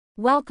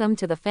Welcome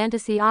to the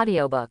fantasy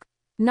audiobook.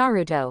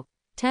 Naruto,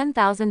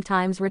 10,000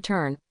 Times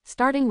Return,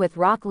 starting with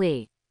Rock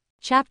Lee.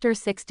 Chapter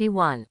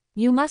 61.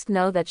 You must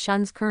know that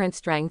Shun's current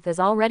strength is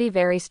already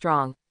very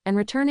strong, and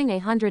returning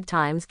 100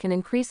 times can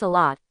increase a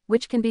lot,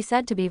 which can be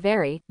said to be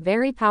very,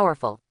 very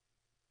powerful.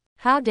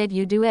 How did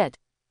you do it?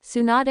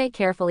 Tsunade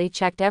carefully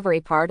checked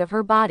every part of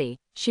her body.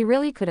 She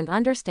really couldn't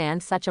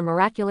understand such a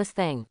miraculous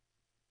thing.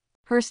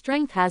 Her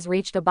strength has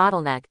reached a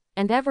bottleneck,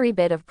 and every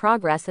bit of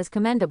progress is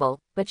commendable,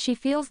 but she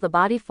feels the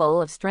body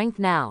full of strength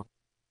now.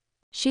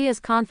 She is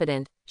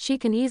confident she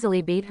can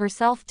easily beat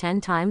herself 10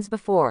 times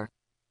before.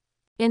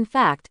 In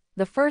fact,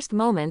 the first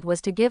moment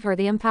was to give her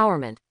the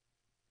empowerment.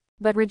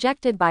 But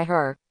rejected by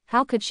her,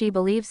 how could she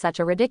believe such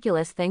a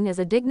ridiculous thing as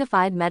a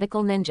dignified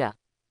medical ninja?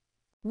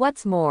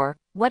 What's more,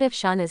 what if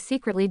Shun is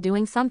secretly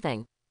doing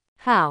something?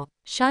 How?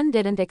 Shun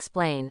didn't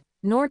explain,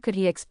 nor could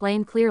he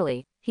explain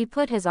clearly. He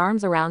put his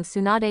arms around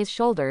Tsunade's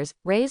shoulders,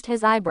 raised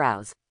his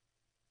eyebrows.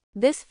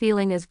 This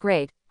feeling is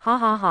great, ha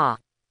ha ha.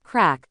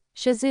 Crack.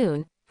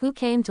 Shizune, who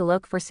came to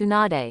look for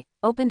Tsunade,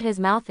 opened his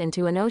mouth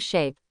into an O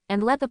shape,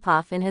 and let the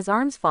puff in his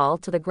arms fall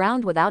to the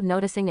ground without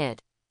noticing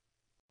it.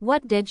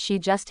 What did she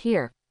just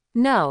hear?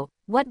 No,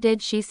 what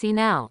did she see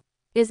now?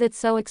 Is it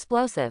so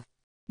explosive?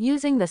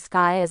 Using the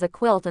sky as a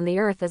quilt and the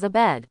earth as a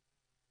bed.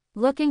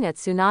 Looking at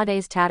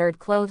Tsunade's tattered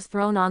clothes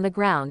thrown on the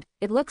ground,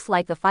 it looks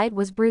like the fight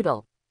was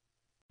brutal.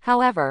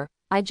 However,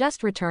 I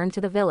just returned to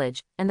the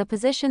village, and the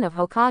position of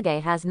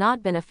Hokage has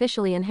not been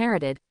officially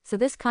inherited, so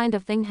this kind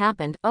of thing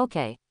happened,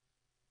 okay.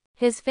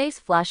 His face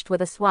flushed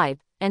with a swipe,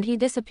 and he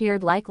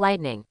disappeared like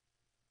lightning.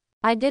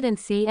 I didn't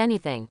see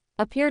anything.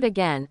 Appeared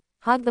again,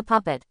 hugged the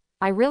puppet.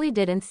 I really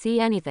didn't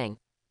see anything.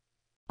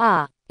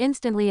 Ah,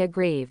 instantly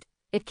aggrieved.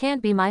 It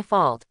can't be my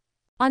fault.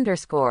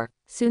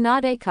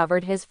 Tsunade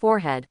covered his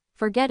forehead.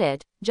 Forget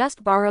it,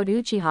 just borrowed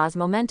Uchiha's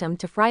momentum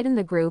to frighten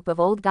the group of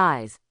old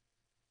guys.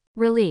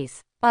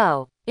 Release.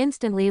 Oh,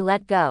 instantly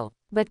let go.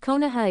 But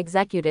Konoha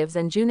executives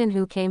and Junin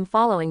who came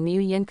following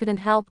Muyin couldn't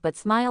help but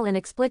smile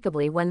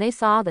inexplicably when they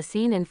saw the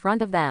scene in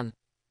front of them.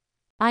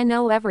 I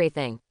know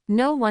everything.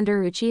 No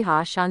wonder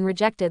Uchiha Shun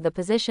rejected the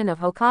position of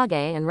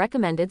Hokage and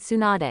recommended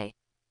Tsunade.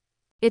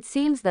 It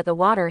seems that the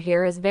water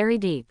here is very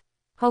deep.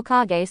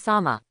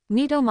 Hokage-sama.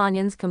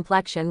 Mitomanyan's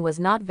complexion was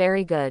not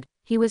very good.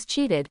 He was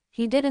cheated.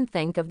 He didn't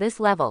think of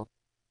this level.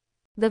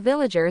 The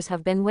villagers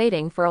have been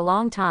waiting for a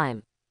long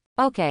time.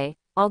 Okay,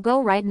 I'll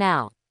go right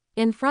now.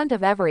 In front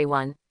of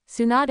everyone,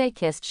 Tsunade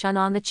kissed Shun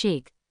on the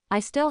cheek. I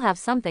still have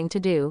something to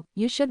do,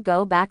 you should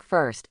go back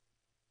first.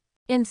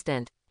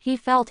 Instant. He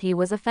felt he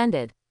was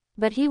offended.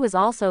 But he was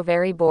also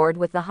very bored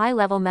with the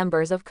high-level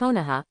members of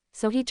Konoha,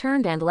 so he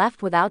turned and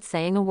left without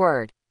saying a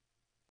word.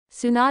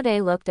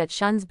 Tsunade looked at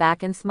Shun's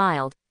back and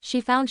smiled. She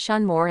found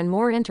Shun more and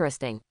more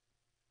interesting.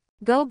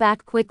 Go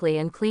back quickly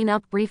and clean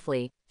up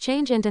briefly,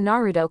 change into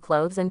Naruto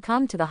clothes and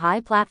come to the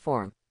high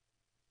platform.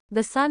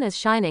 The sun is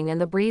shining and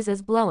the breeze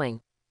is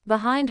blowing.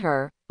 Behind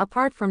her,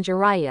 apart from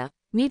Jiraiya,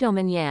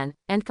 Mitomanyan,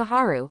 and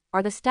Kaharu,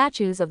 are the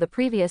statues of the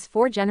previous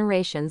 4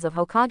 generations of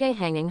Hokage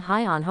hanging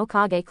high on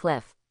Hokage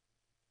Cliff.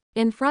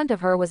 In front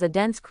of her was a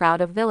dense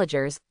crowd of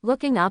villagers,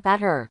 looking up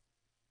at her.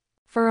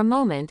 For a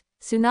moment,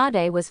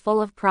 Tsunade was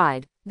full of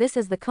pride. This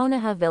is the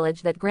Konoha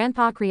village that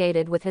Grandpa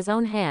created with his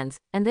own hands,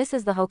 and this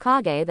is the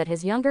Hokage that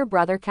his younger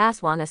brother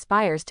Kaswan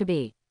aspires to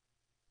be.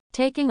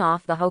 Taking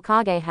off the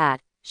Hokage hat,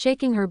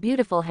 shaking her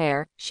beautiful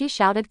hair, she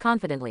shouted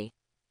confidently.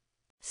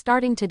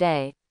 Starting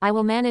today, I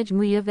will manage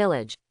Muya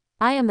village.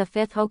 I am the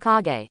 5th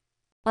Hokage.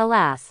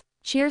 Alas,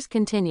 cheers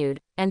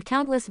continued, and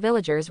countless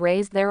villagers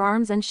raised their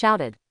arms and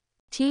shouted.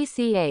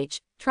 TCH,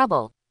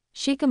 trouble.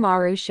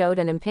 Shikamaru showed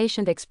an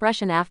impatient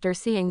expression after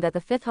seeing that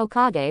the 5th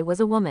Hokage was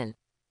a woman.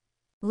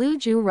 Lu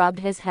Ju rubbed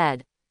his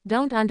head.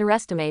 Don't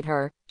underestimate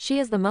her, she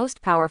is the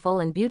most powerful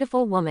and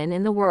beautiful woman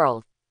in the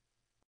world.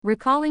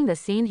 Recalling the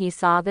scene he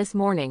saw this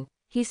morning,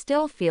 he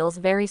still feels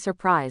very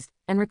surprised,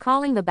 and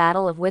recalling the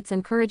battle of wits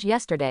and courage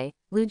yesterday,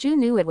 Lu Ju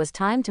knew it was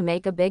time to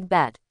make a big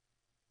bet.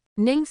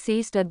 Ning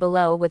Si stood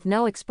below with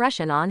no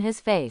expression on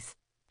his face.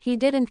 He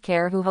didn't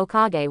care who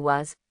Hokage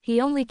was, he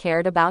only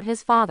cared about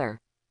his father.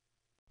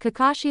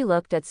 Kakashi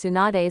looked at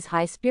Tsunade's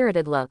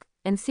high-spirited look,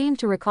 and seemed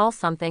to recall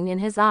something in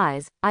his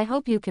eyes. I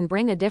hope you can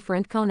bring a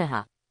different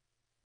Konoha.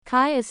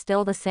 Kai is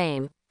still the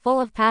same,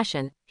 full of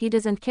passion. He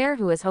doesn't care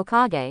who is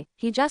Hokage,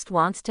 he just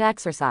wants to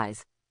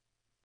exercise.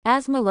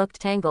 Asuma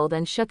looked tangled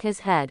and shook his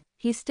head.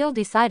 He still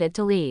decided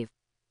to leave.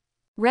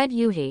 Red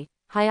Yuhi,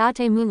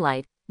 Hayate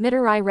Moonlight,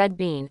 Midori Red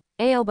Bean,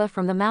 Aoba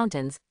from the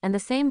mountains, and the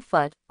same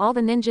foot, all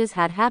the ninjas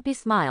had happy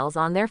smiles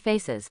on their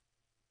faces.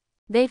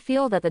 They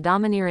feel that the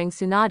domineering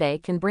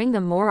Tsunade can bring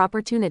them more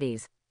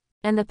opportunities.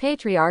 And the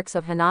patriarchs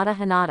of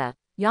Hinata,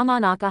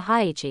 Yamanaka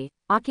Haiichi,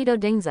 Akido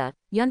Dingza,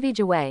 Yunvi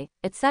Jiwei,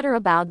 etc.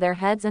 bowed their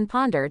heads and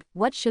pondered,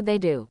 what should they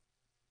do?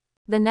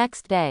 The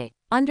next day,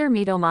 under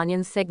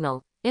Mitomanyan's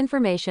signal,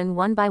 information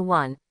one by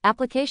one,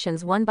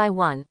 applications one by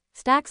one,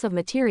 stacks of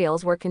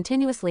materials were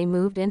continuously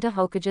moved into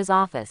Hokage's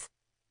office.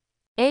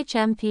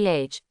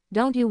 HMPH,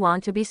 don't you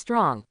want to be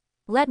strong?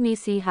 Let me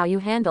see how you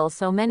handle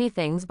so many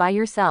things by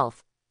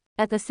yourself.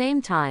 At the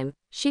same time,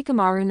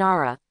 Shikamaru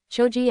Nara,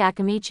 Choji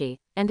Akamichi,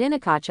 and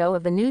Inakacho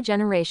of the new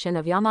generation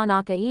of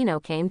Yamanaka Ino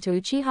came to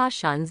Uchiha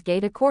Shun's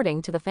gate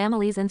according to the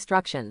family's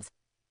instructions.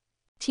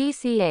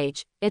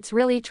 TCH, it's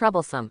really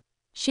troublesome.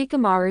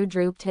 Shikamaru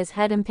drooped his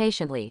head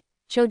impatiently.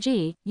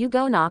 Choji, you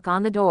go knock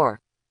on the door.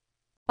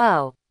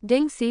 Oh,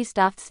 Ding Si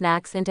stuffed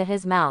snacks into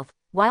his mouth,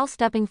 while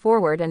stepping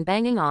forward and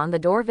banging on the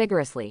door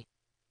vigorously.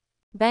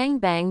 Bang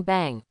bang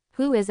bang.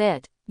 Who is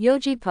it?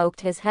 Yoji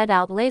poked his head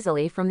out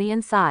lazily from the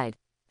inside.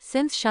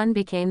 Since Shun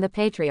became the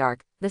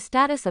patriarch, the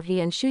status of he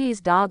and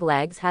Shui's dog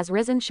legs has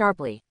risen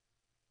sharply.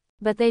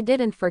 But they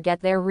didn't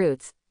forget their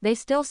roots, they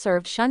still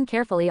served Shun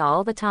carefully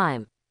all the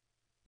time.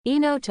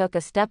 Ino took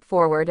a step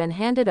forward and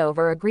handed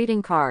over a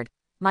greeting card.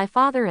 My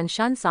father and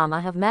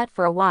Shun-sama have met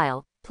for a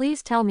while,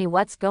 please tell me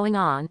what's going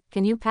on,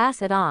 can you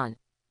pass it on?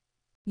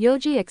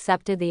 Yoji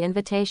accepted the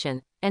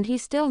invitation, and he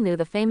still knew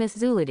the famous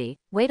Zuludi.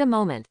 Wait a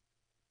moment.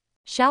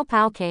 Xiao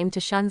Pao came to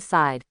Shun's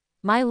side.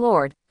 My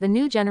lord, the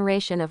new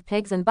generation of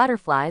pigs and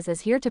butterflies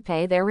is here to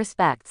pay their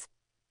respects.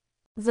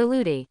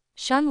 Zuludi.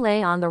 Shun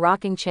lay on the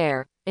rocking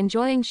chair,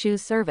 enjoying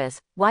Shu's service.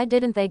 Why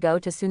didn't they go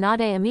to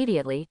Tsunade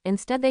immediately,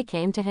 instead they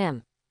came to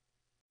him?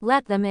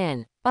 Let them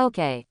in.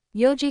 Okay.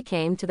 Yoji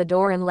came to the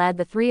door and led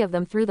the three of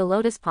them through the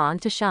lotus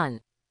pond to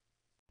Shun.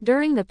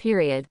 During the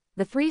period,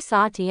 the three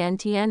saw Tian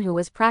who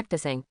was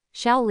practicing,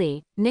 Xiao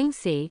Li, Ning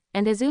Si,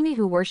 and Izumi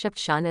who worshipped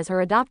Shun as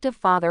her adoptive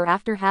father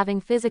after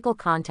having physical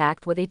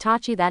contact with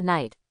Itachi that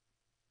night.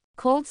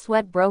 Cold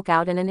sweat broke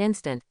out in an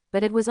instant,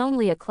 but it was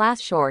only a class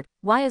short.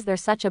 Why is there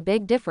such a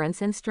big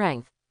difference in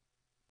strength?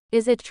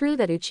 Is it true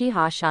that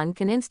Uchiha Shun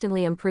can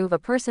instantly improve a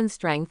person's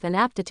strength and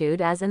aptitude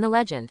as in the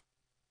legend?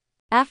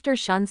 After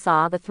Shun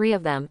saw the three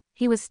of them,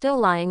 he was still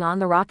lying on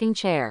the rocking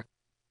chair.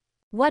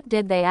 What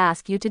did they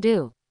ask you to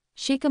do?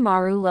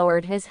 Shikamaru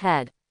lowered his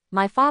head.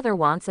 My father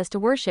wants us to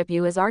worship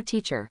you as our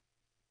teacher.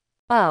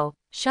 Oh,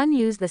 Shun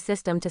used the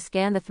system to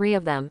scan the three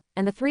of them,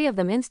 and the three of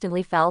them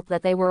instantly felt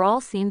that they were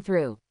all seen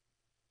through.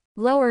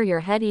 Lower your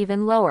head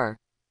even lower.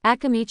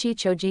 Akamichi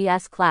Choji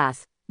S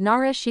class,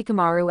 Nara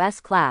Shikamaru S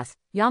class,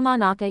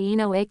 Yamanaka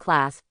Ino A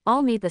class,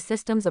 all meet the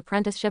system's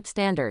apprenticeship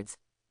standards.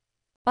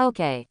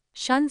 Okay,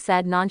 Shun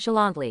said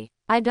nonchalantly.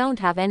 I don't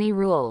have any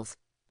rules.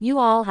 You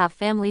all have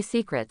family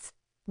secrets.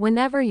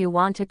 Whenever you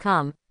want to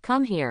come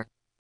here.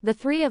 The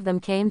three of them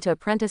came to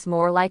apprentice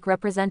more like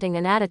representing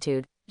an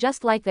attitude,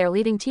 just like their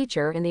leading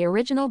teacher in the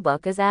original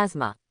book is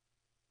Asma.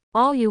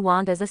 All you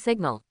want is a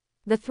signal.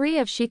 The three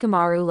of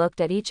Shikamaru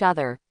looked at each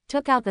other,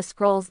 took out the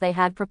scrolls they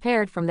had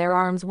prepared from their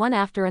arms one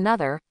after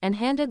another, and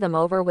handed them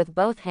over with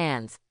both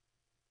hands.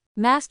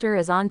 Master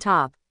is on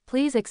top,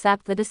 please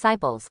accept the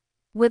disciples.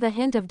 With a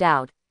hint of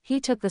doubt, he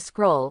took the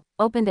scroll,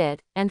 opened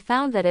it, and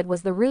found that it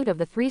was the root of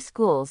the three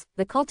schools,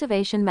 the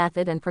cultivation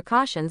method and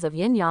precautions of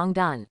Yin-Yang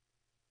Dun.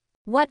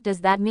 What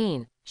does that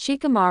mean?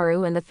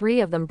 Shikamaru and the three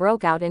of them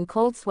broke out in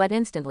cold sweat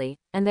instantly,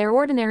 and their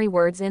ordinary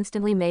words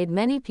instantly made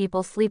many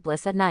people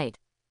sleepless at night.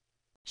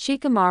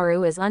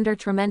 Shikamaru is under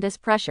tremendous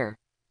pressure.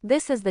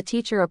 This is the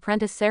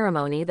teacher-apprentice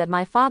ceremony that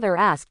my father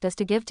asked us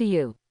to give to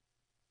you.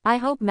 I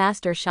hope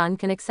Master Shun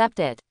can accept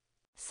it.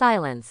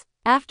 Silence.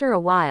 After a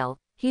while,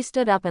 he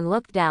stood up and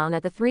looked down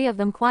at the three of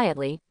them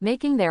quietly,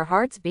 making their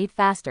hearts beat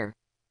faster.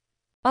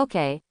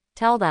 Okay,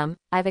 tell them,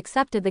 I've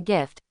accepted the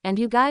gift, and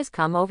you guys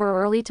come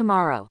over early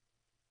tomorrow.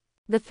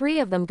 The three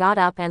of them got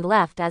up and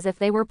left as if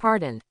they were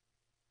pardoned.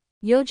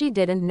 Yoji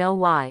didn't know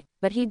why,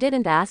 but he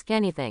didn't ask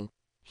anything.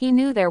 He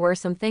knew there were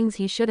some things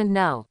he shouldn't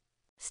know.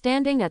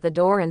 Standing at the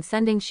door and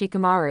sending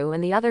Shikamaru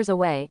and the others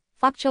away,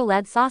 Fukucho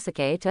led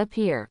Sasuke to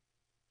appear.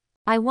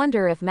 I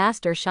wonder if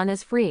Master Shun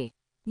is free.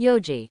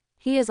 Yoji.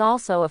 He is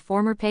also a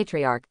former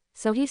patriarch,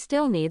 so he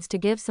still needs to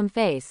give some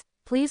face.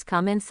 Please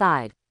come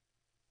inside.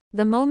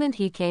 The moment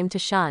he came to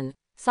Shun,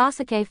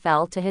 Sasuke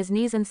fell to his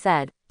knees and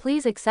said,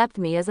 please accept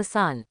me as a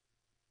son.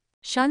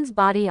 Shun's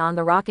body on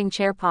the rocking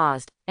chair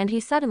paused, and he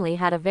suddenly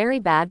had a very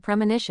bad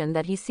premonition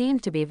that he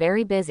seemed to be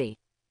very busy.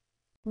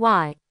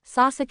 Why?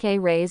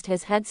 Sasuke raised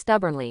his head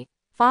stubbornly.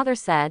 Father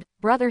said,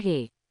 brother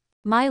he.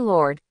 My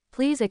lord,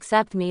 please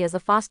accept me as a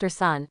foster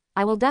son,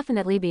 I will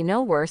definitely be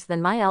no worse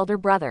than my elder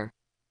brother.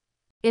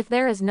 If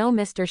there is no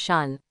Mr.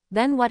 Shun,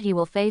 then what he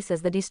will face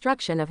is the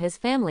destruction of his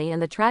family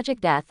and the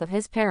tragic death of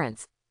his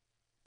parents.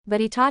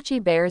 But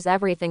Itachi bears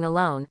everything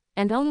alone,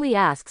 and only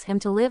asks him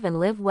to live and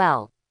live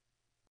well.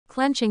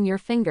 Clenching your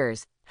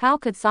fingers, how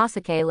could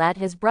Sasuke let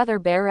his brother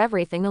bear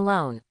everything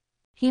alone?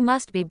 He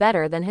must be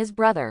better than his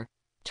brother.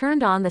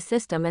 Turned on the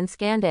system and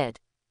scanned it.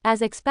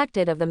 As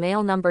expected of the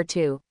male number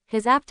 2,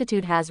 his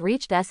aptitude has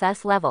reached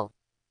SS level.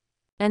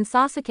 And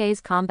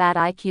Sasuke's combat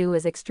IQ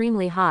is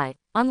extremely high.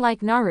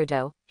 Unlike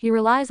Naruto, he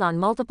relies on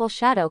multiple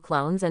shadow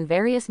clones and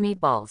various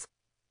meatballs.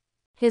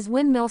 His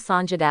windmill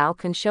Sanjidao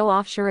can show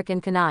off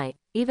Shuriken Kunai.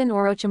 Even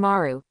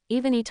Orochimaru,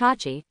 even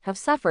Itachi, have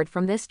suffered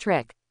from this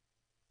trick.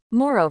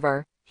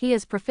 Moreover, he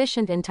is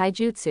proficient in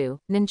taijutsu,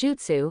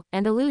 ninjutsu,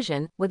 and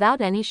illusion,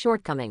 without any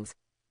shortcomings.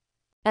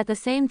 At the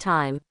same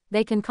time,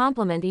 they can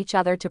complement each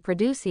other to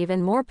produce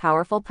even more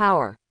powerful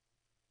power.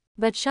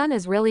 But Shun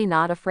is really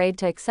not afraid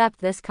to accept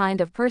this kind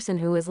of person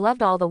who is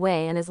loved all the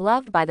way and is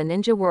loved by the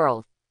ninja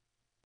world.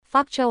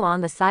 Fukcho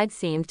on the side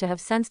seemed to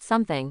have sensed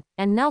something,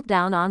 and knelt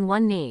down on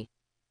one knee.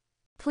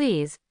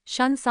 Please,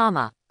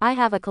 Shun-sama, I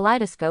have a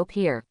kaleidoscope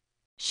here.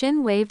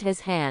 Shin waved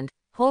his hand,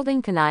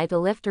 holding kunai to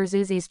lift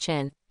Urzuzi's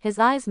chin. His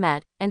eyes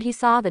met, and he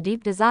saw the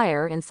deep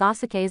desire in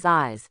Sasuke's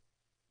eyes.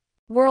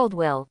 World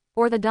will,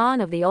 or the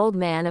dawn of the old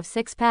man of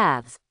six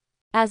paths.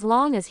 As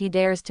long as he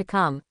dares to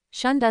come,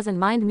 Shun doesn't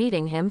mind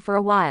meeting him for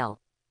a while.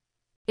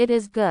 It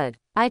is good.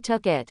 I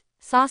took it.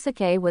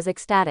 Sasuke was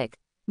ecstatic.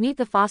 Meet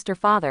the foster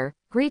father,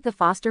 greet the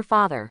foster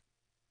father.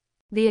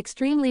 The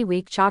extremely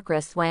weak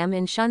chakra swam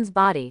in Shun's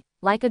body,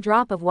 like a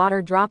drop of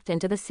water dropped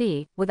into the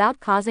sea,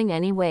 without causing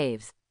any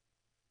waves.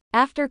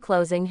 After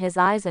closing his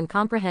eyes and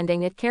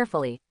comprehending it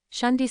carefully,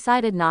 Shun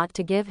decided not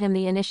to give him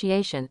the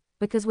initiation,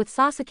 because with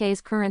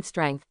Sasuke's current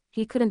strength,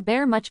 he couldn't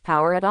bear much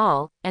power at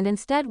all, and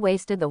instead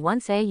wasted the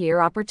once-a-year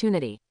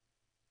opportunity.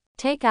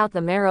 Take out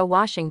the marrow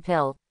washing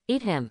pill,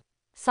 eat him.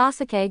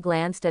 Sasuke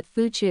glanced at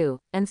Fuchu,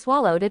 and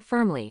swallowed it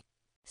firmly.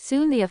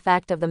 Soon the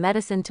effect of the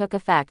medicine took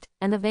effect,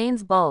 and the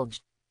veins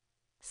bulged.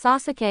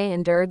 Sasuke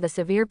endured the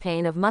severe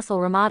pain of muscle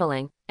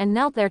remodeling, and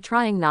knelt there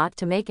trying not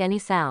to make any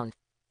sound.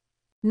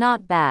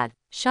 Not bad.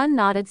 Shun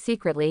nodded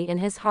secretly in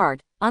his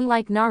heart.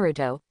 Unlike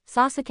Naruto,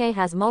 Sasuke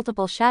has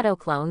multiple shadow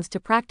clones to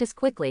practice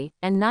quickly,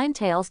 and 9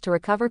 tails to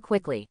recover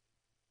quickly.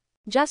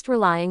 Just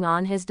relying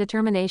on his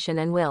determination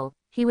and will,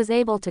 he was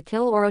able to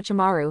kill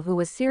Orochimaru, who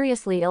was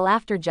seriously ill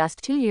after just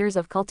 2 years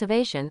of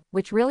cultivation,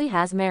 which really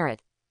has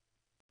merit.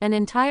 An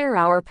entire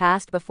hour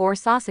passed before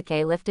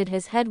Sasuke lifted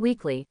his head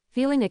weakly,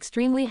 feeling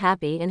extremely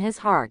happy in his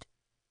heart.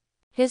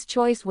 His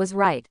choice was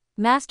right.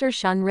 Master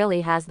Shun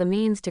really has the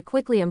means to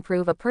quickly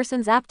improve a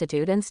person's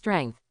aptitude and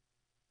strength.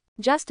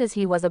 Just as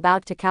he was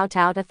about to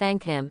kowtow to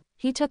thank him,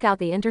 he took out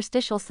the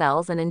interstitial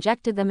cells and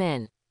injected them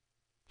in.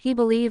 He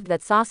believed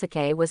that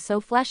Sasuke was so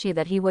fleshy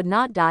that he would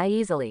not die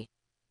easily.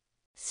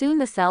 Soon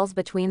the cells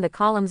between the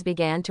columns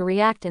began to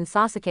react in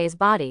Sasuke's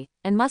body,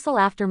 and muscle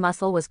after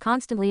muscle was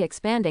constantly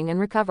expanding and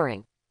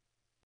recovering.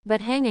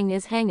 But hanging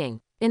is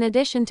hanging. In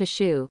addition to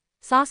Shu,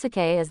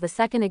 Sasuke is the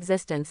second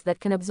existence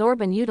that can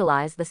absorb and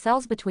utilize the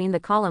cells between the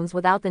columns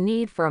without the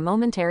need for a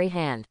momentary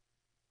hand.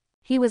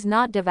 He was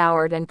not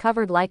devoured and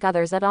covered like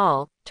others at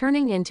all,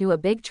 turning into a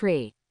big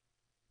tree.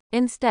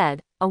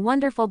 Instead, a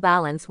wonderful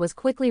balance was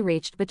quickly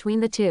reached between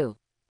the two.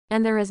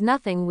 And there is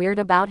nothing weird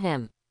about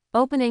him.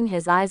 Opening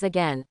his eyes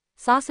again,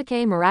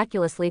 Sasuke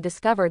miraculously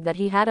discovered that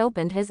he had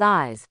opened his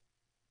eyes.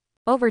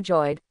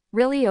 Overjoyed,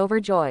 really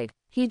overjoyed.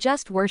 He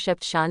just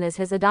worshipped Shun as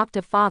his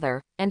adoptive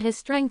father, and his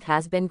strength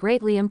has been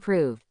greatly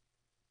improved.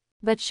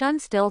 But Shun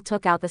still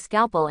took out the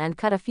scalpel and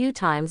cut a few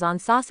times on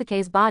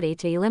Sasuke's body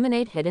to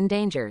eliminate hidden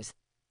dangers.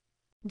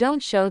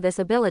 Don't show this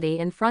ability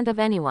in front of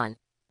anyone.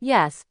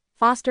 Yes,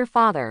 foster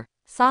father.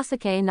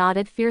 Sasuke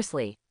nodded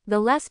fiercely. The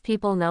less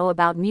people know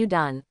about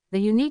Mudun,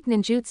 the unique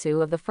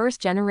ninjutsu of the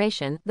first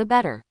generation, the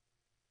better.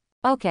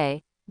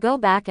 Okay, go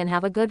back and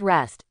have a good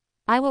rest.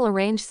 I will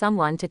arrange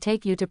someone to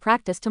take you to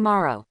practice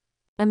tomorrow.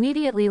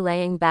 Immediately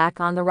laying back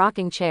on the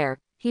rocking chair,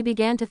 he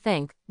began to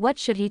think, what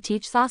should he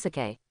teach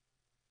Sasuke?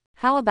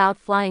 How about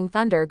Flying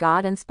Thunder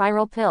God and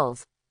Spiral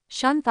Pills?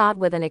 Shun thought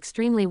with an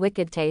extremely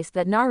wicked taste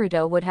that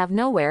Naruto would have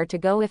nowhere to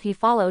go if he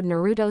followed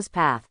Naruto's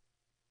path.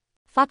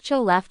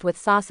 Fukcho left with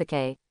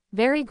Sasuke,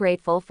 very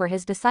grateful for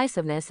his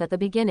decisiveness at the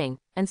beginning,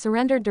 and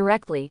surrendered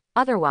directly,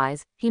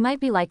 otherwise, he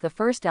might be like the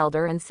first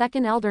elder and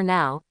second elder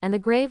now, and the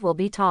grave will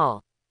be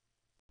tall.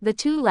 The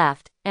two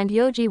left, and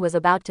Yoji was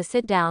about to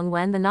sit down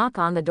when the knock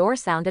on the door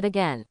sounded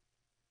again.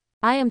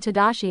 I am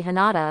Tadashi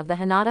Hinata of the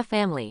Hinata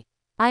family.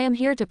 I am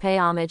here to pay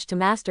homage to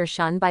Master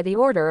Shun by the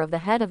order of the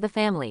head of the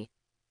family.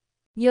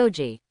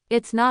 Yoji,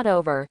 it's not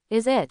over,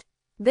 is it?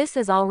 This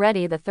is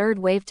already the third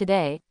wave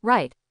today,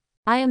 right?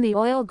 I am the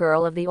oil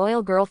girl of the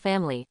oil girl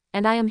family,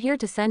 and I am here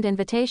to send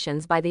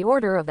invitations by the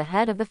order of the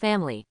head of the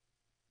family.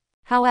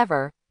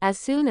 However, as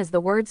soon as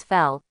the words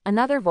fell,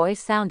 another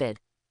voice sounded.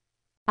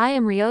 I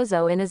am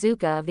Ryozo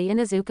Inuzuka of the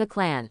Inuzuka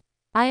clan.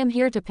 I am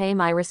here to pay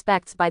my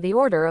respects by the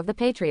order of the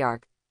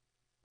patriarch.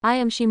 I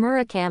am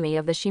Shimura Kami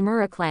of the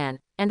Shimura clan,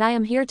 and I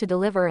am here to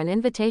deliver an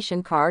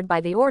invitation card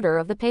by the order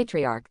of the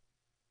patriarch.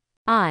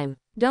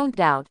 Don't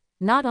doubt,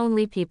 not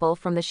only people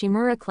from the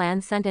Shimura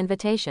clan sent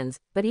invitations,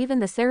 but even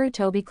the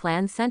Sarutobi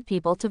clan sent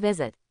people to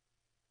visit.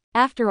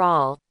 After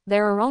all,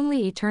 there are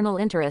only eternal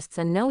interests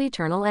and no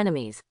eternal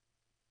enemies.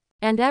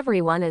 And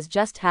everyone is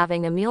just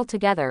having a meal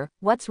together,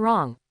 what's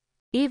wrong?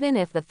 Even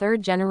if the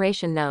third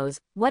generation knows,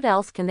 what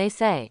else can they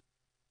say?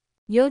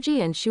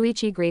 Yoji and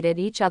Shuichi greeted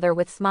each other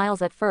with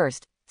smiles at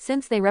first,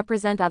 since they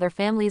represent other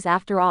families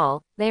after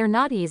all, they are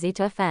not easy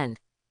to offend.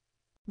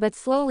 But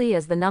slowly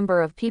as the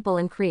number of people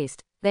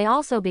increased, they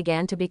also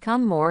began to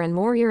become more and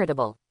more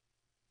irritable.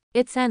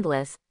 It's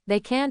endless,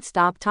 they can't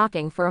stop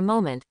talking for a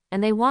moment,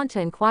 and they want to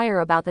inquire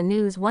about the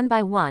news one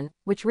by one,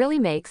 which really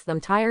makes them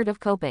tired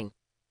of coping.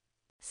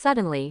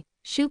 Suddenly,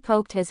 Shu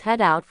poked his head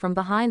out from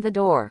behind the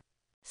door.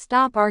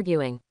 Stop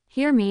arguing,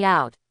 hear me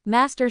out.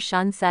 Master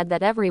Shun said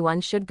that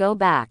everyone should go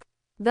back.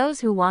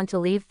 Those who want to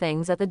leave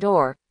things at the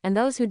door, and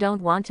those who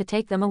don't want to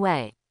take them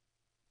away.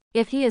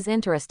 If he is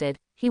interested,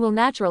 he will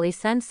naturally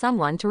send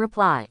someone to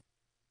reply.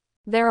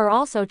 There are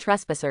also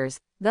trespassers,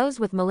 those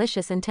with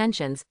malicious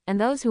intentions,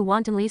 and those who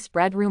wantonly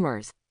spread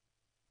rumors.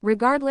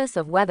 Regardless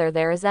of whether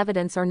there is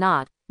evidence or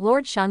not,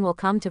 Lord Shun will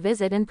come to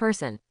visit in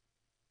person.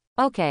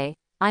 Okay,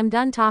 I'm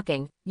done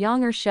talking.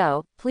 Yang or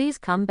Shou, please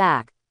come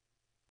back.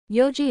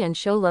 Yoji and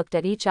Shou looked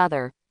at each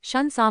other.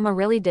 Shun-sama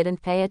really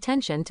didn't pay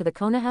attention to the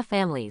Konoha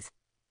families.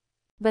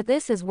 But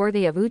this is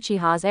worthy of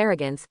Uchiha's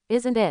arrogance,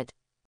 isn't it?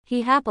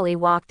 He happily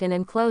walked in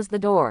and closed the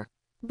door.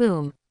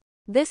 Boom.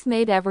 This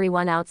made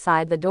everyone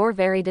outside the door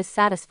very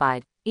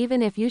dissatisfied.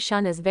 Even if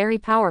Yushun is very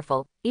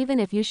powerful, even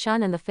if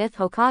Yushun and the 5th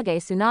Hokage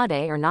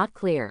Tsunade are not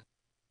clear.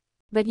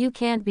 But you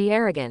can't be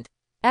arrogant.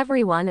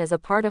 Everyone is a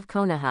part of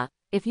Konoha.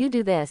 If you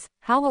do this,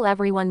 how will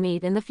everyone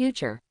meet in the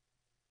future?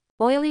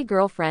 Oily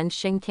girlfriend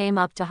Shin came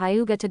up to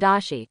Hyuga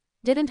Tadashi.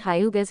 Didn't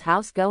Hyuga's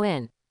house go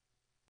in?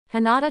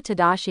 Hinata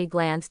Tadashi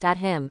glanced at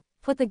him,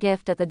 put the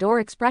gift at the door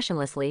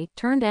expressionlessly,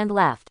 turned and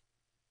left.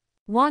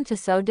 Want to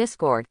sow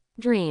discord?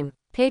 Dream.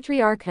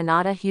 Patriarch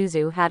Hinata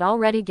Hyuzu had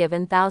already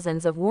given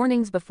thousands of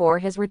warnings before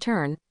his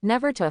return,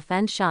 never to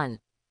offend Shun.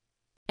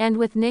 And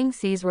with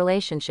Ning-Si's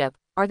relationship,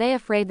 are they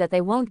afraid that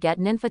they won't get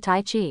Ninfa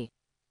Taichi?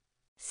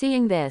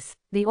 Seeing this,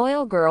 the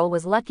oil girl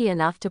was lucky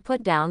enough to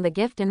put down the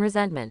gift in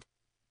resentment.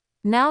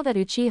 Now that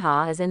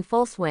Uchiha is in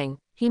full swing,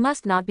 he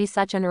must not be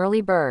such an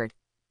early bird.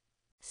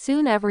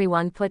 Soon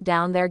everyone put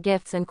down their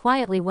gifts and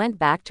quietly went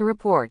back to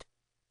report.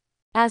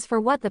 As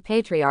for what the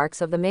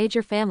patriarchs of the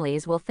major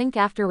families will think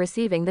after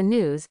receiving the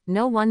news,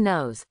 no one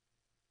knows.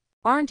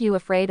 Aren't you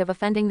afraid of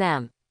offending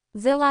them?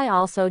 Zilai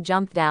also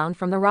jumped down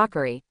from the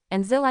rockery,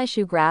 and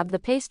Zilaishu grabbed the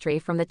pastry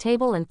from the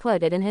table and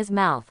put it in his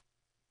mouth.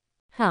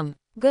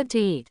 Good to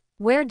eat.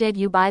 Where did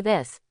you buy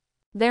this?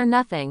 They're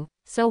nothing,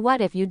 so what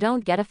if you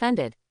don't get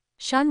offended?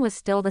 Shun was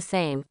still the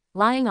same,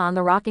 lying on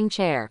the rocking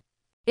chair.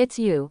 It's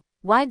you,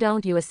 why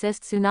don't you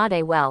assist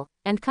Tsunade well,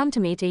 and come to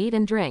me to eat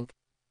and drink?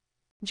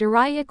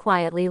 Jiraiya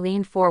quietly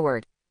leaned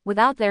forward.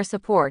 Without their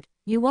support,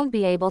 you won't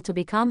be able to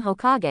become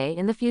Hokage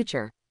in the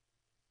future.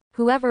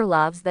 Whoever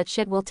loves that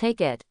shit will take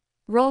it.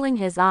 Rolling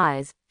his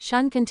eyes,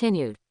 Shun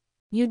continued.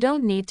 You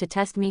don't need to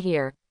test me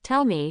here,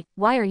 tell me,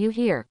 why are you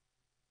here?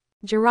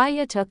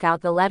 Jiraiya took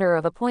out the letter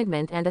of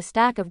appointment and a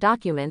stack of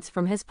documents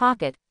from his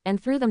pocket, and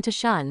threw them to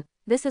Shun.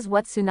 This is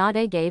what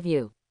Tsunade gave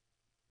you.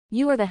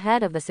 You are the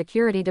head of the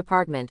security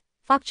department,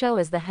 Fukucho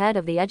is the head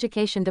of the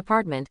education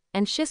department,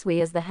 and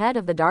Shisui is the head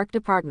of the dark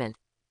department.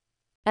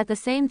 At the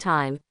same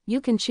time, you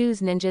can choose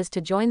ninjas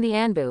to join the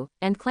Anbu,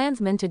 and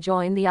clansmen to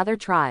join the other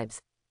tribes.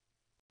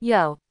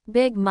 Yo,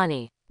 big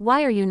money.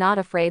 Why are you not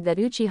afraid that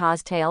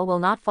Uchiha's tail will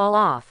not fall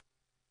off?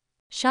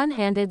 Shun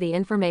handed the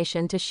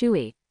information to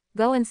Shui.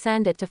 Go and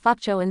send it to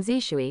Fukucho and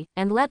Zishui,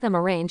 and let them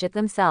arrange it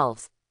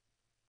themselves.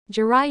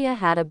 Jiraiya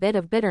had a bit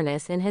of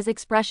bitterness in his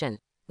expression.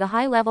 The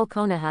high-level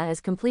Konoha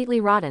is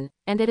completely rotten,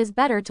 and it is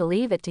better to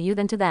leave it to you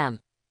than to them.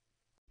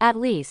 At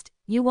least,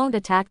 you won't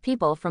attack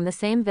people from the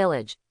same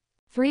village.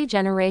 3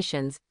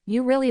 generations,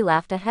 you really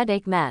left a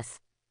headache mess.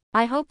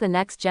 I hope the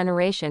next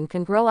generation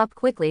can grow up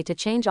quickly to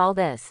change all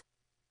this.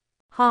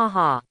 Ha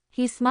ha.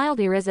 He smiled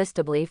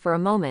irresistibly for a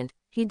moment.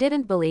 He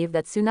didn't believe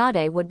that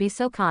Tsunade would be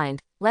so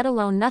kind, let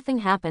alone nothing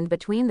happened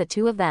between the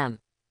two of them.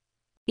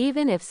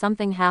 Even if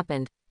something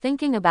happened,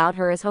 thinking about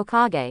her as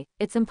Hokage,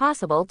 it's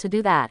impossible to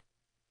do that.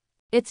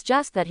 It's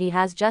just that he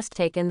has just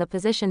taken the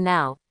position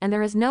now, and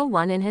there is no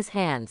one in his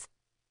hands.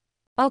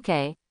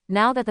 Okay,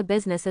 now that the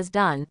business is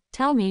done,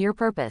 tell me your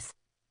purpose.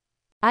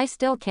 I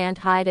still can't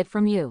hide it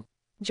from you.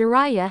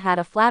 Jiraiya had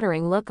a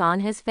flattering look on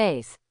his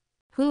face.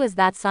 Who is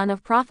that son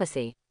of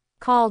prophecy?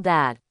 Call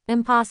Dad.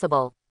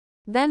 Impossible.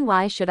 Then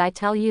why should I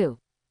tell you?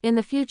 In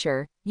the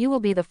future, you will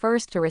be the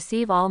first to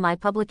receive all my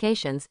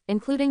publications,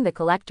 including the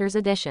collector's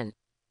edition.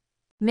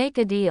 Make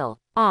a deal.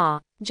 Ah,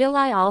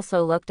 Jilai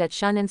also looked at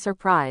Shun in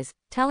surprise,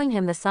 telling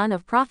him the son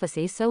of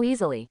prophecy so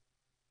easily.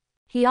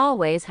 He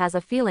always has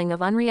a feeling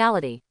of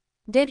unreality.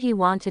 Did he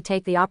want to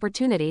take the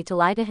opportunity to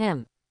lie to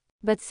him?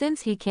 But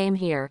since he came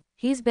here,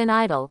 he's been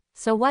idle,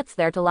 so what's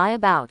there to lie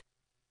about?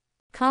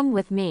 Come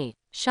with me.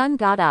 Shun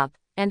got up,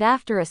 and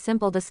after a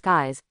simple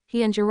disguise,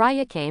 he and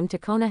Jiraiya came to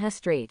Konoha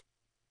Street.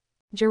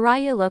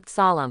 Jiraiya looked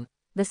solemn.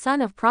 The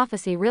son of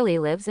prophecy really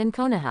lives in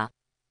Konoha.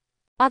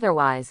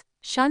 Otherwise,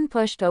 Shun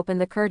pushed open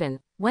the curtain,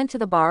 went to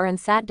the bar and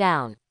sat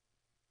down.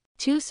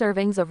 2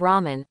 servings of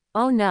ramen,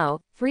 oh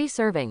no, 3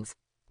 servings.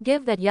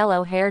 Give that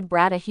yellow-haired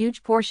brat a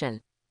huge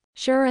portion.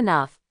 Sure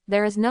enough,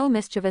 there is no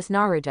mischievous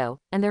Naruto,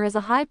 and there is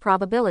a high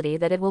probability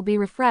that it will be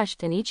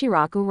refreshed in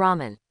Ichiraku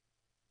ramen.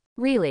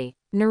 Really?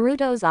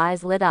 Naruto's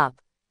eyes lit up.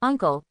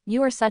 Uncle,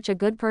 you are such a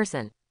good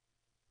person.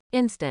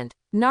 Instant.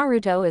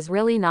 Naruto is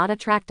really not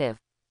attractive.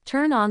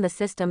 Turn on the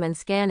system and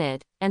scan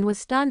it, and was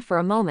stunned for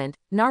a moment.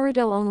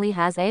 Naruto only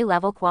has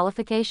A-level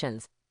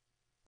qualifications.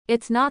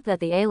 It's not that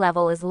the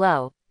A-level is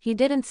low, he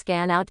didn't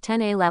scan out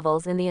 10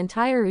 A-levels in the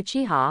entire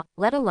Uchiha,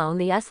 let alone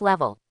the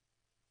S-level.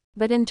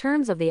 But in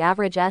terms of the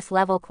average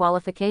S-level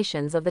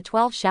qualifications of the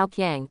 12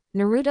 Xiaoqiang,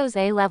 Naruto's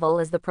A-level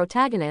as the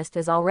protagonist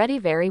is already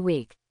very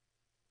weak.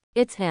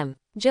 It's him.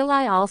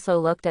 Jilai also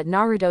looked at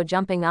Naruto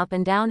jumping up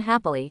and down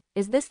happily.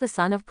 Is this the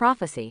son of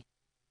prophecy?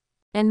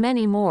 And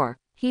many more.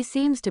 He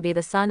seems to be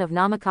the son of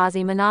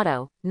Namikaze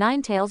Minato,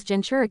 Nine-Tails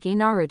Jinchuriki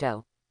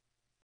Naruto.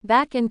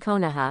 Back in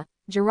Konoha,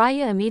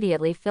 Jiraiya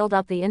immediately filled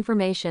up the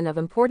information of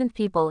important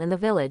people in the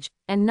village,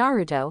 and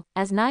Naruto,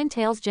 as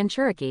Nine-Tails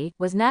Jinchuriki,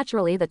 was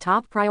naturally the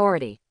top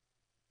priority.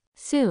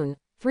 Soon,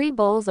 3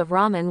 bowls of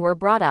ramen were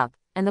brought up,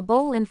 and the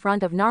bowl in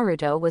front of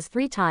Naruto was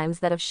 3 times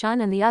that of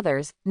Shun and the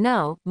others,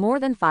 no, more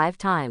than 5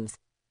 times.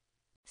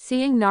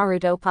 Seeing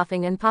Naruto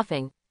puffing and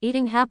puffing,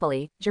 eating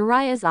happily,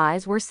 Jiraiya's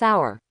eyes were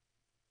sour.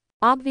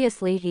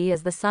 Obviously he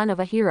is the son of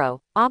a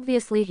hero,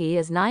 obviously he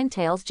is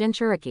Nine-Tails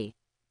Jinchuriki.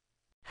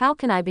 How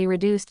can I be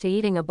reduced to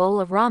eating a bowl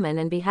of ramen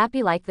and be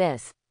happy like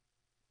this?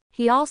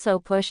 He also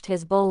pushed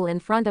his bowl in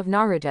front of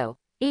Naruto.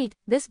 Eat,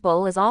 this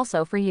bowl is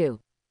also for you.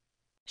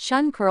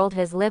 Shun curled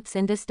his lips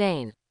in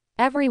disdain.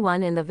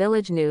 Everyone in the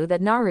village knew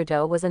that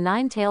Naruto was a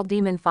 9-tailed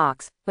demon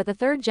fox, but the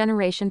 3rd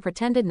generation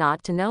pretended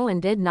not to know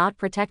and did not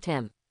protect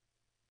him.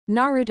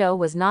 Naruto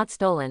was not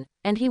stolen,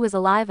 and he was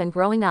alive and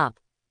growing up.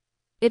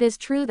 It is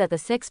true that the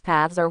 6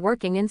 paths are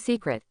working in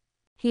secret.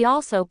 He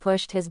also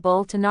pushed his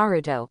bowl to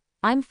Naruto.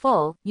 I'm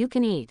full, you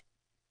can eat.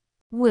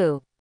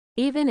 Woo.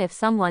 Even if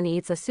someone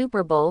eats a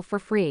super bowl for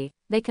free,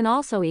 they can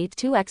also eat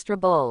 2 extra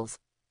bowls.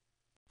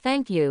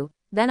 Thank you,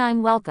 then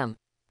I'm welcome.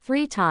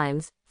 3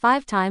 times,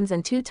 5 times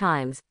and 2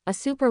 times, a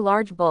super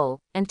large bowl,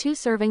 and 2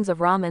 servings of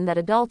ramen that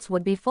adults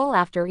would be full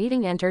after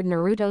eating entered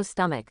Naruto's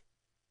stomach.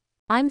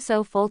 I'm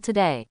so full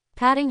today.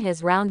 Patting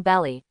his round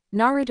belly,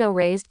 Naruto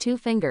raised 2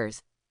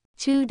 fingers.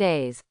 2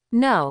 days.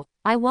 No,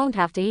 I won't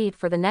have to eat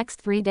for the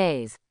next 3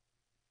 days.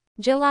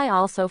 Jilai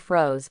also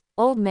froze.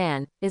 Old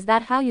man, is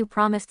that how you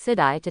promised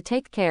Sidai to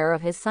take care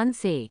of his son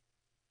C?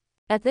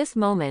 At this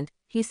moment,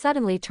 he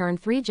suddenly turned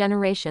 3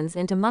 generations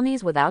into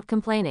mummies without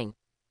complaining.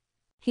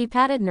 He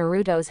patted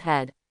Naruto's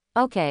head.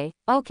 Okay,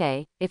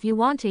 if you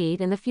want to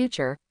eat in the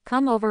future,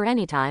 come over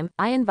anytime,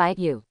 I invite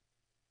you.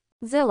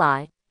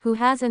 Jilai, who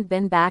hasn't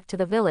been back to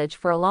the village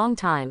for a long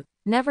time,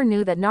 never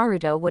knew that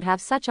Naruto would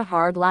have such a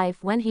hard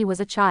life when he was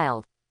a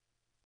child.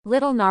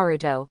 Little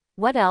Naruto,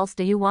 what else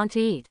do you want to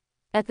eat?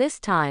 At this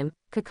time,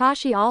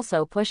 Kakashi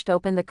also pushed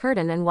open the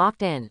curtain and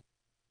walked in.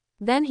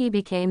 Then he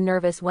became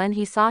nervous when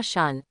he saw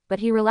Shun, but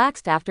he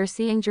relaxed after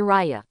seeing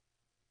Jiraiya.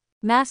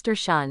 Master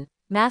Shun,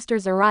 Master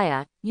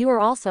Jiraiya, you are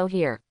also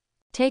here.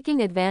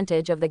 Taking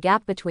advantage of the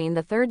gap between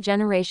the 3rd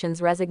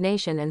generation's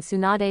resignation and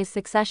Tsunade's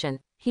succession,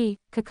 he,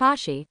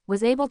 Kakashi,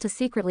 was able to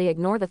secretly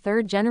ignore the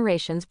 3rd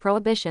generation's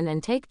prohibition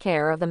and take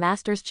care of the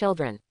master's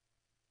children.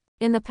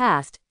 In the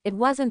past, it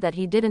wasn't that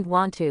he didn't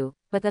want to,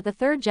 but that the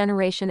 3rd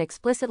generation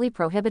explicitly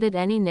prohibited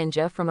any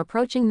ninja from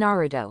approaching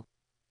Naruto.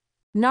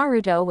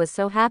 Naruto was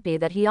so happy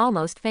that he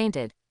almost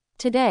fainted.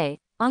 Today,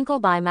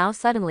 Uncle Baimao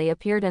suddenly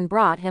appeared and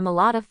brought him a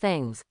lot of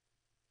things.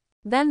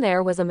 Then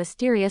there was a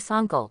mysterious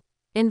uncle.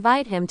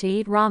 Invite him to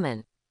eat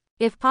ramen.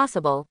 If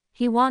possible,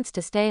 he wants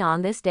to stay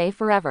on this day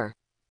forever.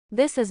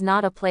 This is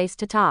not a place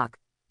to talk.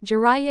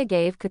 Jiraiya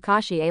gave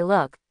Kakashi a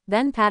look,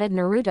 then patted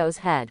Naruto's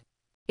head.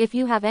 If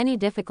you have any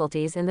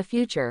difficulties in the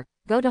future,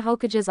 go to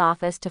Hokage's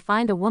office to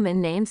find a woman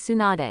named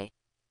Tsunade.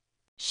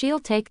 She'll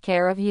take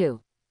care of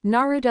you.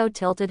 Naruto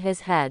tilted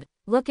his head,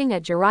 looking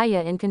at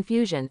Jiraiya in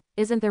confusion.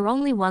 Isn't there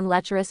only one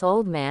lecherous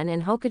old man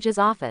in Hokage's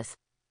office?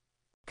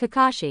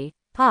 Kakashi,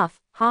 puff,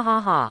 ha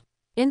ha ha.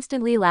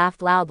 Instantly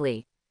laughed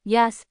loudly.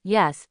 Yes,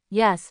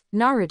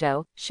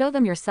 Naruto, show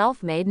them your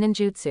self-made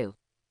ninjutsu.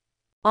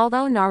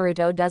 Although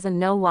Naruto doesn't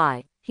know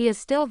why, he is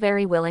still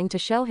very willing to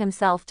show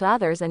himself to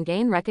others and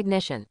gain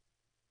recognition.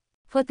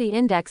 Put the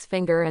index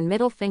finger and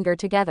middle finger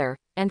together,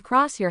 and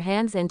cross your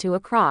hands into a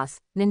cross,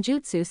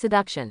 ninjutsu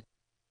seduction.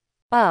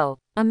 Oh,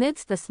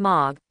 amidst the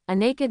smog, a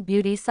naked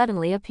beauty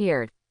suddenly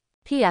appeared.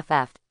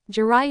 PFF.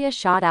 Jiraiya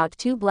shot out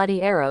 2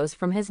 bloody arrows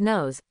from his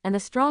nose, and the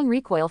strong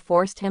recoil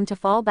forced him to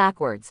fall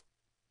backwards.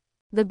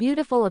 The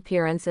beautiful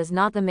appearance is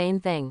not the main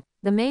thing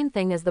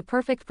is the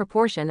perfect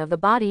proportion of the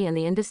body and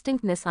the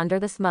indistinctness under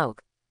the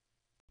smoke.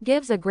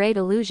 Gives a great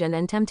illusion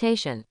and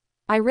temptation.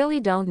 I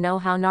really don't know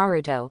how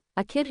Naruto,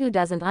 a kid who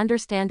doesn't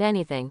understand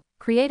anything,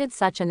 created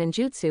such a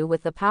ninjutsu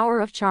with the power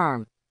of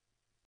charm.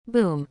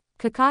 Boom.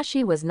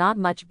 Kakashi was not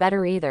much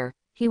better either.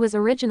 He was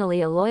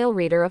originally a loyal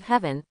reader of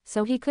heaven,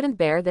 so he couldn't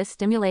bear this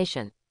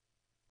stimulation.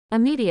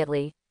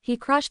 Immediately, he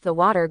crushed the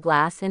water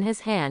glass in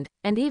his hand,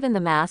 and even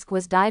the mask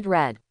was dyed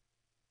red.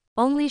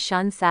 Only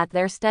Shun sat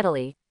there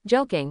steadily,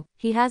 joking.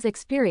 He has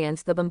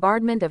experienced the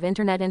bombardment of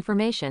internet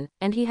information,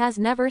 and he has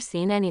never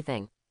seen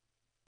anything.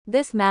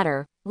 This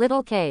matter,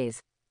 little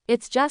K's.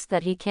 It's just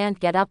that he can't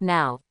get up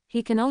now,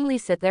 he can only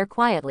sit there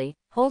quietly,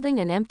 holding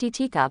an empty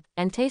teacup,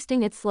 and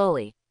tasting it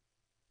slowly.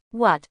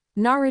 What?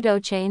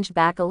 Naruto changed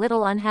back a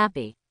little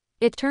unhappy.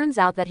 It turns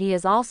out that he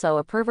is also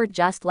a pervert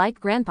just like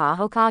Grandpa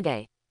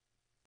Hokage.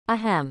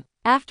 Ahem.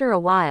 After a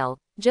while,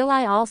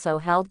 Jilai also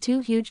held 2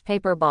 huge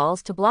paper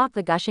balls to block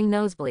the gushing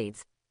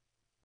nosebleeds.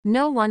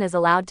 No one is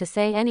allowed to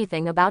say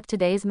anything about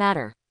today's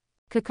matter.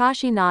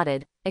 Kakashi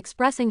nodded,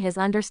 expressing his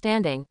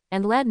understanding,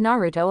 and led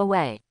Naruto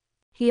away.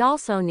 He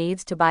also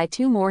needs to buy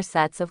 2 more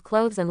sets of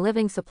clothes and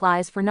living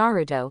supplies for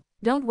Naruto.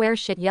 Don't wear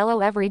shit yellow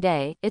every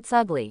day, it's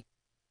ugly.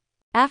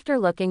 After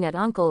looking at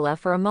Uncle La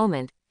for a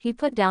moment, he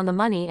put down the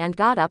money and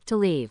got up to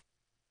leave.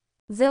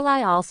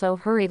 Zilai also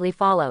hurriedly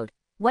followed.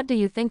 What do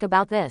you think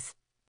about this?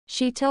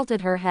 She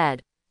tilted her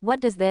head. What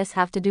does this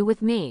have to do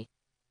with me?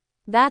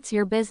 That's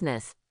your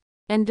business.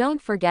 And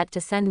don't forget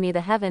to send me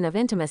the heaven of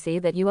intimacy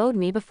that you owed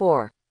me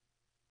before.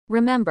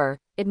 Remember,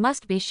 it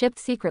must be shipped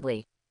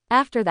secretly.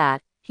 After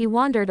that, he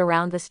wandered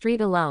around the street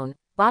alone,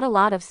 bought a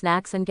lot of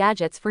snacks and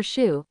gadgets for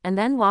Shu, and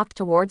then walked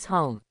towards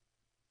home.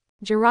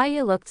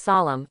 Jiraiya looked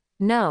solemn.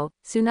 No,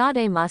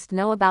 Tsunade must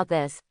know about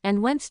this,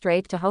 and went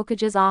straight to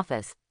Hokage's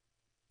office.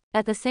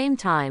 At the same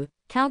time,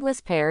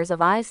 countless pairs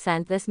of eyes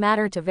sent this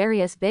matter to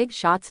various big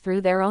shots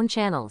through their own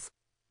channels.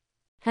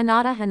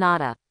 Hinata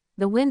Hinata.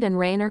 The wind and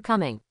rain are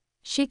coming.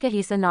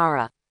 Shikahisa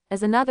Nara.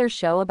 As another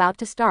show about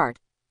to start.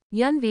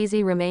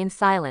 Yunvizi remained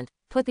silent,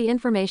 put the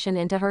information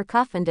into her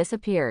cuff and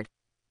disappeared.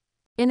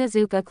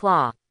 Inuzuka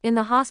Claw. In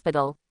the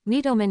hospital,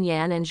 Mito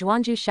Minyan and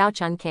Zhuanju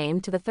Shaochun came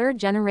to the 3rd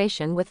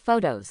generation with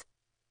photos.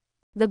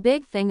 The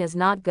big thing is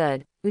not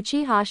good.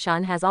 Uchiha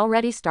Shun has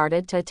already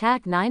started to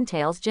attack Nine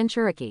Tails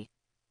Jinchuriki.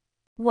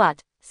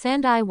 What?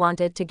 Sandai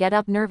wanted to get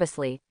up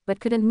nervously, but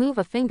couldn't move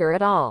a finger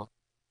at all.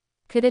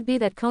 Could it be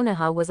that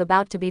Konoha was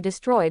about to be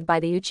destroyed by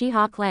the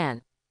Uchiha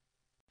clan?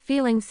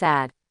 Feeling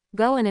sad.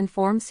 Go and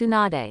inform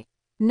Tsunade.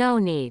 No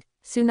need.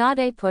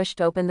 Tsunade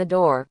pushed open the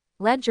door,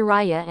 led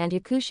Jiraiya and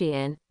Yakushi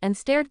in, and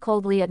stared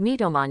coldly at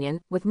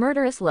Mitomanyan, with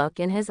murderous look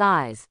in his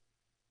eyes.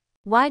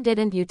 Why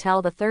didn't you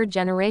tell the 3rd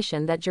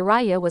generation that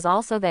Jiraiya was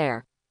also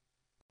there?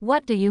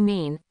 What do you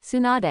mean,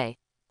 Tsunade?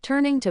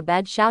 Turning to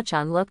bed,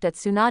 Shaochun looked at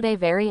Tsunade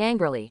very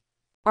angrily.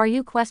 Are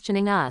you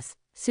questioning us?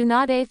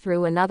 Tsunade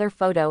threw another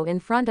photo in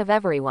front of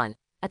everyone.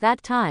 At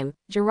that time,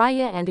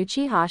 Jiraiya and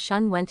Uchiha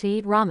Shun went to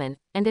eat ramen,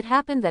 and it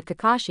happened that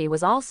Kakashi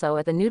was also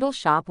at the noodle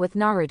shop with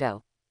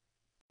Naruto.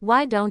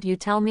 Why don't you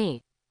tell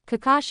me?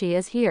 Kakashi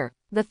is here.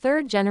 The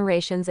 3rd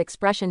generation's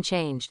expression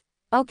changed.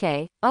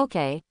 Okay,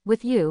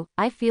 with you,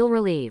 I feel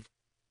relieved.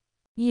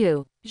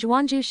 You.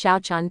 Zhuanju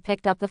Shaochun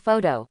picked up the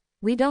photo.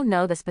 We don't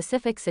know the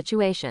specific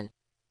situation.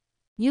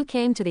 You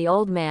came to the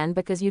old man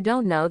because you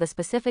don't know the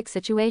specific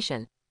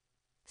situation.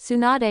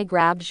 Tsunade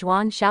grabbed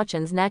Zhuan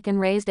Shaochun's neck and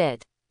raised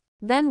it.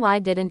 Then why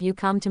didn't you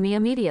come to me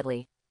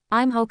immediately?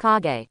 I'm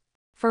Hokage.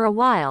 For a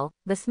while,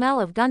 the smell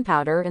of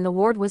gunpowder in the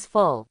ward was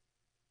full.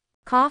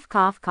 Cough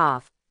cough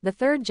cough. The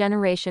 3rd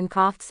generation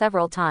coughed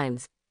several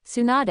times.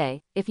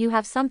 Tsunade, if you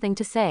have something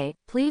to say,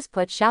 please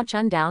put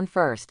Shaochun down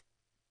first.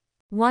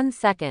 1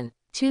 second,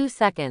 2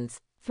 seconds,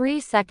 3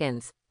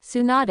 seconds.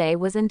 Tsunade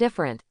was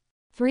indifferent.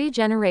 3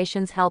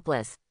 generations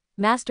helpless.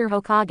 Master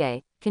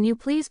Hokage, can you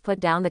please put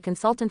down the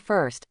consultant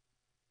first?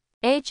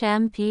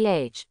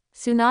 HMPH.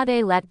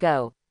 Tsunade let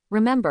go.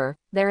 Remember,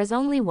 there is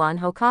only one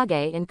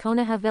Hokage in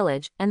Konoha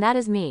village, and that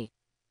is me.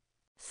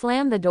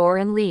 Slam the door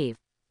and leave.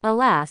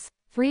 Alas,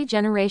 3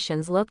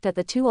 generations looked at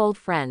the 2 old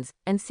friends,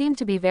 and seemed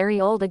to be very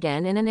old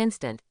again in an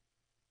instant.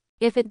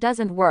 If it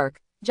doesn't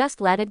work, just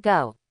let it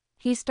go.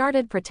 He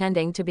started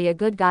pretending to be a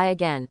good guy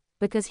again,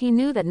 because he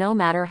knew that no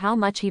matter how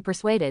much he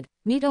persuaded,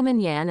 Mito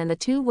Minyan and the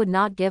 2 would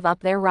not give up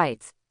their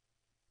rights.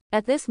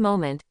 At this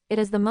moment, it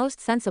is the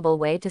most sensible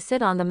way to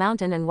sit on the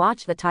mountain and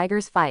watch the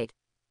tigers fight.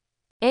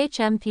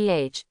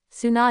 HMPH,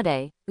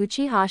 Tsunade,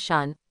 Uchiha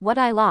Shun, what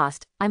I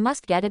lost, I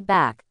must get it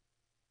back.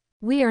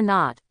 We are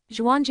not.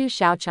 Zhuanju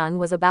Shaochun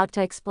was about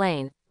to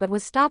explain, but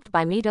was stopped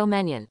by Mito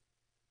Minyan.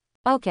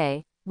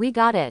 Okay, we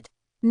got it.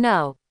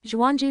 No,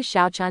 Zhuanju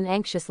Shaochun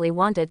anxiously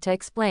wanted to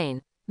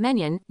explain.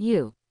 Minyan,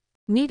 you.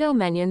 Mito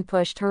Minyan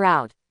pushed her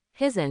out.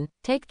 Hizen,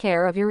 take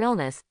care of your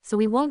illness, so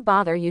we won't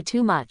bother you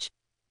too much.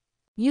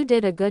 You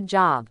did a good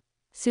job.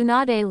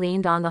 Tsunade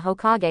leaned on the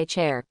Hokage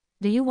chair.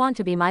 Do you want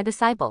to be my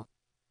disciple?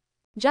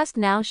 Just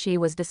now she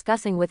was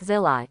discussing with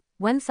Zilai,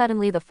 when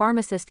suddenly the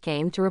pharmacist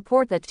came to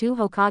report that 2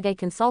 Hokage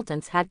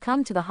consultants had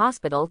come to the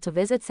hospital to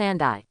visit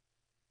Sandai.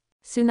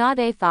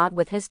 Tsunade thought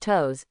with his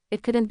toes,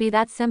 it couldn't be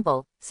that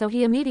simple, so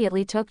he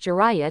immediately took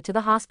Jiraiya to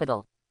the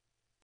hospital.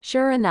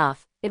 Sure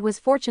enough, it was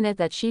fortunate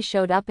that she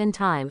showed up in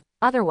time,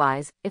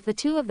 otherwise, if the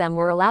 2 of them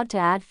were allowed to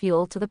add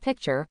fuel to the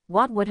picture,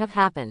 what would have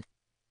happened?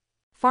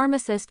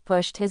 Pharmacist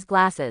pushed his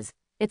glasses.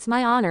 It's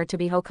my honor to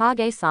be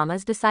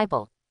Hokage-sama's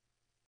disciple.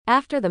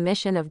 After the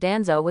mission of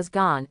Danzo was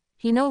gone,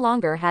 he no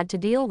longer had to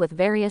deal with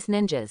various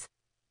ninjas.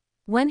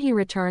 When he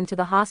returned to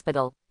the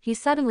hospital, he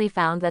suddenly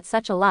found that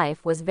such a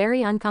life was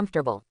very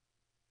uncomfortable.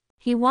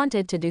 He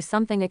wanted to do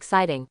something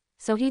exciting,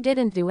 so he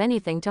didn't do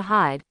anything to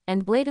hide,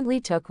 and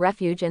blatantly took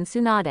refuge in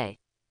Tsunade.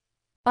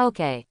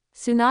 Okay,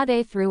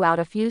 Tsunade threw out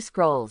a few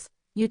scrolls.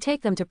 You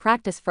take them to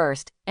practice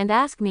first, and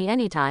ask me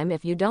anytime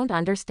if you don't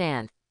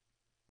understand.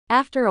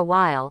 After a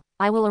while,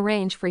 I will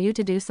arrange for you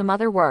to do some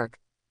other work.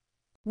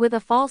 With a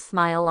false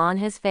smile on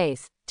his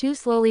face, 2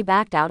 slowly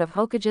backed out of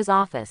Hokage's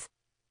office.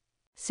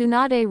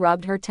 Tsunade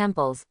rubbed her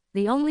temples.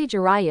 the only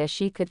Jiraiya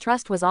she could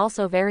trust was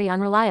also very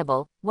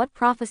unreliable. What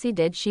prophecy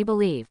did she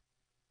believe?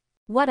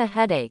 What a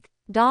headache.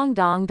 Dong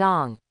dong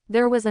dong.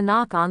 There was a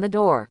knock on the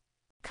door.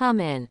 Come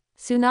in.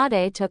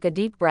 Tsunade took a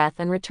deep breath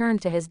and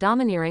returned to his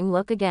domineering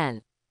look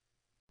again.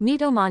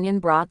 Mitomanyan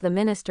brought the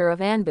Minister of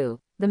Anbu,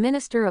 the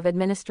Minister of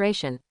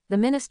Administration, the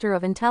Minister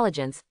of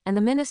Intelligence, and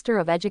the Minister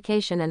of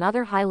Education and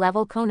other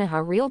high-level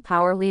Konoha real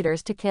power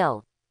leaders to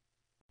kill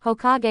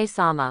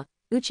Hokage-sama,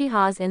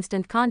 Uchiha's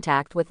instant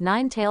contact with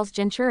Nine-Tails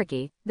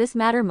Jinchuriki. This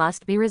matter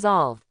must be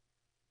resolved.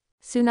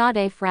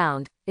 Tsunade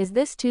frowned. Is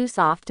this too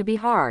soft to be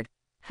hard?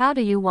 How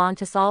do you want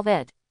to solve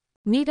it?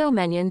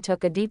 Mitomanyan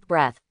took a deep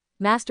breath.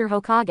 Master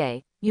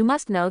Hokage, you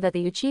must know that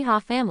the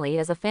Uchiha family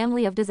is a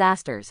family of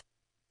disasters.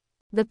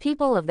 The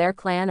people of their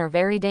clan are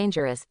very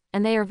dangerous,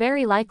 and they are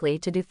very likely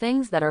to do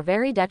things that are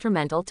very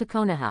detrimental to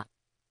Konoha.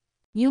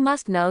 You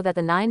must know that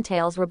the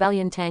Nine-Tails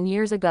Rebellion 10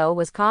 years ago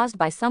was caused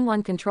by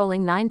someone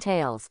controlling Nine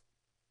Tails.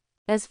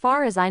 As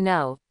far as I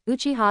know,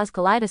 Uchiha's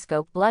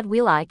kaleidoscope blood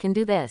wheel eye can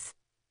do this.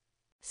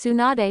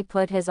 Tsunade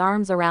put his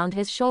arms around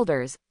his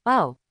shoulders.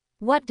 Oh.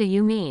 What do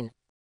you mean?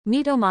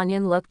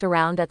 Mitomanyan looked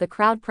around at the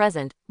crowd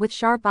present, with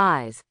sharp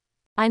eyes.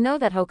 I know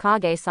that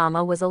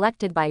Hokage-sama was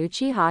elected by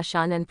Uchiha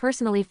Shun and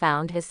personally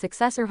found his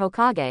successor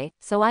Hokage,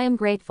 so I am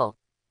grateful.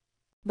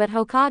 But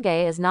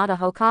Hokage is not a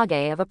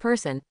Hokage of a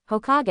person,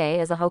 Hokage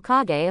is a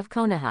Hokage of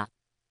Konoha.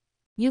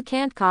 You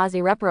can't cause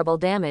irreparable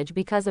damage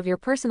because of your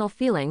personal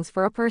feelings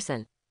for a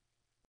person.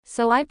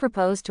 So I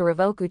propose to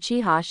revoke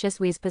Uchiha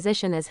Shisui's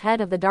position as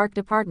head of the Dark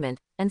Department,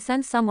 and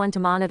send someone to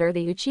monitor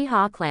the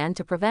Uchiha clan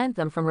to prevent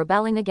them from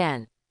rebelling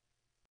again.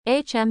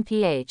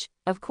 HMPH,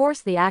 of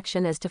course the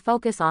action is to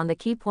focus on the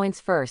key points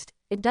first.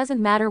 It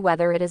doesn't matter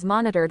whether it is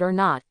monitored or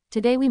not.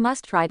 Today we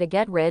must try to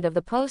get rid of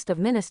the post of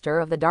Minister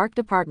of the Dark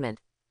Department.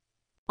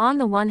 On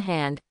the one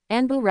hand,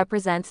 Anbu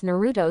represents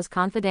Naruto's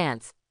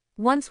confidants.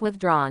 Once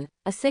withdrawn,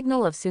 a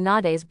signal of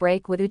Tsunade's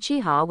break with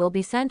Uchiha will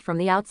be sent from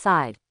the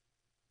outside.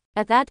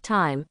 At that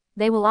time,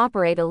 they will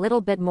operate a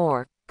little bit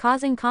more,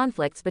 causing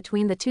conflicts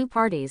between the two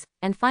parties,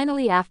 and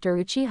finally after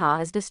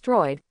Uchiha is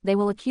destroyed, they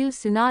will accuse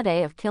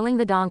Tsunade of killing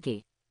the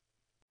donkey.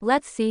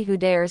 Let's see who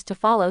dares to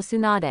follow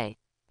Tsunade.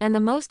 And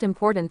the most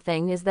important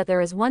thing is that there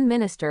is one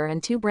minister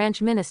and two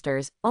branch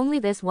ministers, only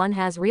this one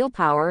has real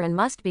power and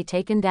must be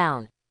taken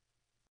down.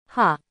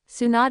 Ha!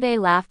 Tsunade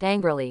laughed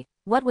angrily.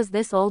 What was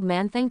this old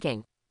man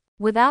thinking?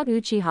 Without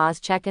Uchiha's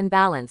check and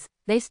balance,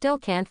 they still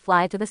can't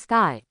fly to the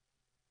sky.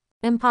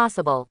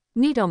 Impossible.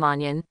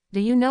 Mitomanyan,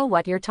 do you know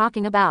what you're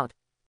talking about?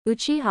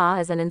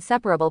 Uchiha is an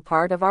inseparable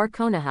part of our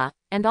Konoha,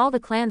 and all the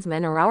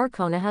clansmen are our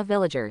Konoha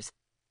villagers.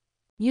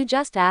 You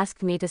just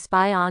asked me to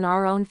spy on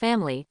our own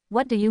family,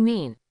 what do you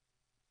mean?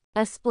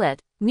 A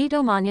split.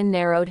 Mitomanyan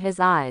narrowed his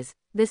eyes.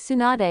 This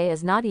Tsunade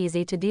is not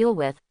easy to deal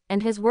with,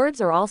 and his words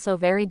are also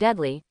very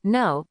deadly.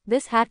 No,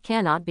 this hat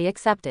cannot be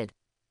accepted.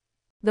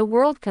 The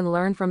world can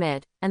learn from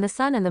it, and the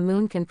sun and the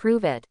moon can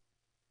prove it.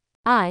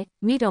 I,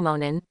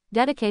 Mitomonin,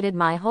 dedicated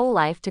my whole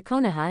life to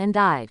Konoha and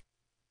died.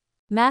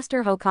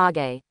 Master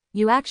Hokage,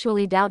 you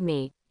actually doubt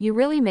me, you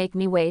really make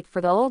me wait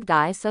for the old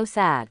guy so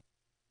sad.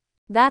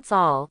 That's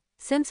all,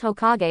 since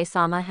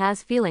Hokage-sama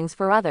has feelings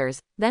for others,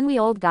 then we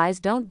old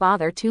guys don't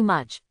bother too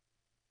much.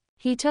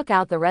 He took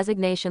out the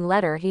resignation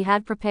letter he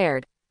had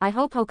prepared. I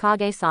hope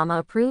Hokage-sama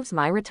approves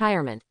my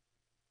retirement.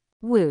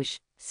 Whoosh,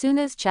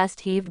 Suna's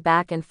chest heaved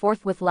back and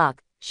forth with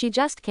luck. She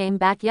just came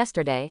back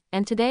yesterday,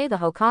 and today the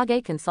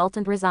Hokage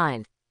consultant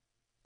resigned.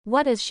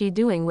 What is she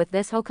doing with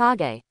this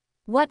Hokage?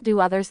 What do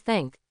others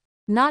think?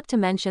 Not to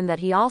mention that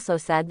he also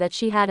said that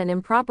she had an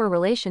improper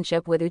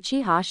relationship with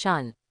Uchiha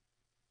Shun.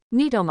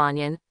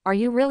 Mitomanyan, are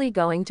you really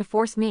going to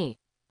force me?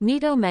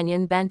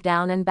 Mitomanyan bent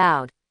down and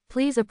bowed.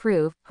 Please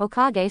approve,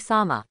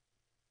 Hokage-sama.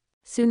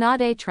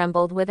 Tsunade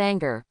trembled with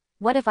anger.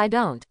 What if I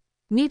don't?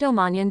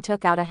 Mitomanyan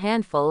took out a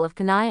handful of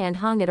kunai and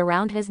hung it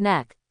around his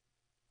neck.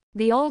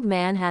 The old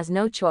man has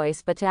no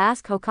choice but to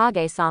ask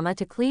Hokage-sama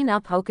to clean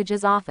up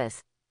Hokage's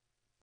office.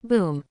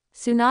 Boom.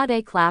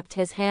 Tsunade clapped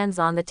his hands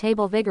on the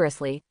table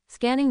vigorously,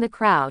 scanning the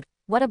crowd.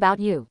 What about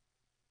you?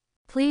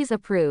 Please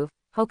approve,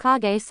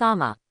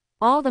 Hokage-sama.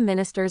 All the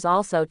ministers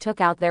also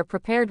took out their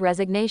prepared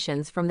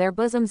resignations from their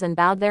bosoms and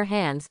bowed their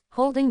hands,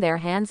 holding their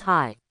hands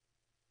high.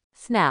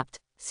 Snapped.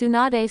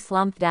 Tsunade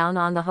slumped down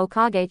on the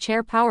Hokage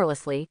chair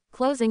powerlessly,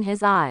 closing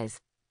his eyes.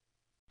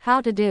 How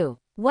to do?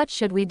 What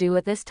should we do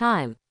at this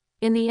time?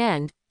 In the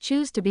end,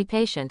 choose to be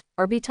patient,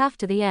 or be tough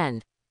to the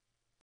end.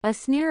 A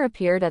sneer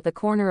appeared at the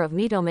corner of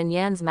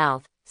Mitomanyan's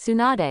mouth.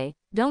 Tsunade,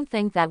 don't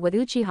think that with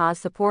Uchiha's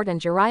support and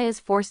Jiraiya's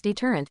force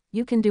deterrent,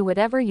 you can do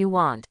whatever you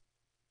want.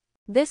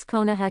 This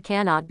Konoha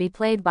cannot be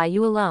played by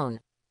you alone.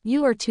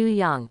 You are too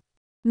young.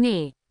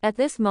 Me. At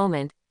this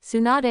moment,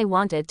 Tsunade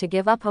wanted to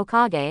give up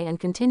Hokage and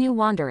continue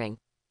wandering.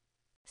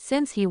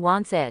 Since he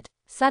wants it,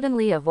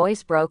 suddenly a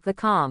voice broke the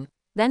calm.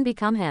 Then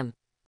become him.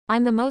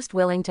 I'm the most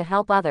willing to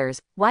help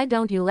others, why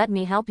don't you let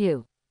me help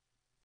you?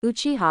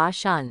 Uchiha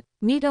Shun.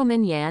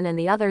 Mitomanyan and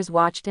the others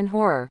watched in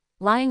horror,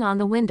 lying on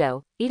the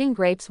window, eating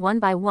grapes one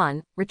by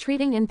one,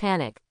 retreating in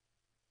panic.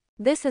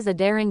 This is a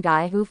daring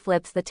guy who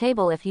flips the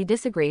table if he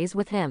disagrees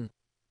with him.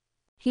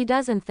 He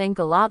doesn't think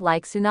a lot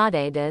like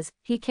Tsunade does,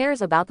 he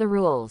cares about the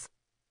rules.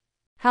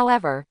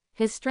 However,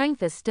 his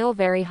strength is still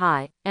very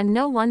high, and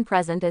no one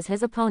present is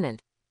his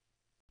opponent.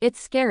 It's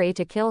scary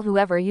to kill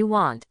whoever you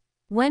want.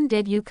 When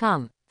did you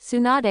come?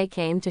 Tsunade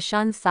came to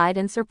Shun's side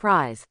in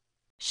surprise.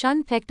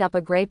 Shun picked up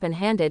a grape and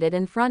handed it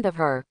in front of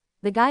her.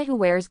 The guy who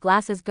wears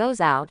glasses goes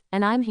out,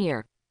 and I'm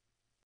here.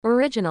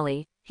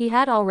 Originally, he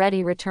had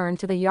already returned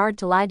to the yard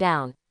to lie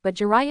down, but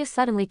Jiraiya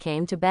suddenly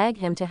came to beg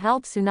him to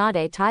help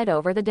Tsunade tide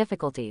over the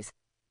difficulties.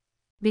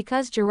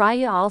 Because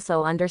Jiraiya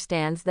also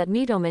understands that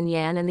Mitoman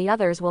Yan and the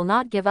others will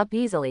not give up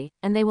easily,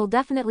 and they will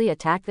definitely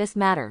attack this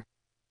matter.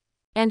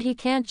 And he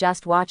can't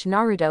just watch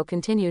Naruto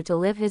continue to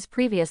live his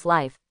previous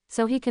life,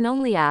 so he can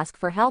only ask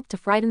for help to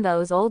frighten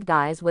those old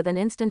guys with an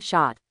instant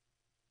shot.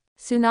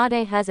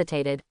 Tsunade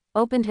hesitated,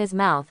 opened his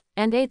mouth,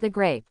 and ate the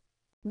grape.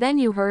 Then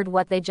you heard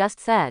what they just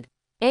said.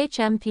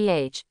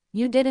 HMPH,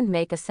 you didn't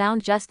make a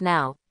sound just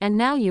now, and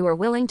now you are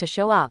willing to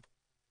show up.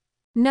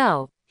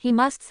 No, he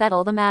must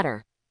settle the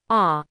matter.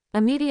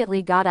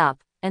 Immediately got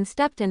up, and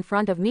stepped in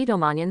front of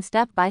Mitoman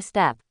step by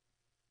step.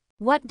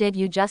 What did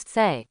you just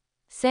say?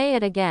 Say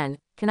it again,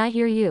 can I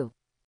hear you?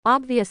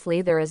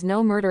 Obviously there is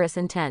no murderous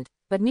intent,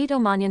 but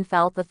Mitoman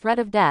felt the threat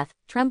of death,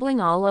 trembling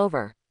all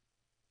over.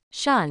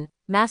 Shun,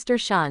 Master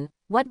Shun,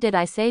 what did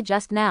I say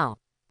just now?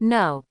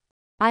 No.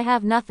 I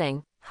have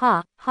nothing,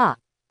 ha, ha.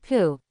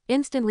 Pooh,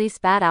 instantly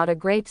spat out a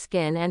grape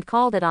skin and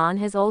called it on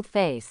his old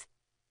face.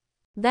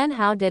 Then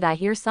how did I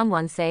hear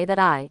someone say that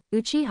I,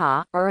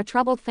 Uchiha, are a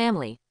troubled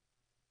family?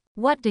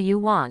 What do you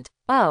want?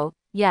 Oh,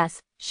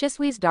 yes,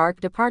 Shisui's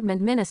dark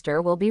department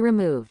minister will be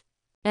removed.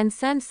 And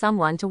send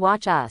someone to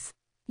watch us.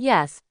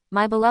 Yes,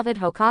 my beloved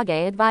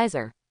Hokage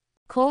advisor.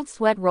 Cold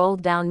sweat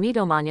rolled down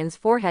Mitoman's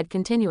forehead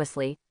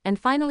continuously, and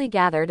finally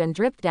gathered and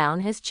dripped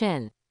down his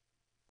chin.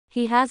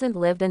 He hasn't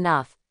lived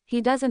enough. He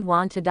doesn't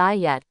want to die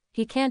yet.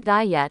 He can't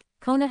die yet.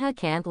 Konoha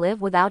can't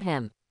live without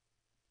him.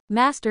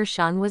 Master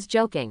Shun was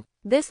joking.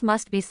 This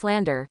must be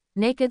slander,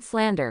 naked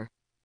slander.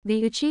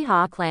 The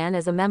Uchiha clan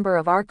is a member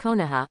of our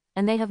Konoha,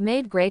 and they have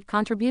made great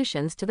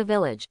contributions to the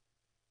village.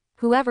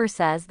 Whoever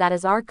says that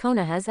is our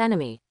Konoha's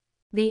enemy.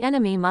 The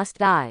enemy must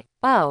die.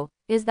 Oh,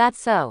 is that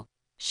so?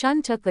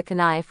 Shun took the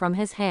kunai from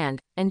his hand,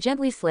 and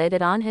gently slid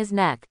it on his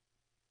neck.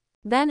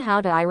 Then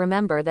how do I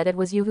remember that it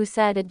was you who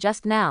said it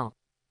just now?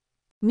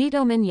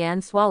 Mitoman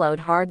Yan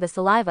swallowed hard the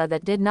saliva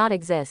that did not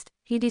exist.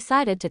 He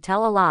decided to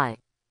tell a lie.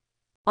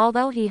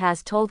 Although he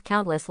has told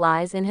countless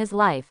lies in his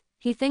life,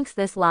 he thinks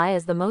this lie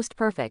is the most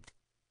perfect.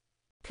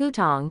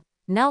 Putong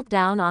knelt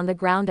down on the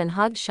ground and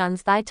hugged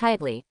Shun's thigh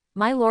tightly.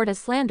 My lord is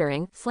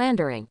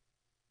slandering.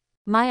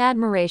 My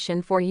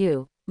admiration for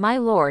you, my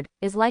lord,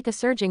 is like a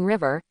surging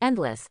river,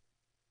 endless.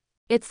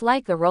 It's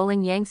like the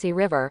rolling Yangtze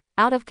River,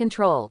 out of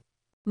control.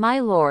 My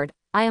lord,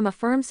 I am a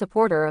firm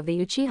supporter of the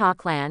Uchiha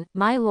clan,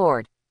 my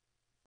lord.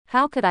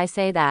 How could I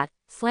say that?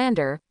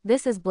 Slander,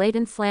 this is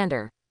blatant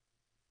slander.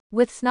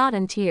 With snot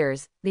and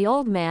tears, the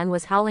old man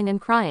was howling and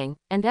crying,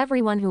 and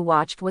everyone who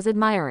watched was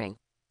admiring.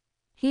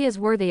 He is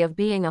worthy of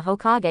being a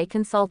Hokage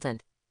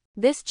consultant.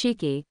 This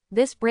cheeky,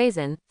 this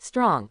brazen,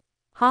 strong.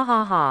 Ha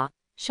ha ha.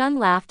 Shun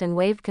laughed and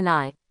waved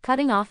kunai,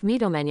 cutting off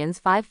Mitoman's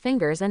 5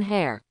 fingers and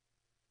hair.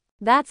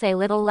 That's a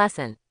little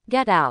lesson.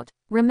 Get out.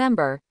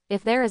 Remember,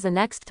 if there is a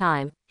next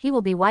time, he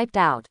will be wiped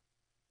out.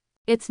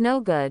 It's no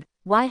good.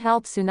 Why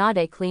help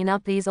Tsunade clean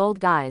up these old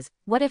guys?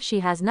 What if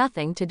she has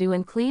nothing to do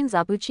and cleans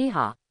up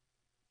Uchiha?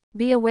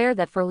 Be aware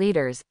that for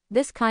leaders,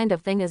 this kind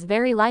of thing is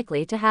very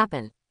likely to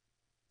happen.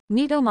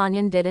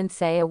 Mitoman didn't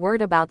say a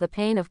word about the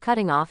pain of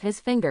cutting off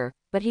his finger,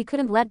 but he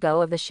couldn't let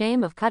go of the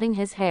shame of cutting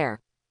his hair.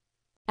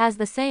 As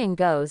the saying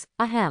goes,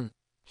 ahem.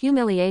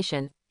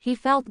 Humiliation, he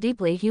felt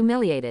deeply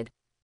humiliated.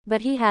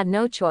 But he had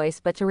no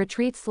choice but to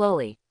retreat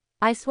slowly.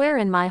 I swear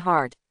in my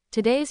heart,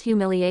 today's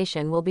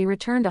humiliation will be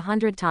returned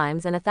 100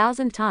 times and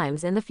 1,000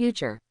 times in the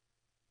future.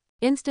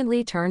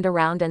 Instantly turned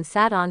around and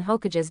sat on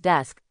Hokage's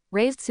desk,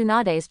 raised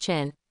Tsunade's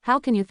chin. How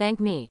can you thank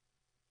me?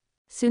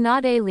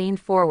 Tsunade leaned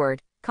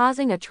forward,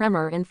 causing a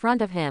tremor in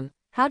front of him.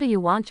 How do you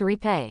want to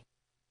repay?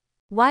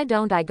 Why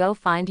don't I go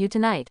find you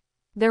tonight?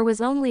 There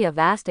was only a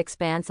vast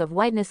expanse of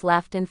whiteness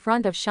left in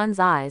front of Shun's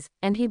eyes,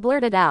 and he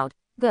blurted out,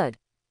 good.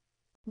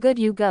 Good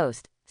you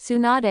ghost.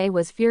 Tsunade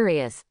was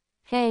furious.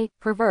 Hey,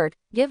 pervert,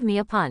 give me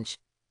a punch.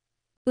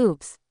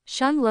 Oops.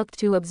 Shun looked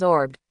too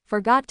absorbed,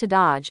 forgot to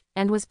dodge,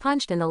 and was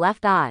punched in the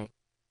left eye.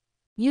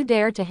 You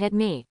dare to hit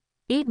me?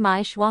 Eat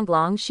my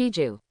Shuanglong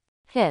Shiju.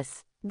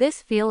 Hiss.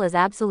 This feel is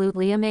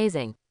absolutely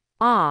amazing.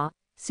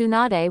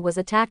 Tsunade was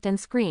attacked and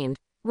screamed,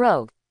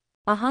 rogue.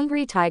 A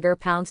hungry tiger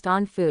pounced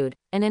on food,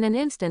 and in an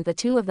instant the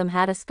two of them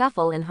had a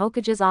scuffle in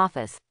Hokage's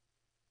office.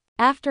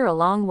 After a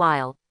long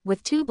while,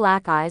 with 2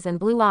 black eyes and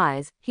blue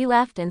eyes, he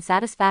left in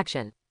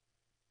satisfaction.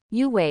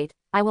 You wait,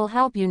 I will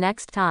help you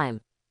next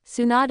time.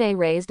 Tsunade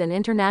raised an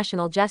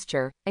international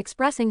gesture,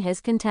 expressing his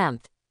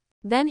contempt.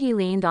 Then he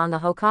leaned on the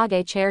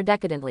Hokage chair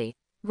decadently.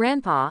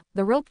 Grandpa,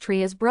 the rope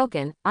tree is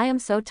broken, I am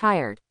so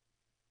tired.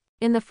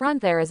 In the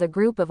front there is a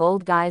group of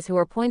old guys who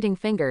are pointing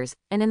fingers,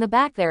 and in the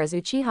back there is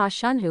Uchiha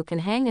Shun who can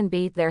hang and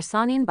beat their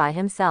Sannin by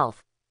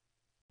himself.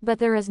 But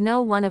there is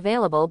no one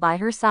available by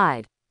her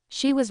side.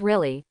 She was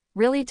really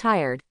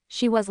tired.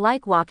 She was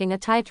like walking a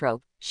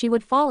tightrope. She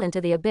would fall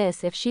into the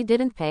abyss if she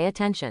didn't pay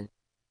attention.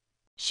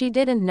 She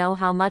didn't know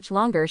how much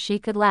longer she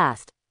could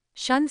last.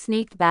 Shun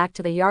sneaked back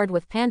to the yard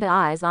with panda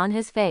eyes on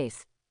his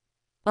face.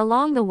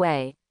 Along the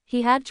way,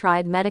 he had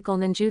tried medical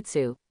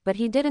ninjutsu, but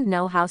he didn't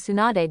know how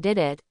Tsunade did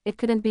it. It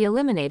couldn't be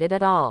eliminated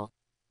at all.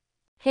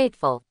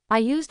 Hateful. I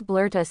used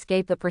blur to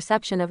escape the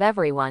perception of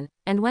everyone,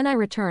 and when I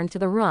returned to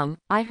the room,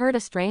 I heard a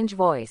strange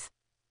voice.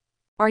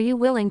 Are you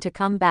willing to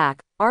come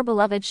back, our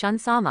beloved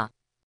Shun-sama?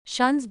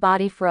 Shun's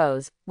body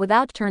froze,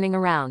 without turning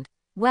around.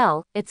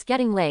 Well, it's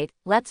getting late,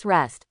 let's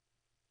rest.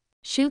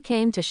 Shu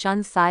came to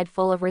Shun's side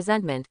full of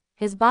resentment,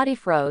 his body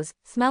froze,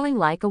 smelling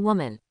like a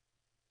woman.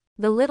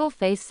 The little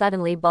face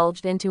suddenly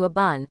bulged into a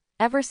bun.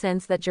 Ever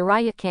since that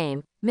Jiraiya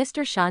came,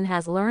 Mr. Shun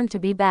has learned to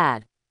be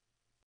bad.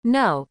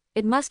 No,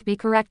 it must be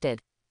corrected.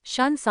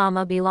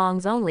 Shun-sama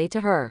belongs only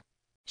to her.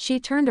 She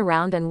turned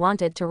around and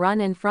wanted to run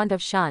in front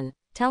of Shun,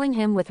 telling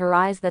him with her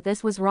eyes that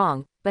this was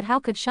wrong, but how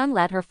could Shun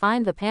let her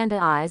find the panda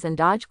eyes and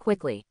dodge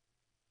quickly?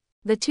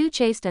 The two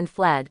chased and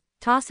fled,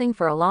 tossing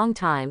for a long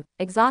time,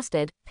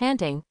 exhausted,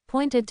 panting,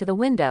 pointed to the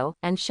window,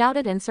 and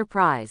shouted in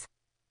surprise.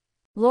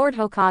 Lord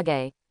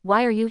Hokage,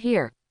 why are you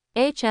here?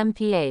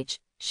 HMPH,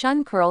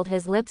 Shun curled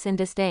his lips in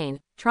disdain,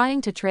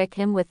 trying to trick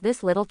him with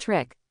this little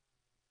trick.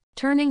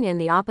 Turning in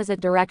the opposite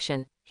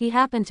direction, he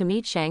happened to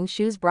meet Shang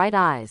Shu's bright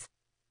eyes.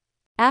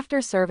 After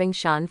serving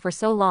Shun for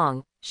so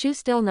long, Shu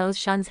still knows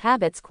Shun's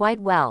habits quite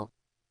well.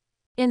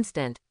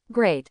 Instant.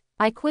 Great.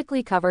 I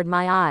quickly covered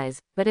my eyes,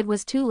 but it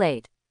was too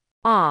late.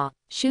 Ah,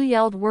 Shu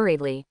yelled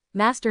worriedly,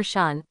 Master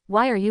Shun,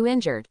 why are you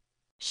injured?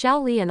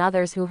 Xiao Li and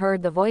others who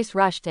heard the voice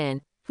rushed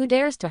in. Who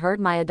dares to hurt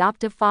my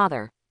adoptive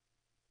father?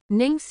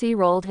 Ning Si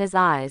rolled his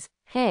eyes.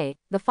 Hey,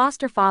 the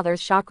foster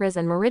father's chakras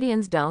and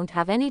meridians don't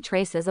have any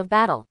traces of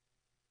battle.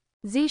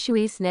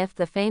 Zishui sniffed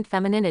the faint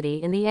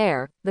femininity in the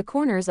air, the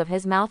corners of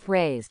his mouth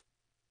raised.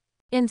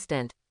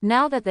 Instant.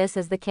 Now that this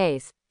is the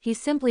case, he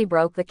simply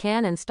broke the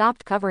can and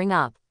stopped covering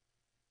up.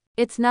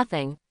 It's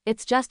nothing,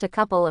 it's just a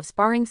couple of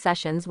sparring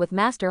sessions with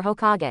Master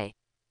Hokage.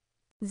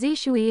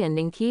 Zishui and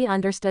Ningqi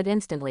understood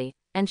instantly,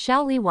 and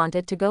Xiao Li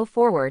wanted to go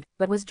forward,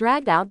 but was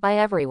dragged out by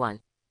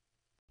everyone.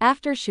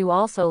 After Shu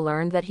also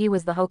learned that he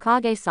was the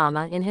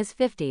Hokage-sama in his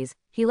 50s,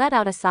 he let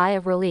out a sigh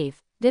of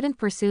relief, didn't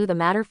pursue the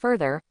matter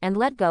further, and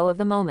let go of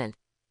the moment.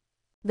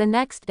 The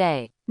next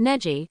day,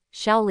 Neji,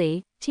 Xiao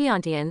Li,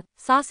 Tiantian,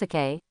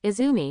 Sasuke,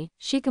 Izumi,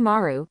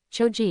 Shikamaru,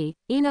 Choji,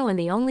 Ino and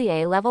the only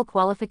A-level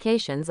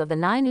qualifications of the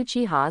 9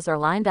 Uchihas are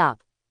lined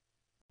up.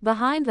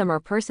 Behind them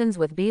are persons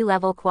with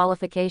B-level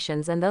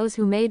qualifications and those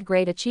who made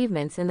great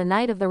achievements in the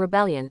night of the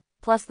rebellion,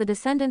 plus the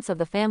descendants of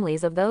the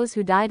families of those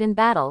who died in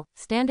battle,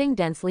 standing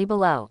densely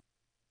below.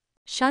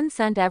 Shun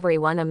sent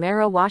everyone a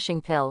marrow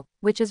washing pill,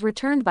 which is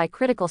returned by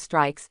critical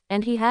strikes,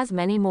 and he has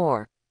many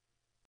more.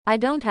 I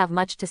don't have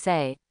much to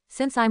say.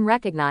 Since I'm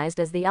recognized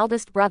as the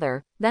eldest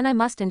brother, then I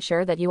must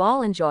ensure that you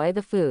all enjoy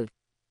the food.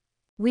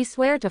 We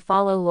swear to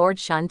follow Lord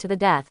Shun to the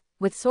death,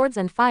 with swords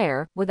and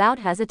fire, without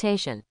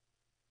hesitation.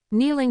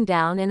 Kneeling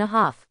down in a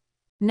huff.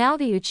 Now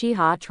the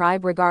Uchiha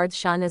tribe regards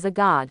Shun as a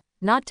god,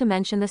 not to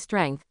mention the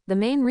strength. The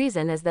main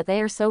reason is that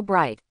they are so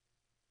bright.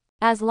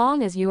 As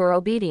long as you are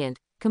obedient,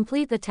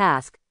 complete the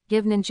task,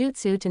 give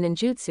ninjutsu to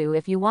ninjutsu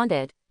if you want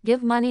it,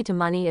 give money to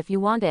money if you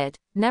want it,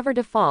 never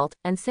default,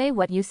 and say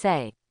what you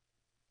say.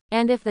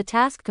 And if the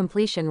task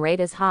completion rate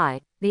is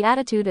high, the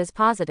attitude is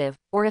positive,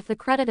 or if the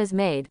credit is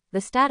made,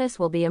 the status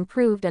will be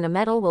improved and a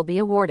medal will be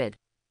awarded.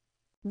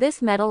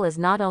 This medal is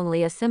not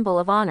only a symbol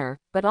of honor,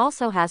 but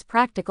also has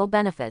practical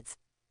benefits.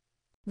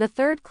 The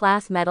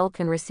third-class medal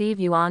can receive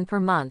yuan per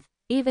month,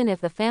 even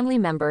if the family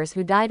members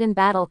who died in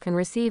battle can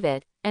receive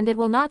it, and it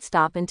will not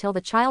stop until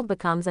the child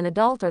becomes an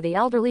adult or the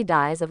elderly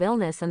dies of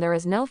illness and there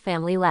is no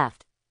family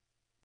left.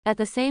 At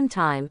the same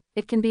time,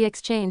 it can be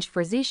exchanged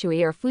for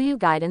Zishui or Fuyu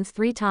guidance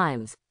 3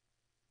 times.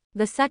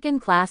 The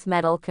second-class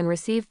medal can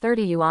receive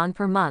 30 yuan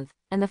per month,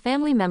 and the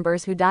family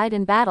members who died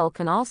in battle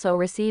can also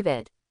receive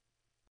it.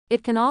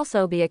 It can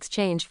also be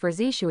exchanged for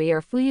Zishui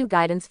or Fuyu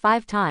guidance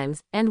 5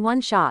 times, and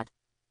 1 shot.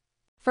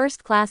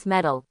 First-class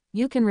medal,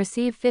 you can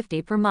receive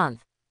 50 per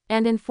month.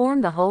 And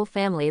inform the whole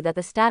family that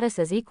the status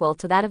is equal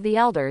to that of the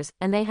elders,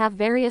 and they have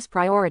various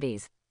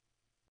priorities.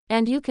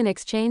 And you can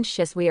exchange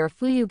Shisui or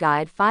Fuyu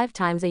guide 5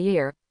 times a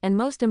year, and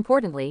most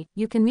importantly,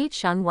 you can meet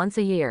Shun once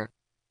a year.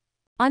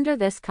 Under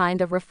this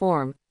kind of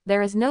reform,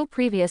 there is no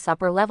previous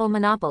upper-level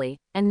monopoly,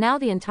 and now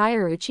the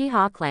entire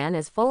Uchiha clan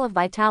is full of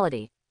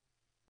vitality.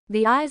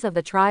 The eyes of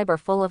the tribe are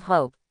full of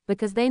hope,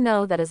 because they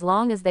know that as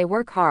long as they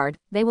work hard,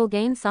 they will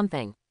gain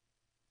something.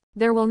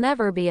 There will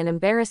never be an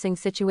embarrassing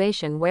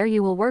situation where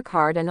you will work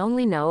hard and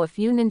only know a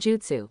few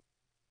ninjutsu.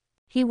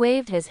 He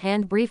waved his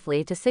hand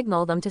briefly to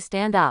signal them to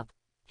stand up.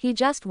 He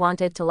just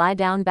wanted to lie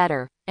down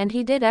better, and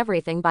he did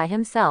everything by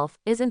himself.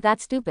 Isn't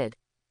that stupid?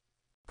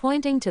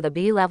 Pointing to the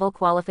B-level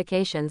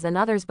qualifications and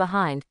others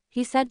behind,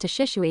 he said to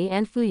Shishui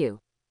and Fuyu.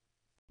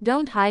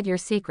 Don't hide your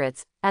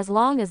secrets, as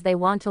long as they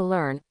want to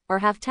learn, or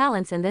have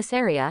talents in this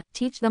area,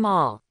 teach them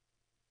all.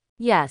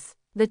 Yes,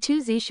 the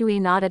two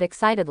Zishui nodded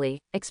excitedly,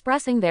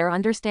 expressing their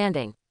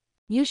understanding.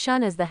 Yu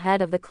Shun is the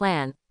head of the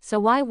clan, so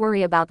why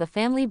worry about the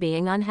family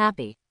being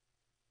unhappy?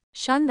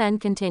 Shun then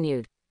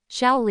continued.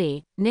 Xiao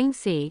Li, Ning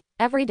Si,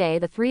 every day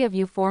the three of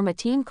you form a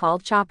team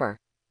called Chopper.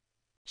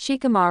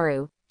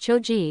 Shikamaru,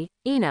 Choji,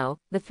 Ino,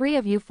 the three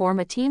of you form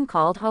a team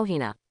called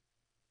Hohina.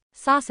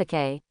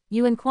 Sasuke,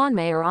 you and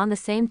Kwanmei are on the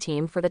same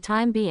team for the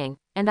time being,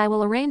 and I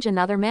will arrange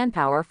another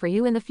manpower for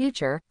you in the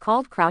future,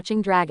 called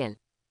Crouching Dragon.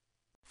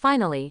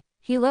 Finally,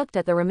 he looked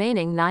at the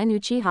remaining 9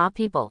 Uchiha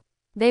people.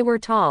 They were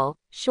tall,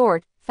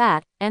 short,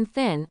 fat, and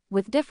thin,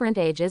 with different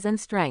ages and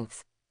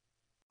strengths.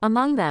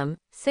 Among them,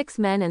 6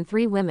 men and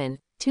 3 women,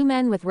 2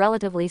 men with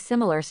relatively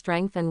similar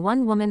strength and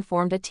 1 woman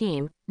formed a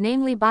team,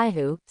 namely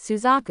Baihu,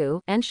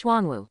 Suzaku, and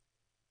Xuanwu.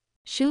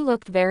 Shu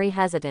looked very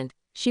hesitant.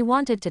 She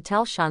wanted to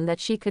tell Shun that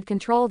she could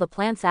control the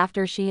plants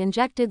after she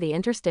injected the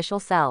interstitial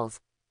cells.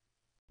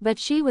 But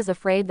she was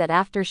afraid that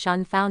after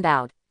Shun found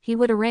out, he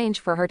would arrange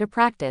for her to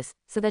practice,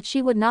 so that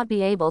she would not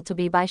be able to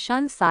be by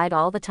Shun's side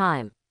all the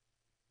time.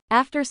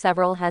 After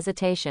several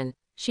hesitation,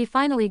 she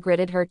finally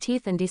gritted her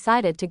teeth and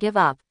decided to give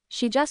up.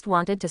 She just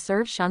wanted to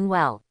serve Shun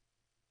well.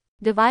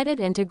 Divided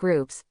into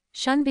groups,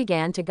 Shun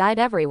began to guide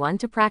everyone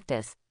to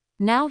practice.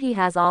 Now he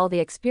has all the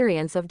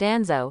experience of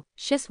Danzo,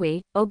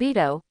 Shisui,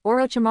 Obito,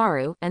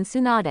 Orochimaru, and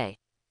Tsunade.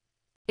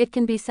 It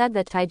can be said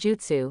that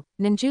taijutsu,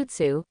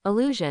 ninjutsu,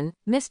 illusion,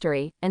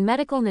 mystery, and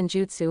medical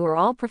ninjutsu are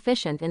all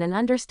proficient in and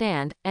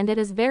understand, and it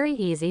is very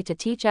easy to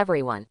teach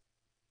everyone.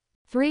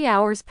 3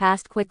 hours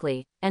passed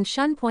quickly, and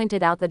Shun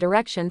pointed out the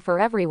direction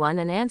for everyone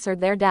and answered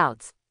their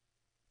doubts.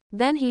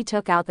 Then he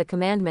took out the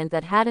commandment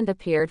that hadn't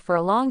appeared for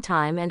a long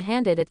time and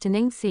handed it to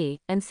Ning Si,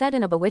 and said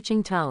in a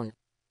bewitching tone.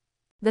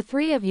 The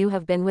 3 of you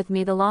have been with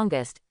me the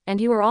longest,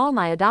 and you are all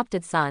my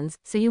adopted sons,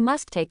 so you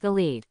must take the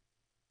lead.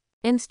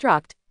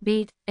 Instruct,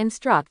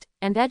 instruct,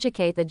 and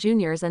educate the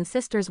juniors and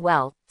sisters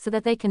well, so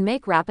that they can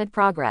make rapid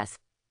progress.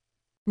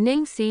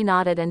 Ning Si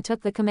nodded and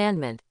took the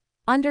commandment.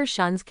 Under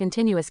Shun's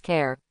continuous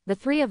care, the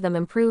 3 of them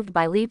improved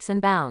by leaps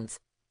and bounds.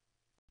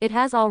 It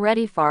has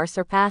already far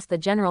surpassed the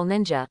general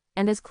ninja,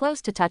 and is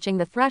close to touching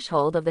the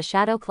threshold of the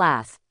shadow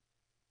class.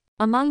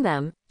 Among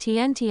them,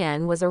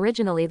 Tien was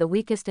originally the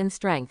weakest in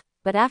strength,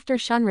 but after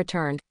Shun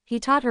returned, he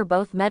taught her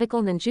both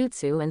medical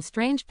ninjutsu and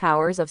strange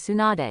powers of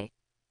Tsunade.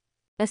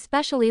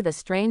 Especially the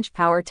strange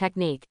power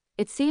technique,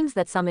 it seems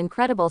that some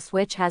incredible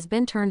switch has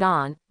been turned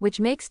on, which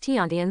makes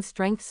Tiantian's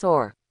strength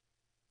soar.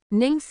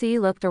 Ning Si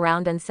looked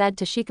around and said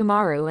to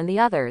Shikamaru and the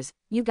others,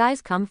 you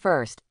guys come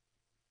first.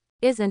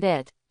 Isn't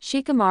it?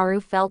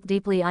 Shikamaru felt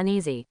deeply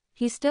uneasy.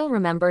 He still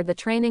remembered the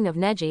training of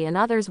Neji and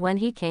others when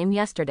he came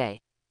yesterday.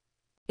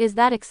 Is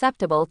that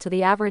acceptable to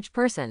the average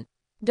person?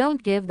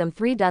 Don't give them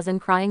 3 dozen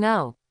crying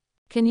oh.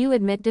 Can you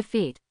admit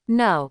defeat?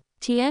 No.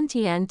 Tien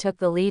took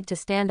the lead to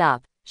stand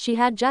up. She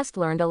had just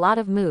learned a lot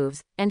of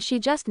moves, and she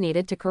just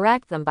needed to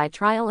correct them by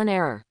trial and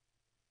error.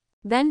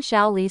 Then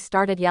Xiao Li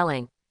started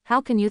yelling, how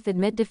can youth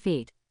admit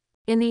defeat?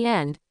 In the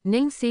end,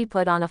 Ning Si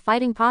put on a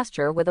fighting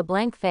posture with a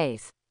blank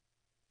face.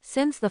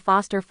 Since the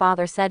foster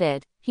father said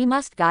it, he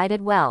must guide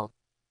it well.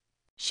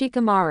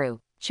 Shikamaru,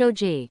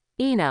 Choji,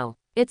 Ino,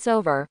 it's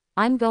over,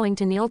 I'm going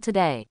to kneel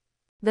today.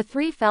 The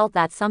 3 felt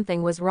that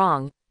something was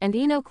wrong, and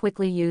Ino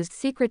quickly used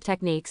secret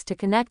techniques to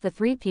connect the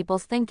 3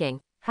 people's thinking.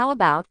 How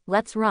about,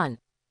 let's run?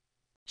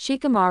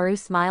 Shikamaru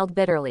smiled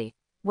bitterly.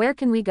 Where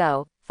can we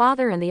go?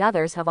 Father and the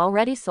others have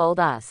already sold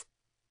us.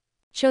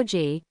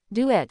 Choji,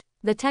 do it.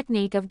 The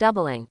technique of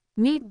doubling.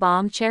 Meat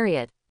bomb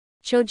chariot.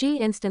 Choji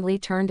instantly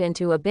turned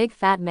into a big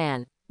fat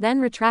man, then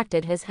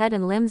retracted his head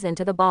and limbs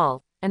into the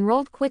ball, and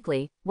rolled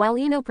quickly, while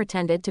Ino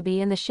pretended to be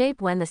in the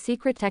shape when the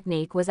secret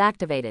technique was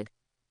activated.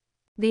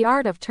 The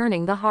art of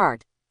turning the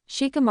heart.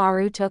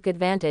 Shikamaru took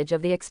advantage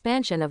of the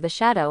expansion of the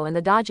shadow and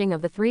the dodging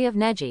of the 3 of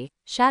Neji,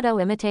 shadow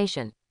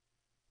imitation.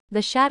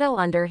 The shadow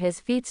under his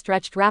feet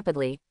stretched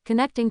rapidly,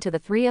 connecting to the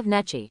 3 of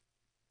Nechi.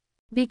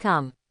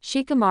 Become.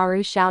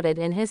 Shikamaru shouted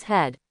in his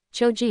head,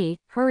 Choji,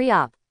 hurry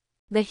up.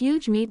 The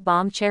huge meat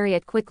bomb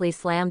chariot quickly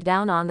slammed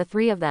down on the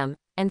 3 of them,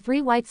 and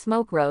 3 white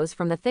smoke rose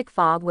from the thick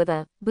fog with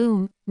a,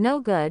 boom, no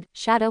good,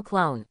 shadow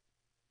clone.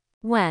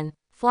 When,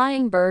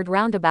 flying bird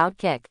roundabout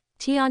kick,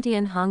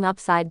 Tiantian hung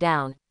upside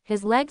down,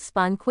 his legs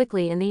spun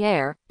quickly in the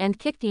air, and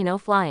kicked Ino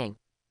flying.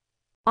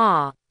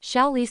 Ah!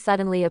 Xiao Li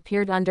suddenly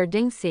appeared under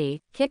Ding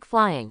Si, kick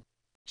flying.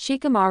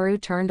 Shikamaru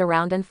turned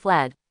around and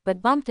fled,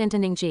 but bumped into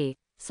Ningji,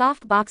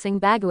 soft boxing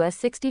Bagua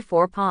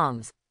 64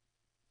 palms.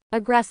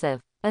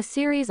 Aggressive. A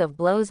series of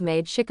blows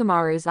made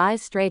Shikamaru's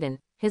eyes straighten,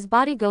 his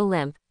body go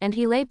limp, and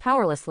he lay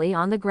powerlessly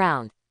on the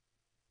ground.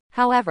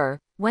 However,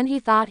 when he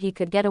thought he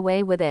could get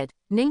away with it,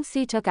 Ning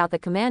Si took out the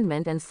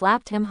commandment and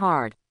slapped him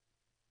hard.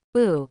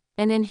 Ooh!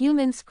 An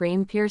inhuman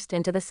scream pierced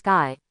into the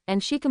sky,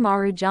 and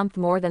Shikamaru jumped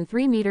more than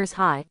 3 meters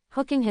high,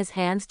 hooking his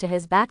hands to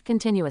his back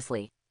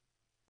continuously.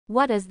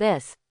 What is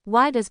this?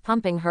 Why does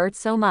pumping hurt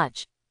so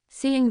much?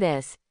 Seeing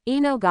this,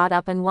 Ino got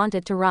up and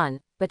wanted to run,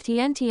 but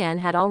Tian Tian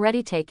had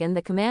already taken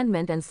the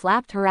commandment and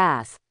slapped her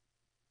ass.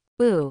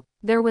 Ooh!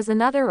 There was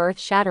another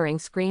earth-shattering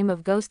scream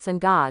of ghosts and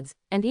gods,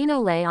 and Ino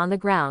lay on the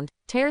ground,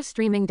 tears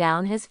streaming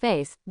down his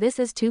face. This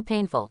is too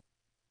painful.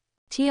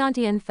 Tian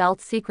Tian felt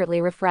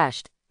secretly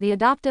refreshed. The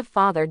adoptive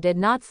father did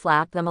not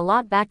slap them a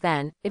lot back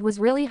then, it was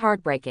really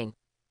heartbreaking.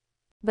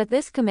 But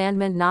this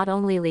commandment not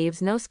only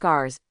leaves no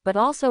scars, but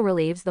also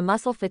relieves the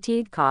muscle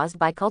fatigue caused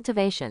by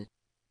cultivation.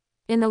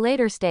 In the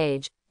later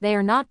stage, they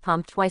are not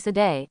pumped twice a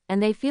day,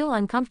 and they feel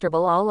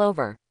uncomfortable all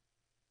over.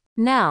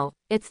 Now,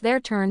 it's their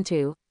turn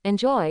to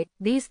enjoy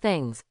these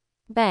things.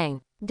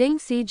 Bang! Ding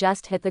Si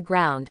just hit the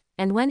ground,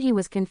 and when he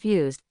was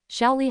confused,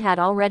 Xiaoli had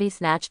already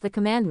snatched the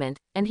commandment,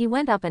 and he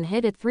went up and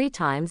hit it 3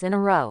 times in a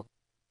row.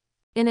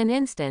 In an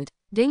instant,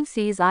 Ding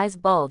Si's eyes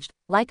bulged,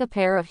 like a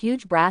pair of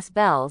huge brass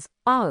bells.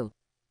 Oh!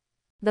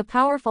 The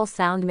powerful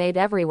sound made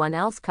everyone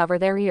else cover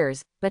their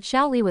ears, but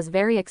Xiaoli was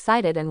very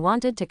excited and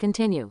wanted to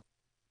continue.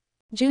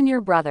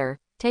 Junior brother,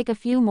 take a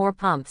few more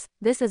pumps,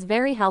 this is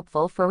very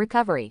helpful for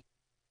recovery.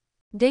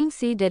 Ding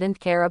Si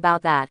didn't care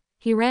about that,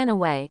 he ran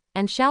away,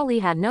 and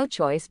Xiaoli had no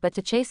choice but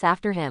to chase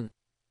after him.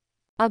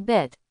 A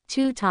bit,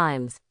 2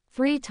 times,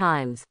 3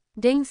 times,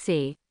 Ding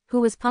Si, who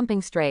was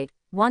pumping straight,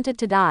 wanted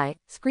to die,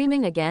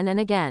 screaming again and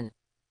again.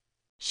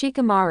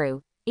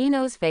 Shikamaru,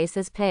 Ino's face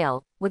is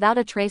pale, without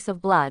a trace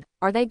of blood.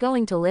 Are they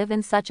going to live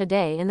in such a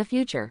day in the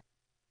future?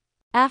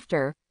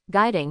 After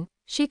guiding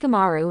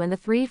Shikamaru and the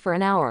 3 for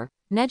an hour,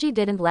 Neji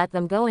didn't let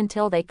them go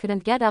until they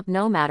couldn't get up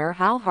no matter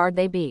how hard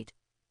they beat.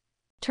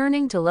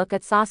 Turning to look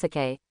at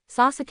Sasuke,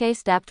 Sasuke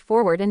stepped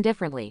forward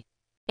indifferently.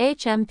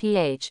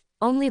 HMPH,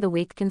 only the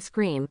weak can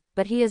scream,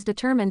 but he is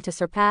determined to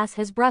surpass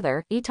his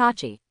brother,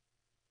 Itachi.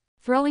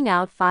 Throwing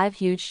out 5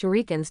 huge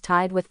shurikens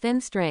tied with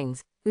thin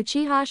strings,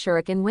 Uchiha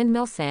Shuriken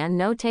Windmill San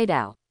no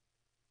Teidao.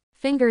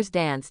 Fingers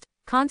danced,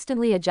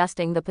 constantly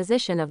adjusting the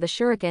position of the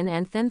shuriken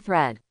and thin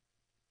thread.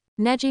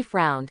 Neji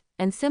frowned,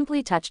 and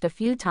simply touched a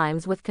few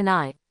times with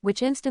kunai,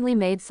 which instantly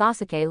made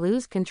Sasuke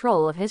lose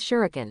control of his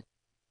shuriken.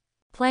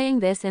 Playing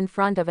this in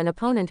front of an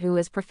opponent who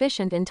is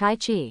proficient in Tai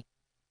Chi.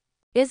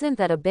 Isn't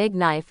that a big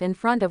knife in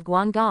front of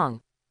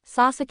Guangdong?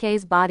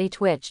 Sasuke's body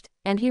twitched,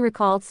 and he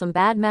recalled some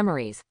bad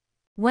memories.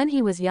 When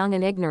he was young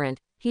and ignorant,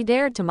 he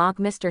dared to mock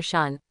Mr.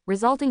 Shun,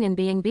 resulting in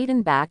being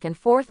beaten back and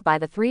forth by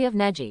the 3 of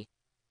Neji.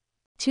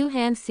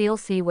 Two-hand seal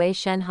Si Wei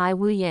Shen Hai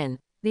Wu Yin,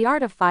 the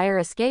art of fire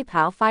escape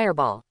how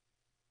fireball.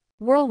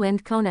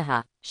 Whirlwind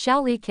Konoha,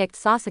 Xiaoli kicked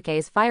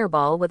Sasuke's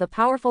fireball with a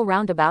powerful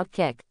roundabout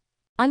kick.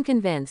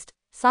 Unconvinced,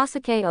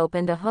 Sasuke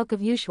opened a hook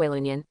of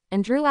Yushuelunion,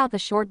 and drew out the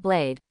short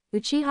blade,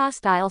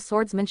 Uchiha-style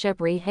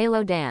swordsmanship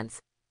re-halo dance.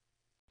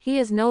 He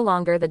is no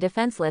longer the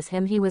defenseless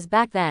him he was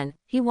back then,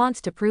 he wants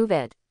to prove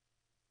it.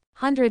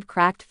 100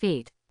 cracked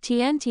feet.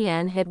 Tian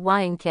Tian hit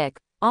Wying kick,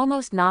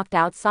 almost knocked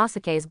out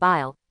Sasuke's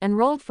bile, and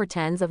rolled for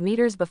tens of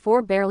meters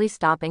before barely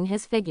stopping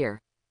his figure.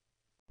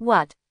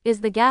 What?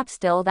 Is the gap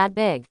still that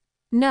big?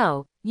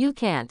 No, you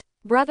can't.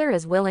 Brother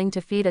is willing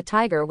to feed a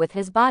tiger with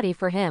his body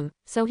for him,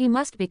 so he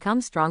must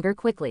become stronger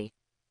quickly.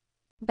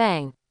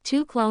 Bang!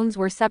 2 clones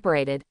were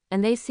separated,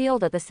 and they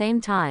sealed at the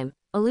same time,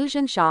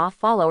 Illusion Shaw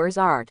followers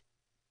art.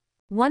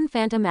 One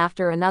phantom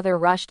after another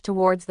rushed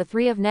towards the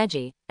 3 of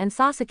Neji, and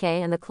Sasuke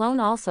and the clone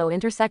also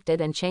intersected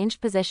and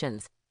changed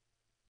positions.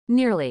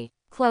 Nearly.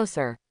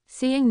 Closer.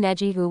 Seeing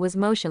Neji who was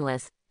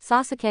motionless,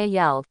 Sasuke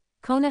yelled,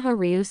 Konoha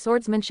Ryu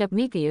swordsmanship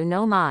Mikyu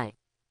no Mai.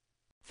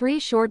 3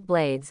 short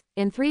blades,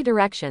 in 3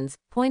 directions,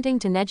 pointing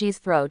to Neji's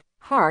throat,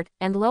 heart,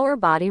 and lower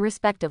body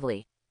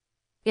respectively.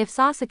 If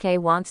Sasuke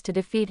wants to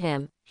defeat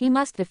him, he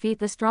must defeat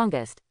the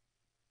strongest.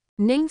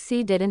 Ning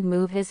Si didn't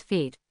move his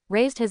feet,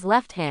 raised his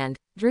left hand,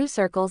 drew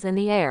circles in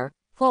the air,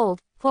 pulled,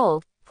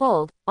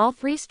 all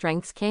 3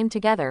 strengths came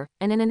together,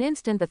 and in an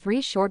instant the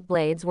 3 short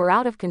blades were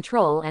out of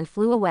control and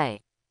flew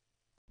away.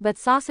 But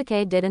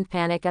Sasuke didn't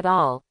panic at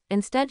all,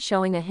 instead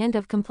showing a hint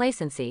of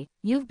complacency.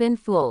 You've been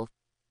fooled.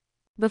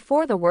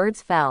 Before the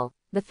words fell,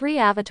 the 3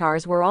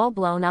 avatars were all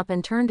blown up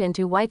and turned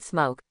into white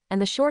smoke,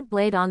 and the short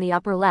blade on the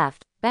upper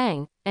left,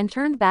 bang, and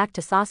turned back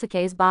to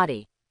Sasuke's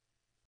body.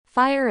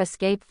 Fire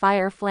escape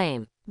fire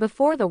flame.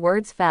 Before the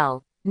words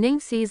fell, Ning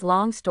Si's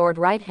long-stored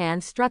right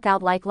hand struck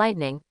out like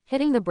lightning,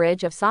 hitting the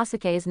bridge of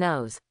Sasuke's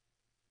nose.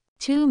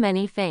 Too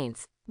many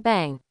feints.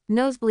 Bang!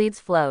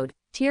 Nosebleeds flowed,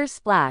 tears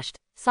splashed,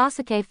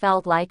 Sasuke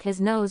felt like his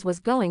nose was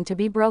going to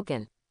be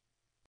broken.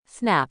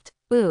 Snapped.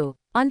 Ooh!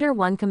 Under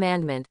one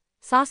commandment,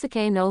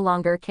 Sasuke no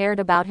longer cared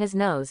about his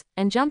nose,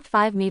 and jumped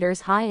 5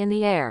 meters high in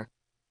the air.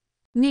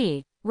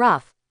 Knee.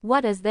 Rough.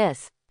 What is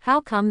this?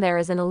 How come there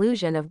is an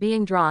illusion of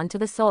being drawn to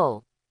the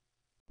soul?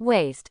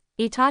 Waist.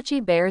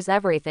 Itachi bears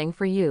everything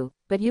for you,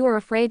 but you are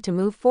afraid to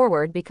move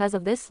forward because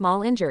of this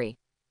small injury.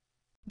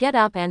 Get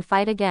up and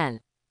fight again.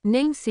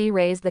 Ning Si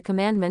raised the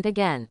commandment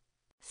again.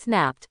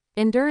 Snapped.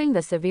 Enduring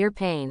the severe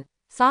pain,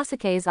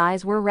 Sasuke's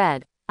eyes were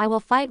red. I will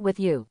fight with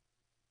you.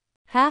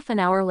 Half an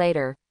hour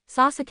later,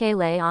 Sasuke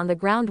lay on the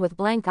ground with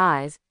blank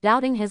eyes,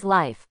 doubting his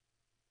life.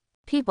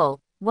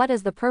 People, what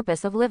is the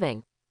purpose of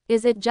living?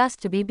 Is it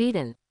just to be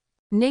beaten?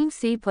 Ning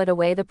Si put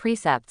away the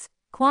precepts,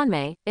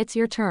 Kwanmei, it's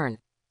your turn.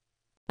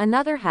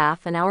 Another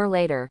half an hour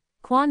later,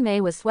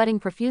 Kwanmei was sweating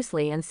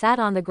profusely and sat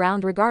on the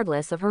ground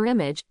regardless of her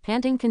image,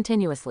 panting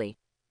continuously.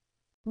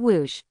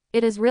 Whoosh.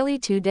 It is really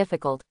too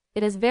difficult.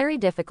 It is very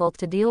difficult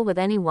to deal with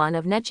any one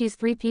of Nechi's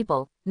 3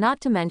 people, not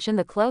to mention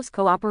the close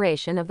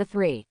cooperation of the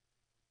 3.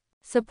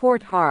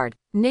 Support hard.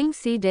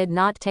 Ningxi did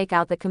not take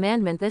out the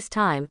commandment this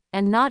time,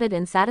 and nodded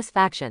in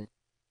satisfaction.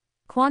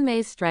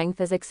 Kwanmei's strength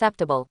is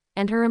acceptable,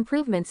 and her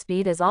improvement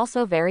speed is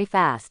also very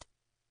fast.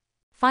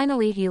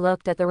 Finally he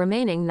looked at the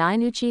remaining 9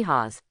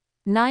 Uchihas.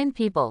 9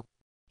 people.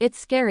 It's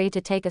scary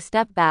to take a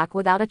step back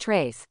without a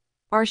trace.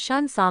 Are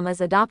Shun-sama's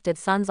adopted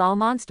sons all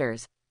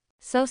monsters?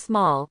 So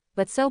small,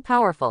 but so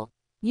powerful.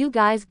 You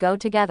guys go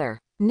together.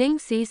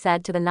 Ningxi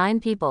said to the 9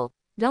 people,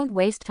 don't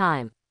waste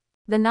time.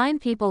 The 9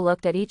 people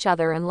looked at each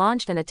other and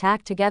launched an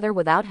attack together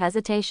without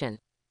hesitation.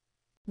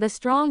 The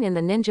strong in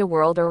the ninja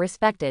world are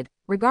respected,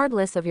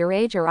 regardless of your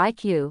age or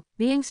IQ,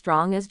 being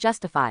strong is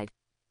justified.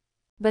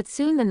 But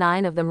soon the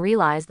 9 of them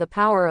realized the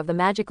power of the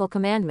magical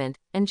commandment,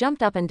 and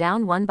jumped up and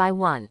down one by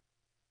one.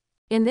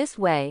 In this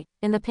way,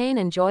 in the pain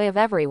and joy of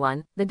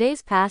everyone, the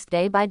days passed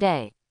day by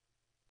day.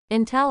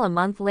 Until a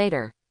month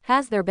later.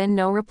 Has there been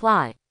no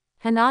reply?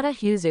 Hinata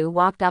Hyuzu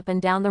walked up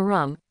and down the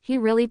room, he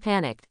really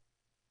panicked.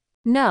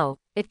 No,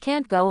 it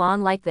can't go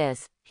on like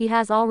this, he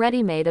has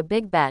already made a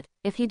big bet,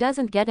 if he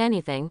doesn't get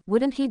anything,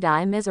 wouldn't he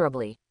die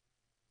miserably?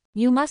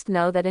 You must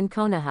know that in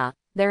Konoha,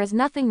 there is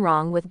nothing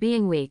wrong with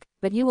being weak,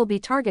 but you will be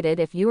targeted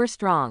if you are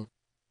strong.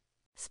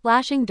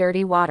 Splashing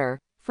dirty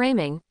water,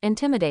 framing,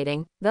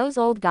 intimidating, those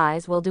old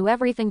guys will do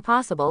everything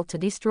possible to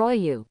destroy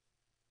you.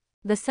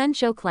 The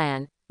Sensho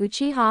clan,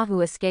 Uchiha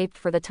who escaped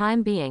for the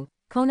time being,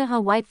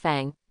 Konoha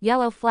Whitefang,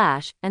 Yellow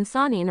Flash, and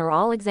Sanin are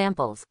all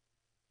examples.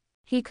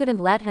 He couldn't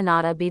let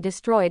Hinata be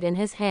destroyed in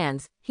his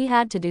hands, he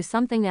had to do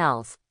something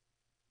else.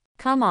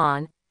 Come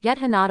on, get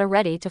Hinata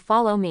ready to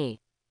follow me.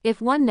 If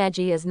one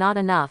Neji is not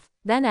enough,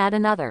 then add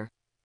another.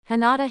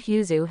 Hinata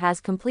Hyuzu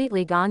has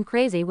completely gone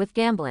crazy with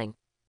gambling.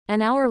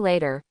 An hour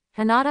later,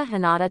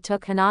 Hinata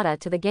took Hinata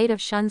to the gate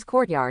of Shun's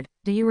courtyard.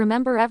 Do you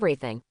remember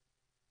everything?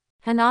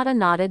 Hinata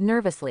nodded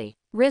nervously.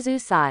 Rizu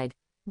sighed.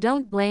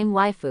 Don't blame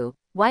waifu.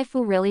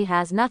 Waifu really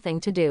has nothing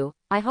to do.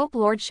 I hope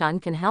Lord Shun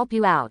can help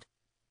you out.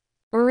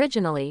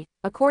 Originally,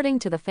 according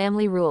to the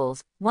family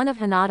rules, one of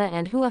Hinata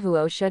and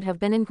Huahuo should have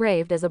been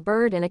engraved as a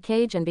bird in a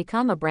cage and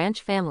become a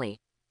branch family.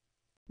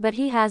 But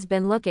he has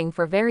been looking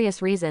for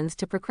various reasons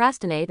to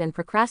procrastinate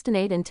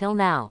until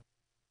now.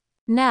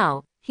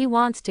 Now, he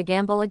wants to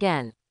gamble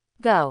again.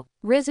 Go.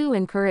 Rizu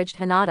encouraged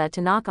Hinata to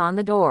knock on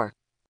the door.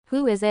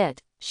 Who is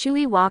it?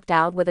 Shui walked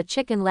out with a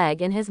chicken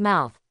leg in his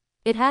mouth.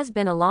 It has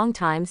been a long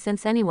time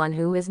since anyone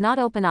who is not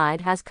open-eyed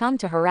has come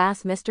to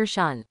harass Mr.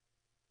 Shun.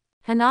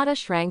 Hinata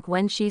shrank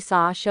when she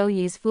saw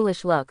Shoyi's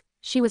foolish look,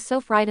 she was so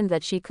frightened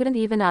that she couldn't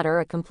even utter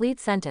a complete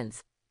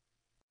sentence.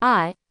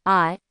 I.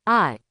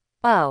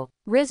 Oh.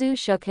 Rizu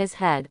shook his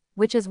head,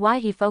 which is why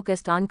he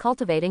focused on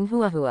cultivating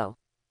Huahuo.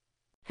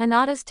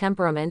 Hinata's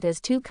temperament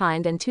is too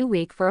kind and too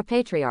weak for a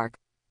patriarch.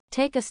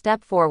 Take a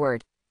step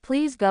forward.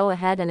 Please go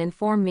ahead and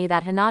inform me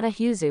that Hinata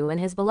Hyuzu and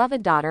his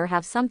beloved daughter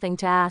have something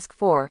to ask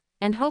for,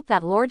 and hope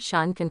that Lord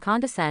Shun can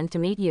condescend to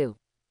meet you.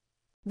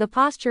 The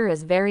posture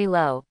is very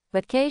low,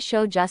 but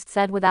Keisho just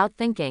said without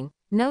thinking,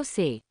 no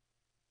see.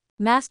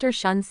 Master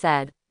Shun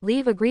said,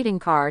 leave a greeting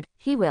card,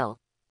 he will.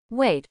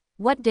 Wait,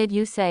 what did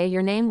you say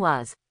your name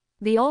was?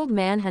 The old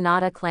man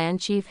Hinata clan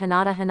chief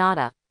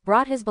Hinata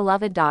brought his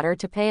beloved daughter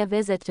to pay a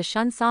visit to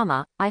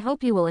Shun-sama, I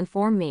hope you will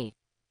inform me.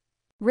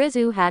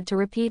 Rizu had to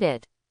repeat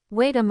it.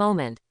 Wait a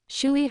moment,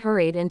 Shui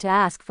hurried in to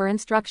ask for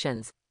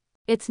instructions.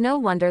 It's no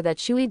wonder that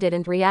Shui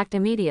didn't react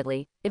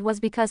immediately, it was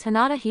because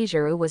Hinata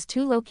Hijuru was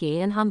too low-key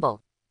and humble.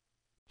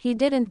 He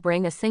didn't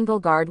bring a single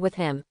guard with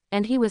him,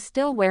 and he was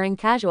still wearing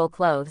casual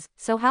clothes,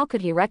 so how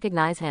could he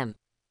recognize him?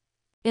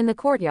 In the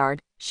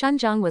courtyard,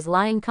 Shunjung was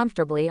lying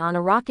comfortably on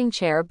a rocking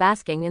chair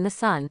basking in the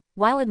sun,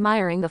 while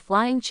admiring the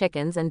flying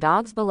chickens and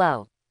dogs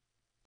below.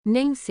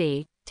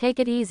 Ningxi, take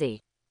it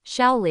easy.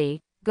 Shaoli,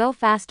 go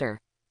faster.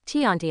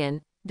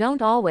 Tiantian,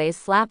 don't always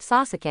slap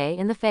Sasuke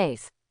in the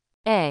face.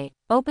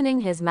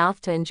 Opening his mouth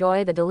to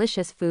enjoy the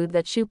delicious food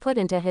that Shu put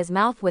into his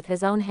mouth with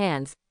his own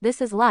hands,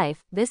 this is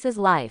life, this is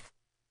life.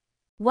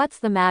 What's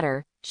the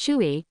matter,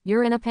 Shui,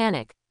 you're in a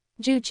panic.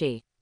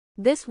 Juchi.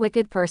 This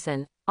wicked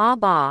person,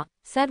 bah,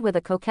 said with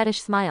a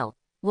coquettish smile.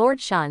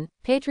 Lord Shun,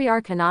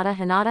 Patriarch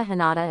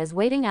Hinata is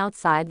waiting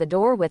outside the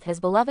door with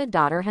his beloved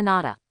daughter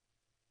Hinata.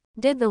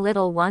 Did the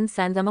little one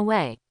send them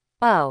away?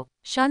 Oh,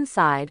 Shun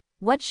sighed,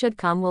 what should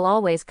come will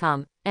always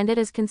come, and it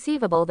is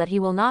conceivable that he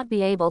will not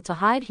be able to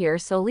hide here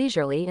so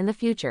leisurely in the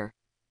future.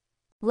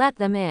 Let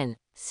them in.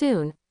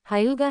 Soon,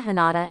 Hyuga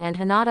Hinata and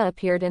Hinata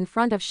appeared in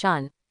front of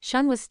Shun.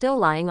 Shun was still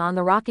lying on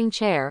the rocking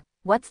chair.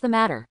 What's the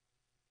matter?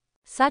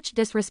 Such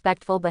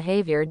disrespectful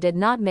behavior did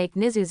not make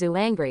Nizuzu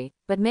angry,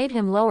 but made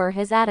him lower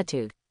his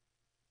attitude.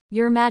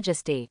 Your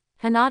Majesty.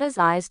 Hinata's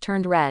eyes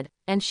turned red,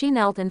 and she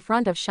knelt in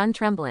front of Shun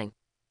trembling.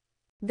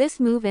 This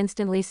move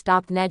instantly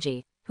stopped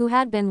Neji, who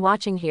had been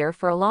watching here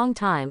for a long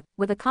time,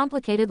 with a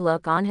complicated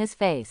look on his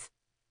face.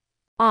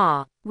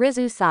 Ah,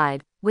 Rizu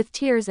sighed, with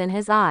tears in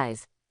his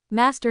eyes.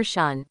 Master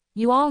Shun,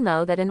 you all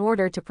know that in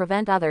order to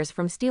prevent others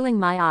from stealing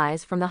my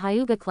eyes from the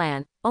Hyuga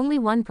clan, only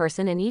one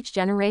person in each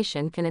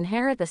generation can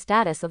inherit the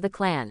status of the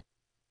clan.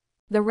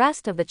 The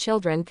rest of the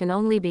children can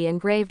only be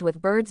engraved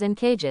with birds in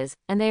cages,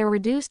 and they are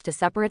reduced to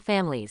separate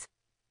families.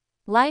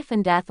 Life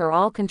and death are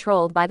all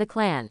controlled by the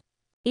clan.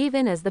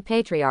 Even as the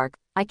patriarch,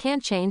 I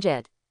can't change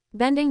it.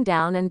 Bending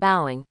down and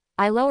bowing,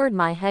 I lowered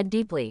my head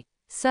deeply.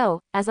 So,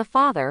 as a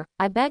father,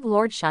 I beg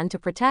Lord Shun to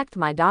protect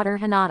my daughter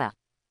Hinata.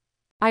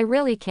 I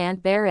really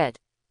can't bear it.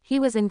 He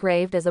was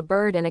engraved as a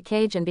bird in a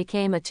cage and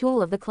became a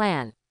tool of the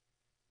clan.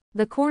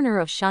 The corner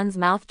of Shun's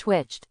mouth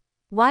twitched.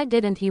 Why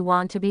didn't he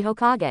want to be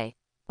Hokage?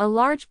 A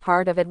large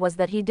part of it was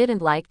that he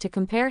didn't like to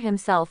compare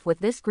himself with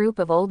this group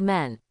of old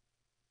men.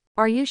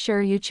 Are you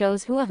sure you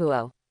chose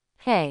Huahuo?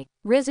 Hey,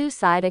 Rizu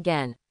sighed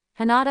again.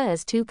 Hinata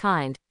is too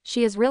kind,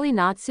 she is really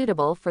not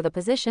suitable for the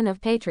position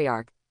of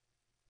patriarch.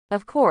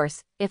 Of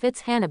course, if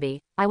it's Hanabi,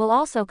 I will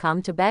also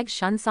come to beg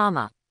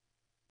Shun-sama.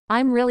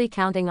 I'm really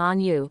counting on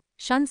you,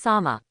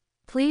 Shun-sama.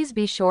 Please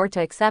be sure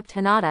to accept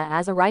Hinata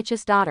as a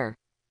righteous daughter.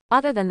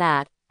 Other than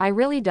that, I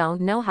really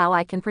don't know how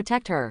I can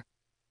protect her.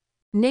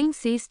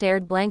 Ning-si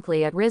stared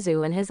blankly at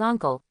Rizu and his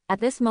uncle. At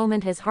this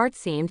moment his heart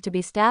seemed to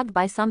be stabbed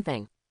by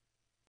something.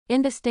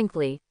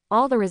 Indistinctly,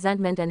 all the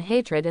resentment and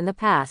hatred in the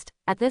past,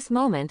 at this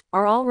moment,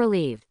 are all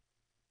relieved.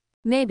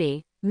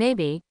 Maybe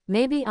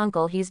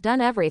uncle, he's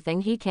done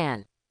everything he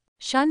can.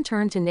 Shun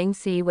turned to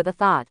Ning-si with a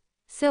thought.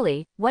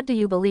 Silly, what do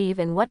you believe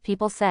in what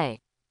people say?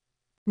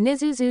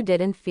 Nizuzu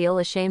didn't feel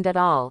ashamed at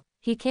all.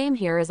 He came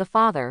here as a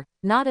father,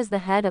 not as the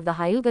head of the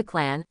Hyuga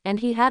clan, and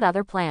he had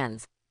other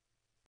plans.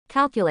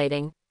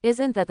 Calculating,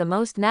 isn't that the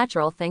most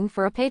natural thing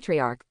for a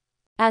patriarch?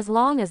 As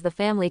long as the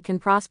family can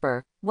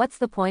prosper, what's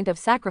the point of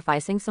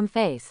sacrificing some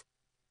face?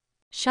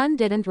 Shun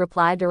didn't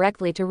reply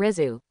directly to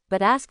Rizu,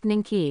 but asked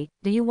Ning-ki,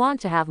 do you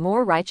want to have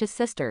more righteous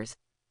sisters?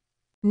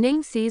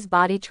 Ning-si's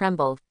body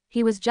trembled.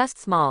 He was just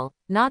small,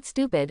 not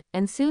stupid,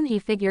 and soon he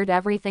figured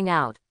everything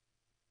out.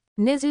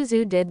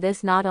 Nizuzu did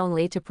this not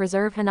only to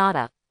preserve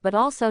Hinata, but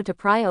also to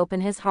pry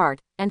open his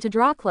heart, and to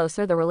draw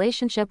closer the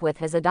relationship with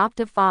his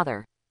adoptive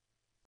father.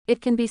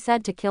 It can be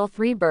said to kill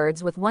 3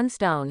 birds with 1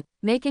 stone,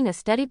 making a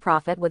steady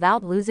profit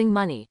without losing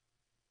money.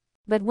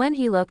 But when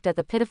he looked at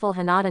the pitiful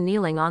Hinata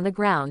kneeling on the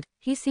ground,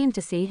 he seemed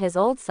to see his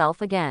old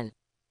self again.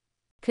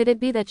 Could it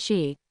be that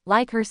she,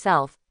 like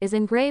herself, is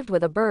engraved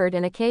with a bird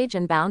in a cage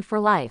and bound for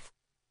life?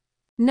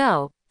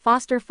 No,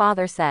 foster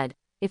father said,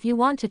 if you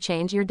want to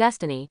change your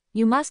destiny,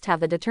 you must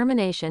have the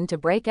determination to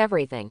break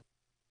everything.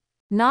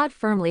 Nod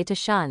firmly to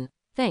Shun.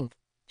 Think.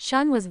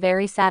 Shun was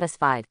very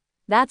satisfied.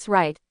 That's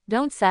right,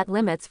 don't set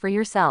limits for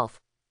yourself.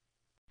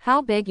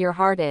 How big your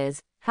heart is,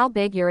 how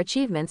big your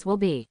achievements will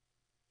be.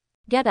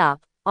 Get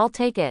up, I'll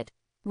take it.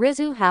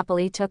 Rizu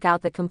happily took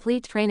out the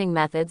complete training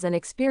methods and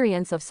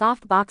experience of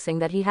soft boxing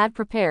that he had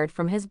prepared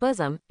from his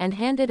bosom, and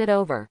handed it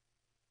over.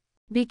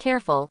 Be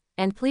careful,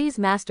 and please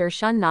Master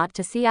Shun not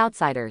to see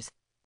outsiders.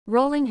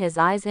 Rolling his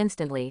eyes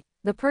instantly,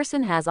 the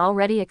person has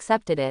already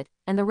accepted it,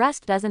 and the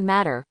rest doesn't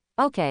matter.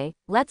 Okay,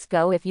 let's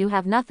go if you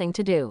have nothing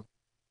to do.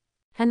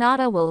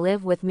 Hinata will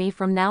live with me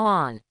from now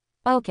on.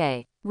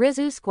 Okay.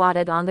 Rizu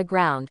squatted on the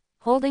ground,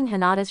 holding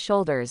Hinata's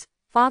shoulders.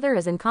 Father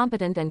is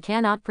incompetent and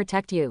cannot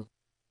protect you.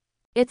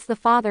 It's the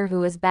father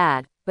who is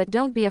bad, but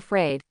don't be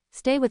afraid,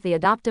 stay with the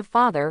adoptive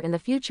father in the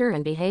future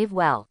and behave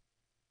well.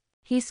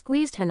 He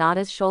squeezed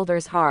Hinata's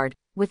shoulders hard,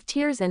 with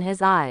tears in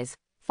his eyes.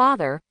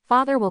 Father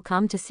will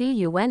come to see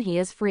you when he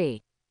is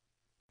free.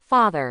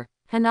 Father.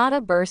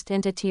 Hinata burst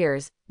into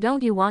tears.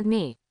 Don't you want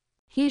me?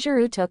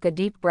 Hijuru took a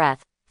deep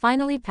breath,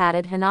 finally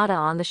patted Hinata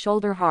on the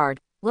shoulder hard,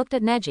 looked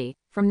at Neji.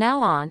 From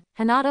now on,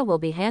 Hinata will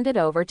be handed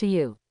over to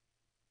you.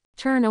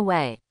 Turn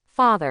away.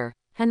 Father.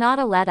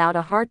 Hinata let out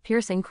a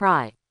heart-piercing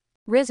cry.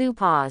 Rizu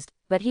paused,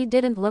 but he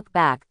didn't look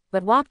back,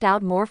 but walked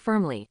out more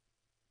firmly.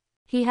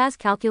 He has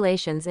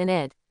calculations in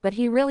it, but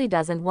he really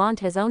doesn't want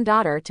his own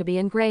daughter to be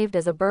engraved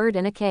as a bird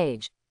in a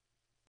cage.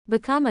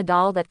 Become a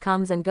doll that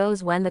comes and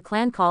goes when the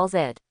clan calls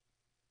it.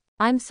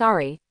 I'm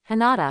sorry,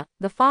 Hinata,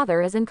 the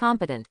father is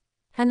incompetent.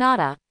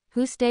 Hinata,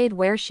 who stayed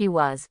where she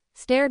was,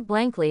 stared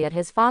blankly at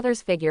his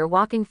father's figure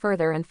walking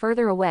further and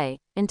further away,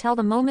 until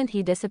the moment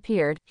he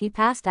disappeared, he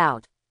passed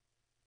out.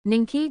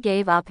 Ning-ki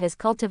gave up his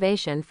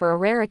cultivation for a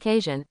rare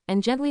occasion,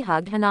 and gently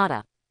hugged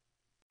Hinata.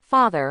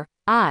 Father,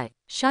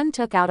 Shun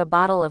took out a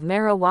bottle of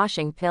marrow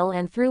washing pill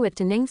and threw it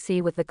to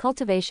Ning-si with the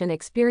cultivation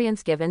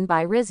experience given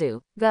by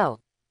Rizu. Go.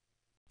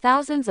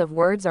 Thousands of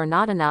words are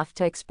not enough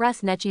to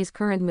express Nechi's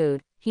current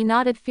mood. He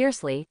nodded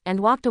fiercely, and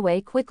walked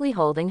away quickly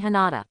holding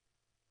Hinata.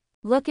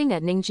 Looking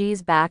at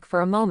Ningji's back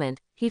for a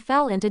moment, he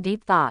fell into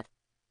deep thought.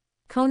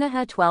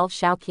 Konoha 12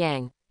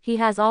 Xiaoqiang. He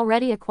has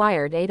already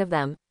acquired 8 of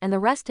them, and the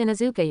rest in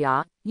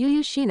Azukaya. Yu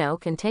Yu Shino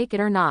can take it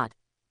or not.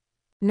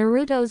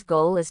 Naruto's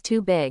goal is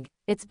too big,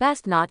 it's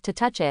best not to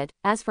touch it.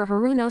 As for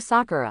Haruno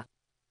Sakura,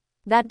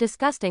 that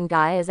disgusting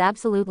guy is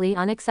absolutely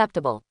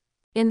unacceptable.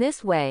 In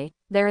this way,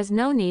 there is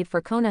no need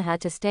for Konoha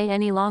to stay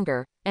any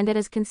longer, and it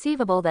is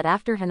conceivable that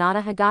after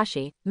Hinata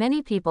Higashi,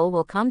 many people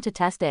will come to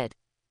test it.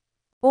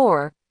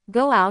 Or,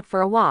 go out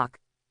for a walk.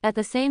 At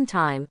the same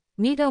time,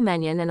 Mito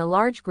Menyon and a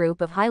large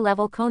group of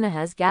high-level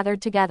Konohas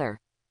gathered together.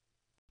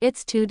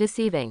 It's too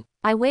deceiving.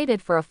 I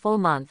waited for a full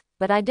month,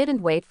 but I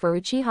didn't wait for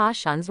Uchiha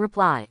Shun's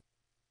reply.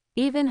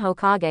 Even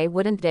Hokage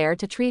wouldn't dare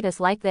to treat us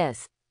like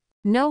this.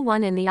 No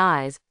one in the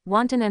eyes,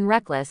 wanton and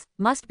reckless,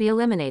 must be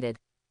eliminated.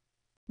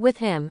 With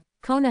him,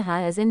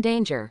 Konoha is in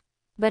danger.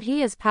 But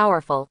he is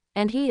powerful,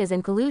 and he is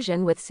in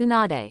collusion with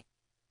Tsunade.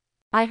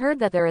 I heard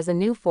that there is a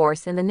new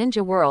force in the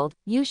ninja world,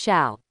 Yu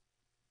Shao.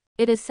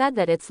 It is said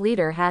that its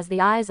leader has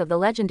the eyes of the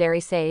legendary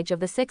sage of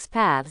the six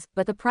paths,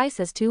 but the price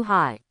is too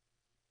high.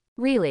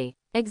 Really,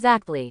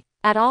 exactly,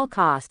 at all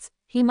costs,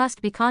 he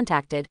must be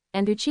contacted,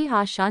 and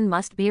Uchiha Shun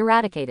must be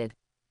eradicated.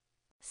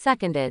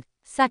 Seconded.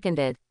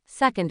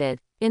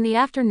 In the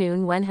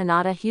afternoon when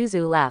Hinata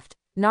Hyuzu left,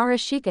 Nara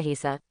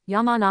Shikahisa,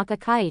 Yamanaka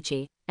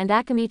Kaiichi, and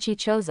Akamichi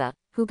Choza,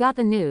 who got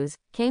the news,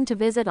 came to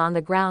visit on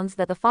the grounds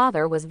that the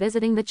father was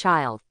visiting the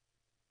child.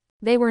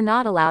 They were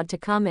not allowed to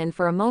come in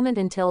for a moment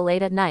until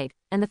late at night,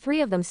 and the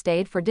three of them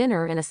stayed for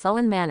dinner in a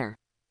sullen manner.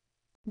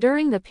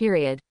 During the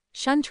period,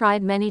 Shun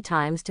tried many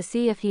times to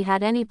see if he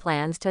had any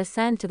plans to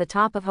ascend to the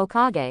top of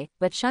Hokage,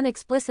 but Shun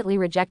explicitly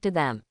rejected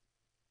them.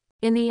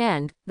 In the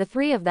end, the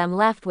three of them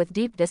left with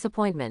deep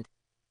disappointment.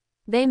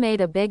 They made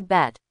a big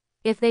bet.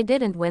 If they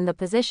didn't win the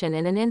position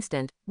in an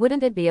instant,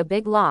 wouldn't it be a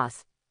big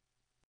loss?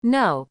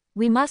 No,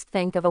 we must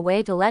think of a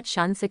way to let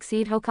Shun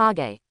succeed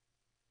Hokage.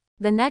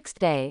 The next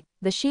day,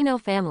 the Shino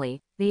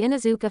family, the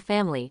Inuzuka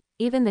family,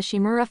 even the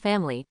Shimura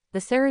family, the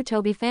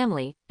Sarutobi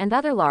family, and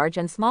other large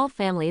and small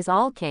families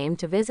all came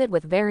to visit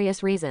with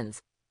various reasons.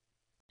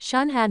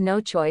 Shun had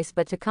no choice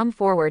but to come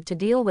forward to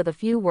deal with a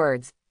few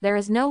words. There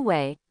is no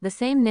way, the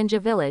same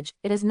ninja village,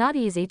 it is not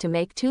easy to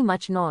make too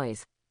much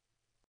noise.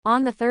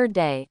 On the third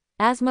day,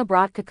 Asuma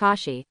brought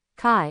Kakashi,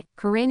 Kai,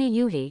 Kureni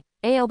Yuhi,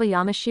 Aoba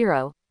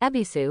Yamashiro,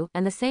 Ebisu,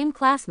 and the same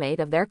classmate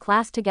of their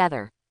class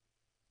together.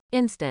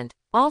 Instant.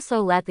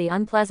 Also let the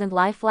unpleasant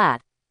lie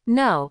flat.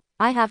 No,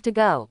 I have to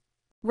go.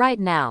 Right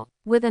now.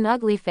 With an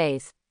ugly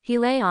face, he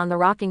lay on the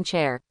rocking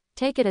chair.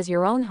 Take it as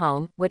your own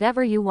home,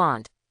 whatever you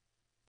want.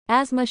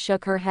 Asuma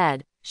shook her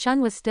head.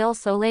 Shun was still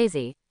so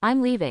lazy.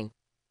 I'm leaving.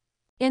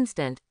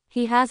 Instant.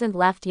 He hasn't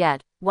left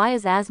yet. Why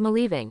is Asuma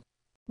leaving?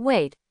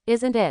 Wait,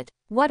 isn't it?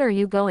 What are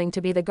you going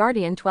to be the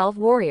Guardian 12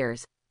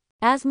 Warriors?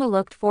 Asuma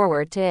looked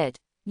forward to it.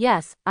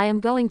 Yes, I am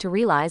going to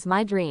realize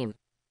my dream.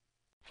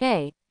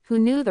 Hey, who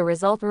knew the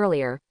result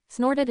earlier,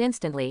 snorted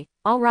instantly.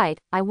 All right,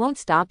 I won't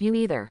stop you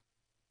either.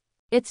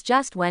 It's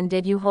just when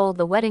did you hold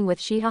the wedding with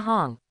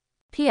Shihahong?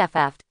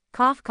 PFF'd,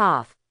 cough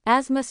cough.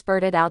 Asuma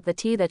spurted out the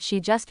tea that she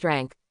just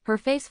drank, her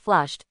face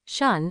flushed.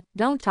 Shun,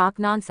 don't talk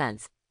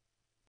nonsense.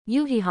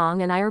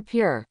 Yuhihong and I are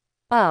pure.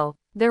 Oh,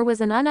 there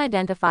was an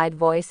unidentified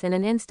voice in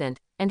an instant,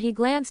 and he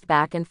glanced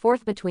back and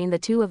forth between the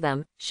two of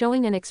them,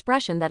 showing an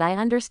expression that I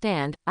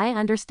understand.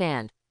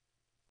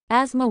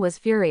 Asuma was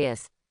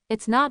furious.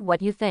 It's not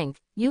what you think,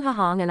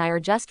 Yuhihong and I are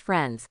just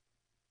friends.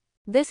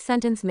 This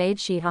sentence made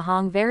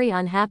Shihahong very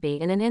unhappy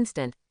in an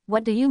instant.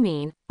 What do you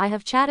mean? I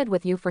have chatted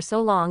with you for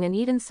so long and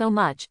eaten so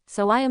much,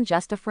 so I am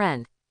just a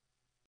friend.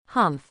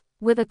 Humph.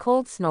 With a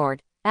cold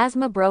snort,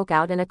 Asuma broke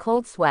out in a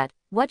cold sweat.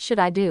 What should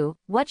I do?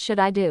 What should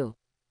I do?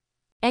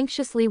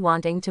 Anxiously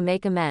wanting to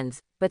make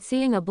amends, but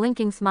seeing a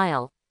blinking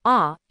smile.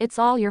 Ah, it's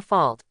all your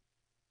fault.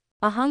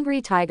 A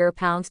hungry tiger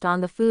pounced on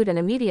the food and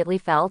immediately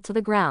fell to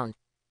the ground.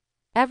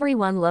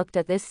 Everyone looked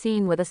at this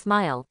scene with a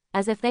smile,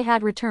 as if they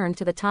had returned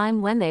to the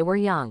time when they were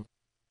young.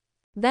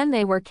 Then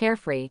they were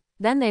carefree,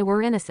 then they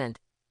were innocent.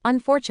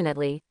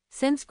 Unfortunately,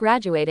 since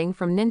graduating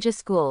from ninja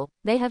school,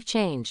 they have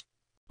changed.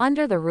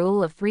 Under the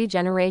rule of 3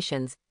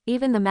 generations,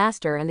 even the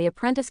master and the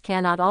apprentice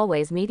cannot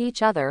always meet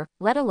each other,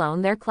 let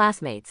alone their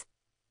classmates.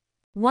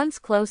 Once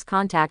close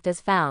contact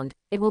is found,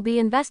 it will be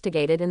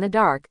investigated in the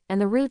dark,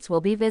 and the roots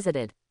will be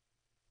visited.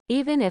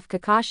 Even if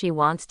Kakashi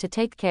wants to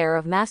take care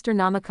of Master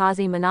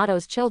Namikaze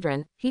Minato's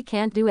children, he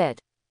can't do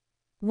it.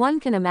 One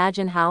can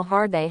imagine how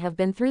hard they have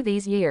been through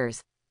these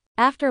years.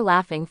 After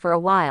laughing for a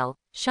while,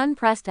 Shun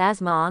pressed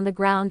Asuma on the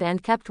ground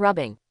and kept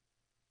rubbing.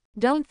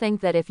 Don't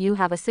think that if you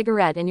have a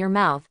cigarette in your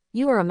mouth,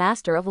 you are a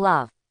master of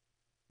love.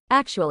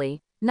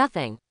 Actually,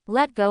 nothing.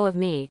 Let go of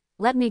me,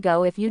 let me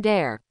go if you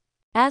dare.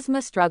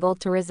 Asuma struggled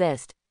to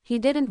resist. He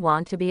didn't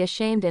want to be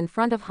ashamed in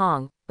front of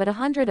Hong, but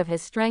 100 of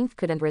his strength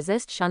couldn't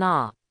resist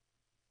Shun.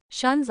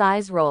 Shun's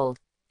eyes rolled.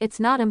 It's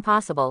not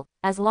impossible,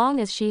 as long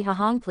as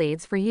Shihahong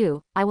pleads for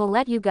you, I will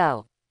let you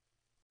go.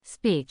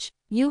 Speech.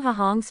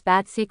 Yuhahong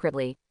spat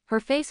secretly,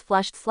 her face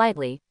flushed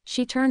slightly,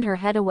 she turned her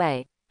head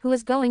away. Who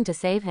is going to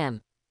save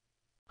him?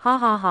 Ha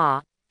ha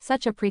ha,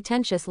 such a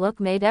pretentious look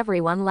made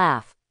everyone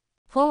laugh.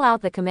 Pull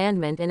out the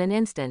commandment in an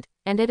instant,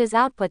 and it is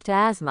output to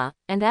Asuma,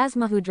 and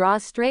Asuma who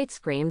draws straight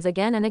screams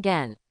again and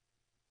again.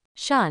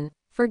 Shun,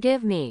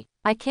 forgive me,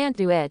 I can't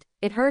do it,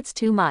 it hurts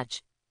too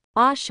much.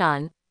 Ah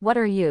Shun, what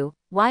are you,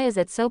 why is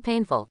it so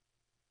painful?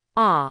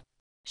 Ah.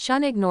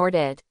 Shun ignored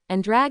it,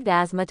 and dragged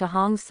Asuma to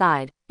Hong's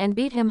side, and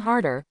beat him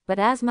harder, but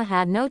Asuma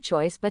had no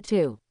choice but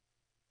to.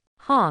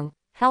 Hong,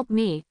 help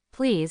me,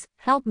 please,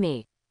 help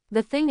me.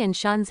 The thing in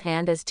Shun's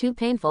hand is too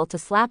painful to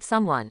slap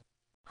someone.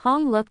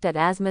 Hong looked at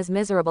Asma's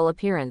miserable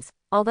appearance.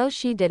 Although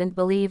she didn't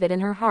believe it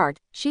in her heart,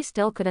 she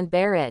still couldn't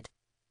bear it.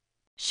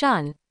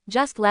 Shun,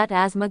 just let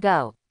Asma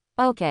go.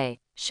 Okay.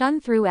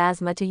 Shun threw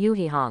Asma to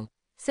Yuhi Hong.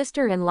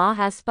 Sister-in-law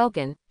has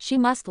spoken, she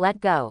must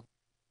let go.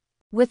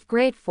 With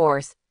great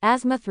force,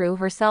 Asma threw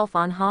herself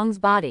on Hong's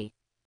body.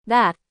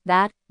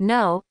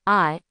 No,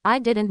 I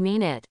didn't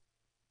mean it.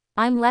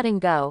 I'm letting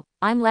go,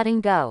 I'm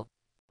letting go.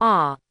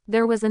 Ah,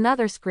 there was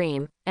another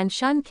scream, and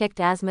Shun kicked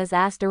Asma's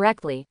ass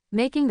directly,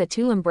 making the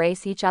two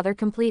embrace each other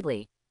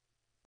completely.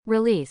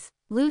 Release,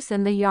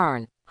 loosen the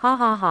yarn, ha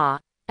ha ha,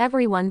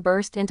 everyone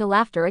burst into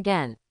laughter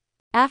again.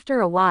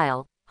 After a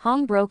while,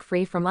 Hong broke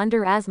free from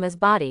under Asma's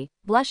body,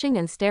 blushing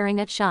and staring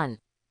at Shun.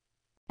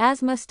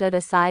 Asma stood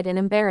aside in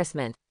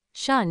embarrassment.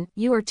 Shun,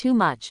 you are too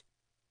much.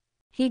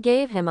 He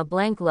gave him a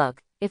blank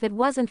look. If it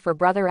wasn't for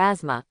brother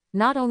Asma,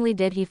 not only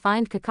did he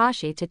find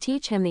Kakashi to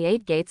teach him the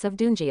 8 gates of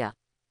Dunjia.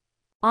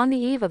 On the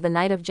eve of the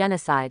night of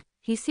genocide,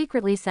 he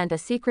secretly sent a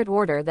secret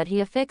order that he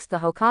affixed the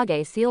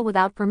Hokage seal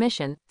without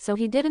permission, so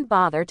he didn't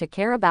bother to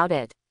care about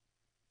it.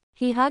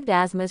 He hugged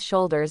Asma's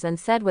shoulders and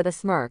said with a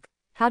smirk,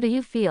 how do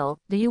you feel,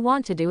 do you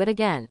want to do it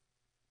again?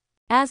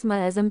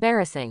 Asma is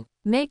embarrassing.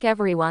 Make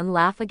everyone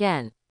laugh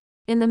again.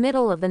 In the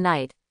middle of the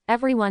night,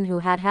 everyone who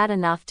had had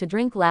enough to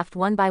drink left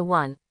one by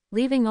one,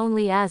 leaving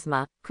only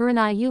Asma,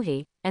 Kurenai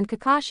Yuhi, and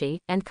Kakashi,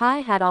 and Kai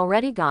had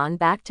already gone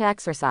back to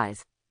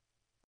exercise.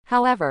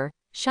 However,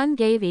 Shun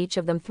gave each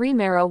of them 3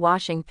 marrow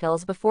washing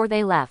pills before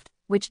they left,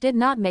 which did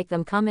not make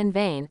them come in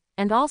vain,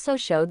 and also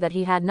showed that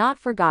he had not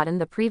forgotten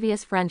the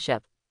previous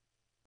friendship.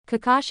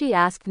 Kakashi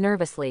asked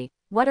nervously,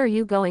 what are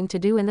you going to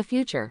do in the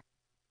future?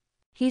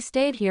 He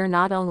stayed here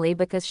not only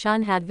because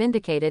Shun had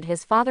vindicated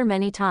his father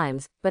many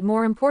times, but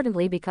more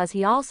importantly because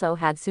he also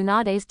had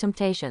Tsunade's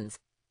temptations.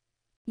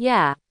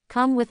 Yeah,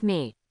 come with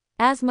me.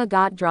 Asma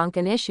got drunk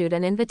and issued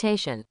an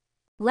invitation.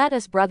 Let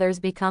us brothers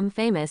become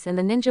famous in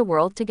the ninja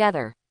world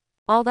together.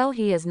 Although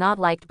he is not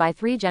liked by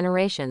 3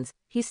 generations,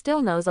 he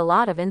still knows a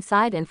lot of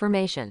inside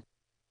information.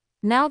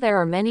 Now there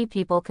are many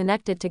people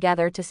connected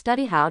together to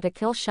study how to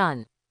kill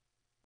Shun.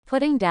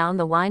 Putting down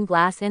the wine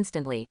glass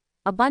instantly.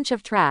 A bunch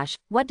of trash,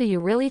 what do you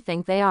really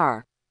think they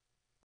are?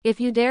 If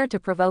you dare to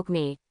provoke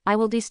me, I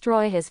will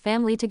destroy his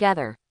family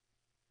together.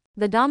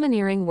 The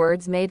domineering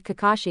words made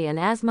Kakashi and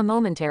Asma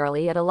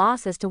momentarily at a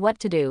loss as to what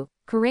to do.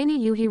 Kurenai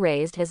Yuhi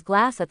raised his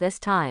glass at this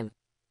time.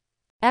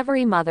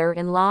 Every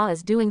mother-in-law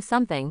is doing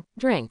something,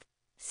 drink.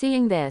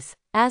 Seeing this,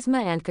 Asma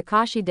and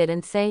Kakashi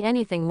didn't say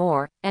anything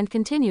more, and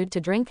continued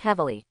to drink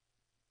heavily.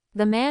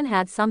 The man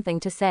had something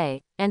to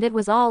say, and it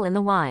was all in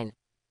the wine.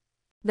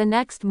 The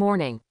next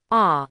morning,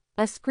 a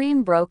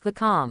scream broke the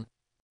calm.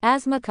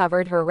 Asma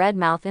covered her red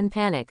mouth in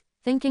panic,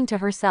 thinking to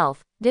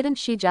herself, didn't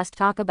she just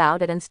talk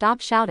about it and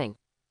stop shouting?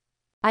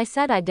 I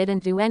said I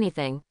didn't do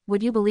anything,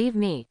 would you believe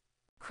me?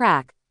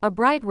 Crack, a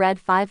bright red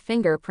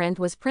 5-finger print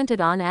was printed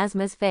on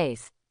Asma's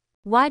face.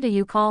 Why do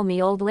you call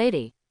me old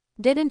lady?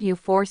 Didn't you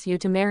force you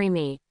to marry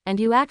me, and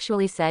you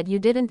actually said you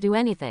didn't do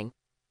anything?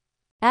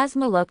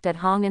 Asma looked at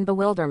Hong in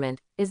bewilderment.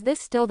 Is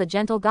this still the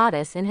gentle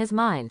goddess in his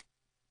mind?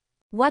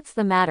 What's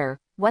the matter?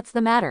 What's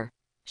the matter?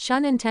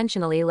 Shun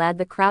intentionally led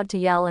the crowd to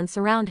yell and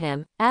surround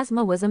him.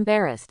 Asma was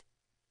embarrassed.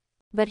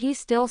 But he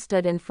still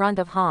stood in front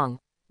of Hong.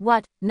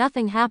 What?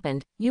 Nothing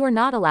happened, you are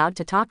not allowed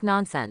to talk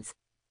nonsense.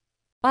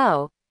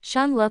 Oh,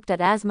 Shun looked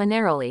at Asma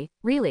narrowly,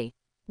 really?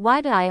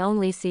 Why do I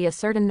only see a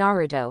certain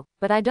Naruto,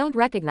 but I don't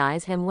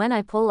recognize him when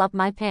I pull up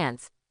my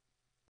pants?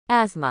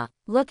 Asma,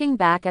 looking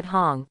back at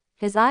Hong,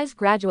 his eyes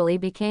gradually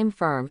became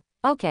firm.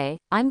 Okay,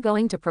 I'm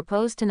going to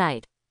propose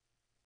tonight.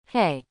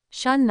 Hey,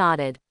 Shun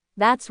nodded.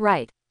 That's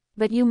right.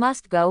 But you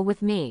must go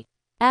with me.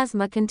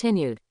 Asma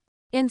continued.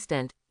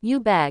 Instant, you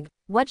beg,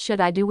 what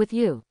should I do with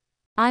you?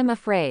 I'm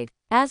afraid.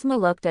 Asma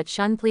looked at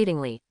Shun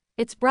pleadingly.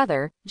 It's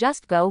brother,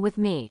 just go with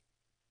me.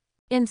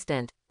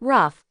 Instant,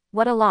 rough,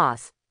 what a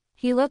loss.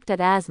 He looked at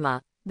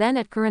Asma, then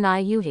at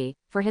Kurenai Yuhi.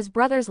 For his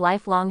brother's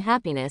lifelong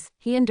happiness,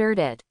 he endured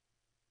it.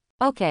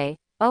 Okay,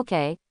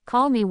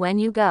 call me when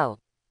you go.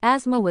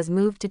 Asma was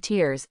moved to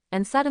tears,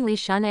 and suddenly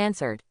Shun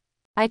answered.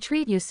 I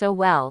treat you so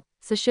well,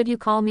 so should you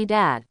call me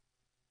dad?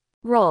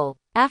 Roll.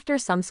 After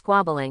some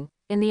squabbling,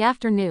 in the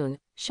afternoon,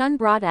 Shun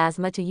brought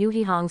Asma to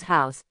Yuhi Hong's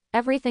house.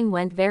 Everything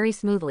went very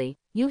smoothly.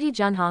 Yuhi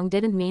Junhong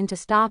didn't mean to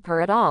stop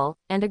her at all,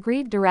 and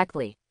agreed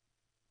directly.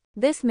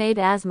 This made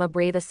Asma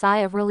breathe a sigh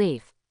of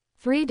relief.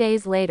 3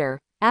 days later,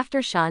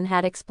 after Shun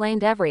had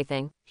explained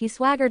everything, he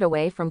swaggered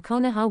away from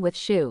Konoha with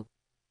Shu.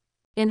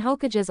 In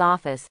Hokage's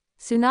office,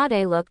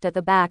 Tsunade looked at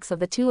the backs of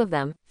the 2 of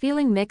them,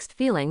 feeling mixed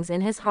feelings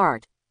in his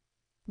heart.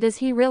 Does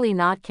he really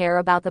not care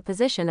about the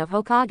position of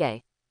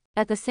Hokage?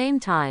 At the same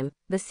time,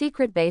 the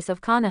secret base of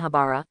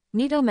Konohabara,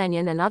 Mito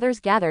Menyon and others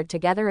gathered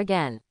together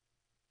again.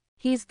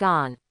 He's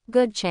gone.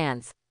 Good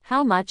chance.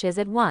 How much is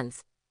it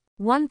once?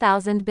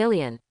 1,000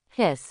 billion.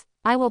 Hiss.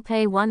 I will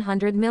pay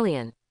 100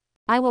 million.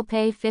 I will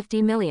pay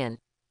 50 million.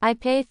 I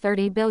pay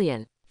 30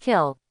 billion.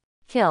 Kill.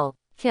 Kill.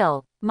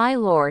 Kill. My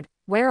lord,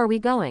 where are we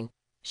going?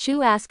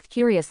 Shu asked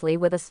curiously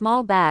with a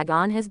small bag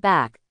on his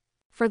back.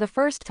 For the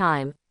first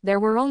time, there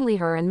were only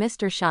her and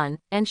Mr. Shun,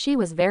 and she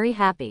was very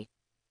happy.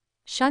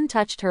 Shun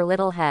touched her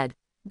little head.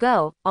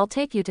 Go, I'll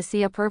take you to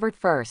see a pervert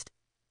first.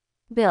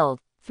 Build.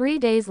 3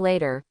 days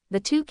later, the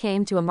two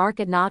came to a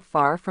market not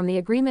far from the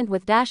agreement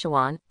with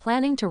Dashawan,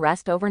 planning to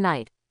rest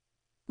overnight.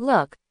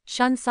 Look,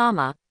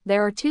 Shun-sama,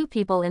 there are 2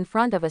 people in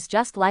front of us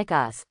just like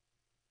us.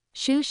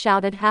 Shu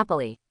shouted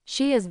happily.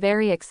 She is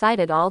very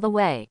excited all the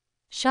way.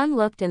 Shun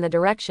looked in the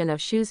direction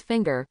of Shu's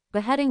finger,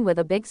 beheading with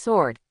a big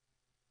sword.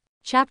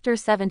 Chapter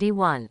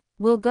 71.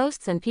 Will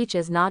Ghosts and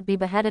Peaches not be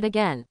beheaded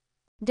again?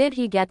 Did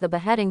he get the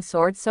beheading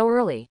sword so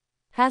early?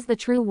 Has the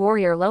true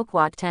warrior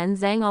Loquat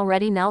Tenzang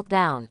already knelt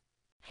down?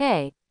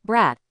 Hey,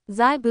 brat.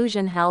 Zai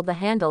Buzhen held the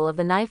handle of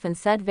the knife and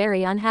said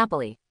very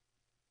unhappily.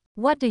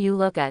 What do you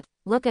look at?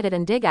 Look at it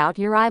and dig out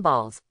your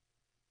eyeballs.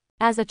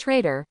 As a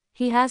traitor,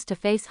 he has to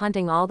face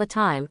hunting all the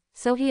time,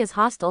 so he is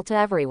hostile to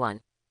everyone.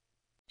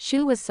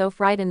 Shu was so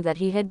frightened that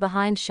he hid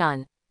behind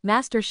Shun.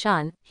 Master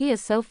Shun, he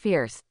is so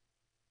fierce.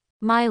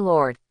 My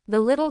lord,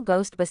 the little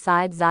ghost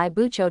beside Zai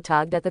Bucho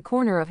tugged at the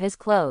corner of his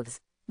clothes.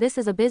 This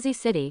is a busy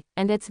city,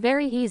 and it's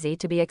very easy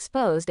to be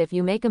exposed if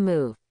you make a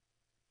move.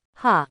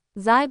 Ha,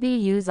 Zai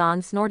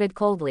Buzan snorted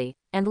coldly,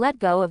 and let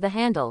go of the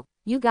handle.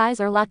 You guys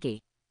are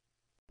lucky.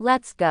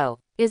 Let's go.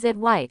 Is it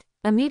white?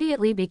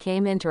 Immediately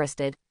became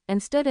interested,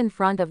 and stood in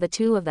front of the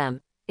 2 of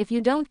them. If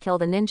you don't kill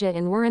the ninja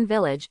in Wuren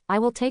village, I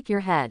will take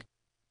your head.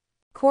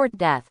 Court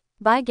death.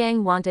 Bai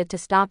Gang wanted to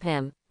stop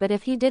him, but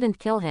if he didn't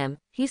kill him,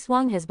 he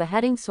swung his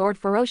beheading sword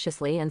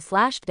ferociously and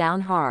slashed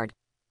down hard.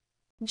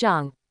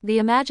 Zheng. The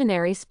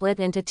imaginary split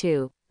into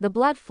 2. The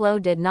blood flow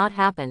did not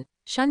happen.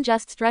 Shun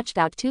just stretched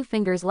out 2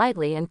 fingers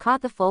lightly and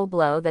caught the full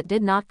blow that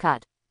did not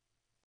cut.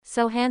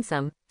 So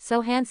handsome,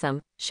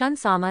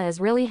 Shun-sama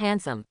is really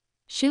handsome.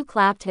 Shu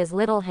clapped his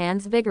little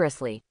hands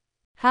vigorously.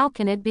 How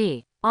can it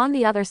be? On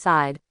the other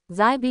side,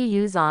 Zai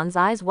Buzan's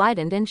eyes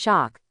widened in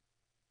shock.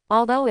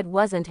 Although it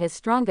wasn't his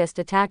strongest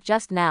attack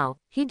just now,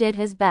 he did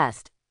his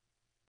best.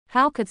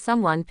 How could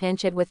someone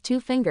pinch it with 2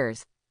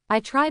 fingers? I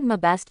tried my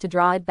best to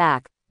draw it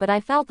back, but I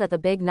felt that the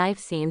big knife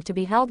seemed to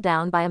be held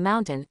down by a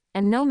mountain,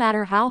 and no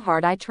matter how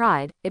hard I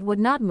tried, it would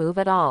not move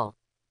at all.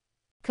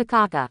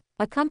 Kakaka.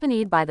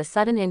 Accompanied by the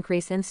sudden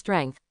increase in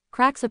strength,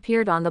 cracks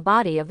appeared on the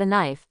body of the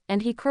knife,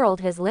 and he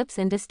curled his lips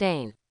in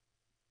disdain.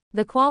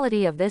 The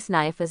quality of this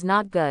knife is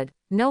not good,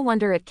 no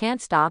wonder it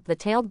can't stop the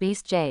tailed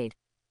beast Jade.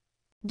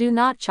 Do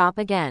not chop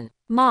again.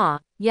 Ma,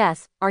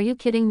 yes, are you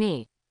kidding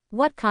me?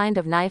 What kind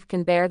of knife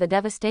can bear the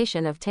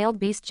devastation of tailed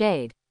beast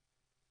Jade?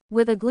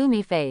 With a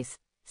gloomy face.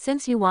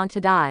 Since you want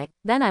to die,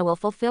 then I will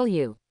fulfill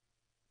you.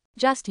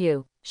 Just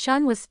you.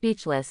 Shun was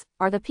speechless.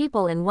 Are the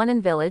people in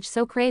Wunen village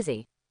so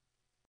crazy?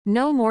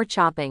 No more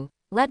chopping.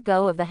 Let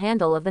go of the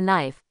handle of the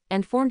knife,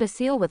 and formed a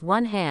seal with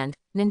one hand,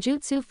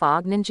 ninjutsu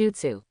fog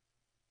ninjutsu.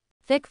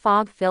 Thick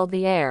fog filled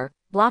the air,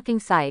 blocking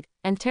sight,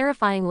 and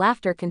terrifying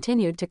laughter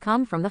continued to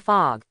come from the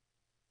fog.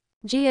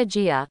 Jia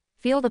Jia,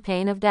 feel the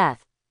pain of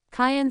death.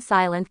 Kaiyan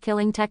silent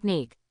killing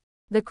technique.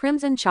 The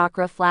crimson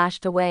chakra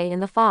flashed away in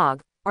the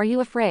fog. Are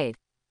you afraid?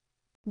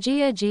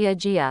 Jia Jia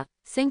Jia,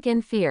 sink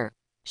in fear.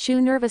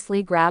 Shu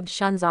nervously grabbed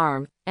Shun's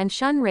arm, and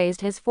Shun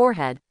raised his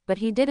forehead, but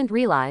he didn't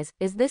realize,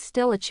 is this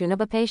still a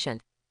Chunaba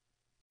patient?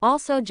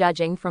 Also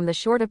judging from the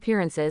short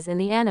appearances in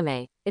the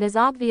anime, it is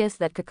obvious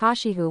that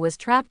Kakashi, who was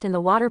trapped in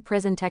the water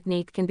prison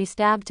technique, can be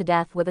stabbed to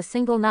death with a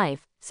single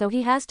knife, so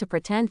he has to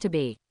pretend to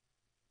be.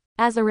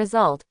 As a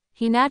result,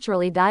 he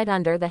naturally died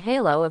under the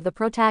halo of the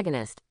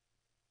protagonist.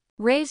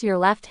 Raise your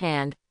left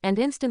hand, and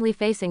instantly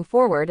facing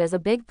forward as a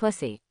big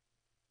pussy.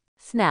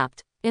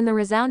 Snapped. In the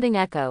resounding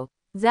echo,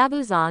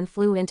 Zabuzan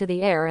flew into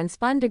the air and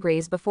spun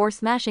degrees before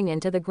smashing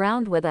into the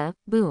ground with a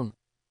boom.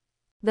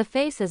 The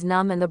face is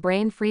numb and the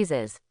brain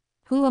freezes.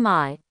 Who am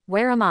I?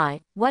 Where am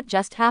I? What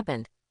just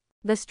happened?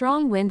 The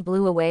strong wind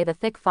blew away the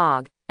thick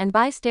fog, and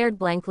Bai stared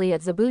blankly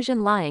at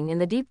Zabuzan lying in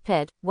the deep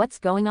pit. What's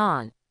going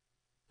on?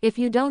 If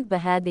you don't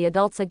behead the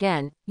adults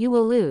again, you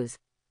will lose.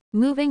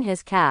 Moving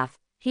his calf,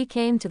 he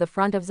came to the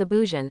front of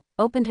Zabuzan,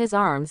 opened his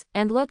arms,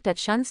 and looked at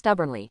Shun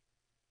stubbornly.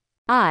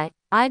 I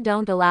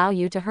don't allow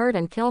you to hurt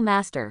and kill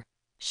master.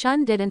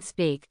 Shun didn't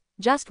speak,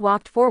 just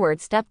walked forward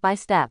step by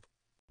step.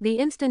 The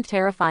instant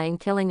terrifying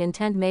killing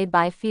intent made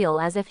Bai feel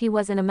as if he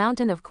was in a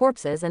mountain of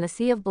corpses and a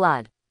sea of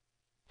blood.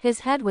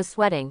 His head was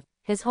sweating,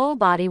 his whole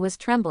body was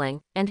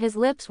trembling, and his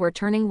lips were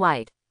turning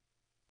white.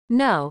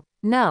 No,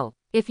 no,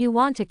 if you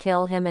want to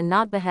kill him and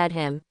not behead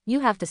him,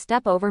 you have to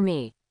step over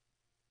me.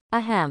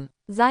 Ahem.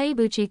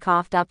 Zaibuchi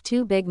coughed up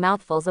 2 big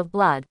mouthfuls of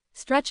blood,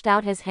 stretched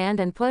out his hand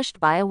and pushed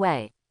Bai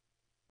away.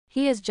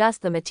 He is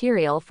just the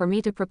material for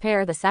me to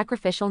prepare the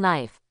sacrificial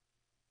knife.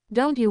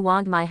 Don't you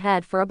want my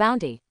head for a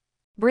bounty?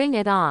 Bring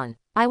it on.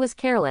 I was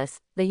careless.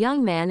 The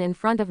young man in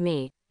front of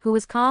me, who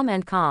was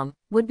calm,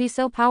 would be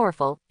so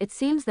powerful. It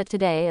seems that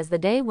today is the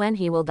day when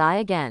he will die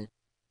again.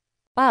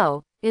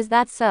 Oh, is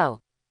that so?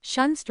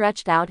 Shun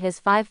stretched out his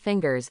 5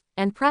 fingers,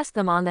 and pressed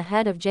them on the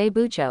head of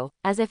Jaibucho,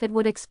 as if it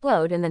would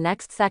explode in the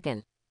next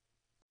second.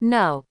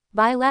 No,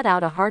 Bai let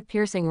out a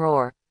heart-piercing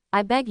roar.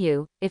 I beg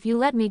you, if you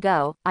let me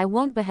go, I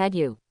won't behead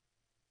you.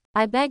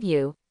 I beg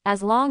you,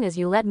 As long as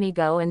you let me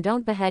go and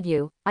don't behead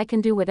you, I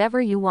can do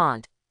whatever you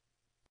want.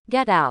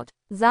 Get out.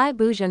 Zai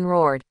Buzhen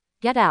roared.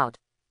 Get out.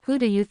 Who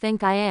do you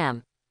think I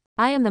am?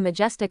 I am the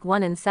majestic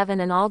 1 in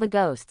 7 and all the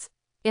ghosts.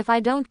 If I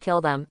don't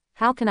kill them,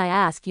 how can I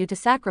ask you to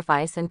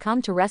sacrifice and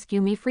come to rescue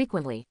me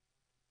frequently?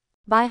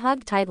 Bai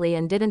hugged tightly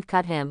and didn't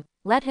cut him,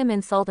 let him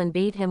insult and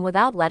beat him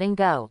without letting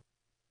go.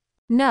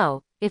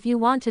 No, if you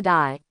want to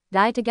die,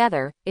 die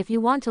together, if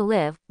you want to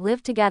live,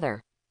 live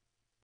together.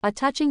 A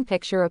touching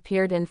picture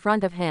appeared in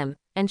front of him,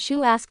 and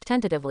Shu asked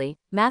tentatively,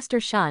 Master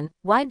Shun,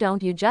 why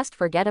don't you just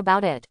forget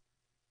about it?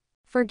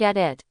 Forget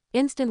it,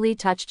 instantly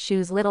touched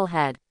Shu's little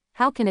head.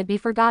 How can it be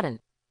forgotten?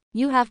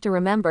 You have to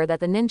remember that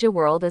the ninja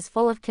world is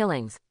full of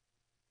killings.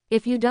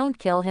 If you don't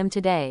kill him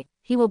today,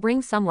 he will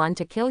bring someone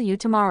to kill you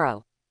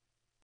tomorrow.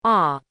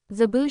 Ah,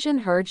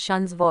 Zebuzhen heard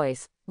Shun's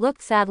voice,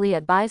 looked sadly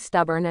at Bai's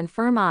stubborn and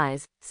firm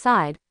eyes,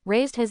 sighed,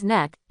 raised his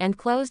neck, and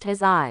closed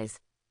his eyes.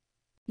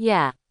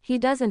 Yeah, he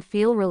doesn't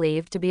feel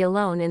relieved to be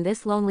alone in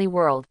this lonely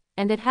world,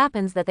 and it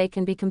happens that they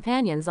can be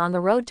companions on the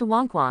road to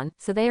Wangquan,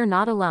 so they are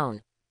not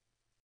alone.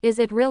 Is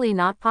it really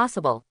not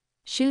possible?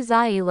 Shu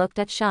Zai looked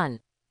at Shun.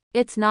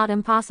 It's not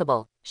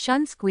impossible.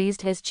 Shun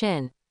squeezed his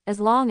chin.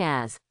 As long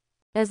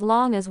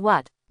as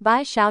what?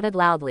 Bai shouted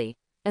loudly.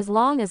 As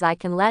long as I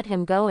can let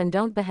him go and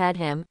don't behead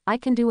him, I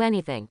can do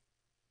anything.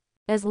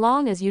 As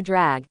long as you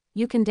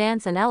can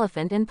dance an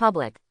elephant in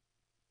public.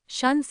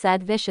 Shun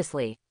said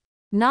viciously.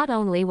 Not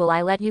only will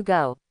I let you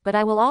go, but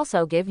I will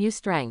also give you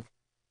strength.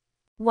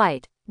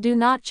 White, do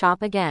not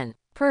chop again.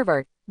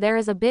 Pervert, there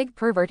is a big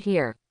pervert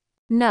here.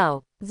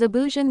 No,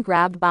 Zebuzhen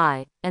grabbed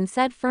Bai, and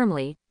said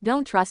firmly,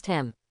 don't trust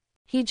him.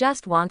 He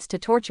just wants to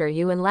torture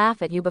you and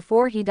laugh at you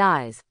before he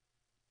dies.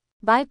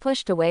 Bai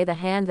pushed away the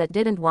hand that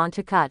didn't want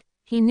to cut,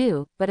 he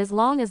knew, but as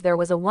long as there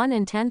was a 1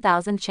 in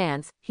 10,000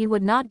 chance, he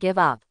would not give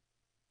up.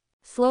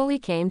 Slowly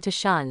came to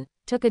Shun,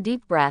 took a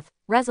deep breath,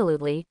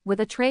 resolutely, with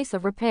a trace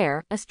of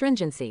repair,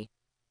 astringency.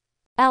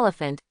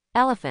 Elephant,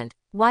 elephant,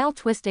 while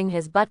twisting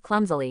his butt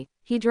clumsily,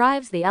 he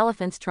drives the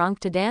elephant's trunk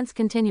to dance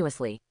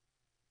continuously.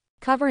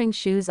 Covering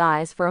Shu's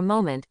eyes for a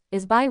moment,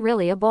 is Bai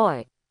really a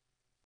boy?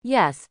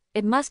 Yes,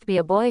 it must be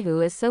a boy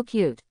who is so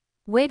cute.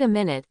 Wait a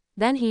minute,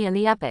 then he and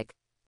the epic.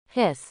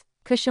 Hiss,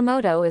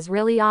 Kishimoto is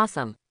really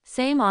awesome.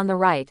 Same on the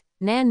right,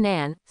 Nan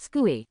Nan,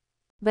 Skui.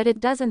 But it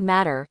doesn't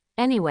matter,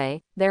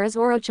 anyway, there is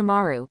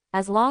Orochimaru,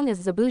 as long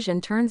as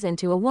Zebuzhen turns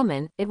into a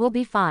woman, it will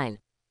be fine.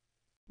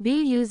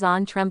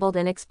 Bu-Zan trembled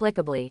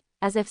inexplicably,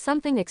 as if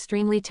something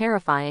extremely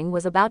terrifying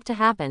was about to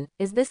happen.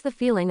 Is this the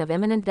feeling of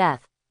imminent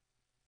death?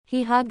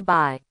 He hugged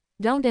Bai.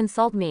 Don't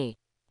insult me.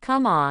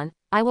 Come on,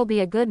 I will be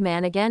a good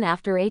man again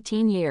after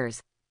 18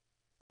 years.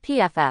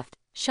 PFF'd.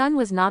 Shun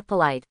was not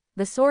polite,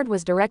 the sword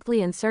was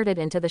directly inserted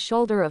into the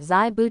shoulder of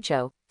Zai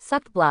Bucho,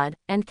 sucked blood,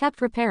 and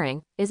kept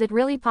repairing. Is it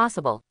really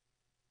possible?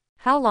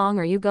 How long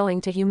are you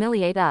going to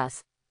humiliate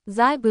us?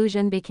 Zai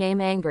Buzhen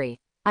became angry.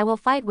 I will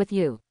fight with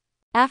you.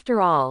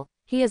 After all,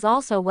 he is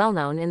also well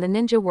known in the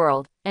ninja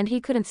world, and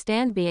he couldn't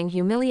stand being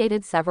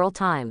humiliated several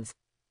times.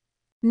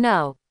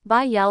 No,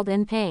 Bai yelled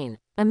in pain,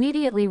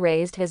 immediately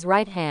raised his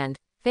right hand,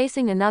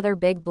 facing another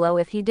big blow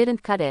if he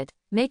didn't cut it,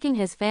 making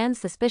his fans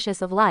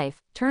suspicious of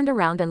life, turned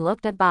around and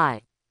looked at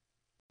Bai.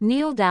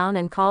 Kneel down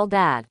and call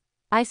Dad.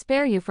 I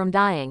spare you from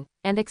dying,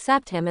 and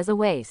accept him as a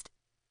waste.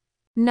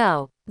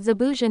 No,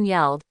 Zebuzhen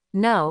yelled,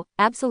 no,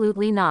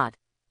 absolutely not.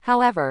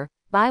 However,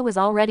 Bai was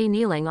already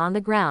kneeling on the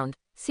ground,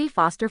 see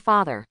foster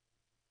father.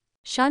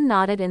 Shun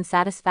nodded in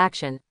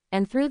satisfaction,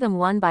 and threw them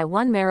one by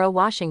one marrow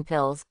washing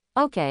pills.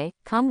 Okay,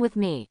 come with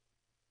me.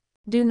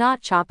 Do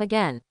not chop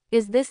again.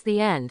 Is this the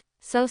end?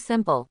 So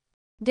simple.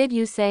 Did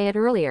you say it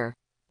earlier?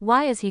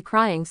 Why is he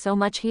crying so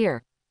much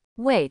here?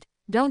 Wait,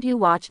 don't you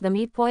watch them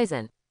eat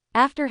poison?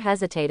 After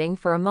hesitating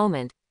for a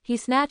moment, he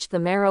snatched the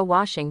marrow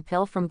washing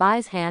pill from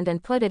Bai's hand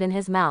and put it in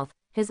his mouth.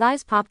 His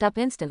eyes popped up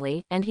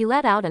instantly, and he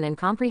let out an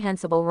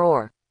incomprehensible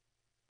roar.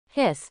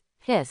 Hiss,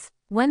 hiss.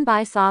 When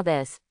Bai saw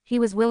this, he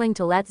was willing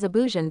to let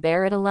Zebuzhen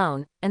bear it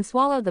alone, and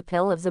swallowed the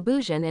pill of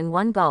Zebuzhen in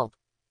one gulp.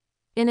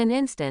 In an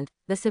instant,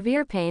 the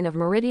severe pain of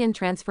meridian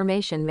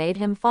transformation made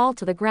him fall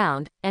to the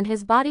ground, and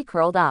his body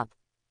curled up.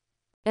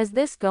 Is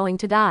this going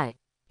to die?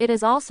 It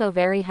is also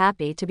very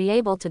happy to be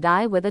able to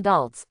die with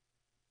adults.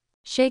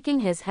 Shaking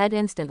his head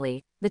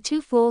instantly, the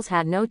two fools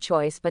had no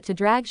choice but to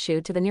drag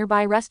Shu to the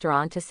nearby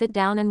restaurant to sit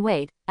down and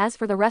wait. As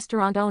for the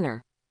restaurant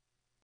owner,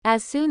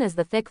 as soon as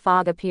the thick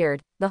fog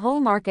appeared, the whole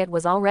market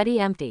was already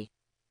empty.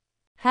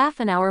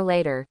 Half an hour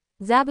later,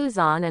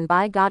 Zebuzhen and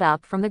Bai got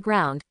up from the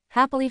ground,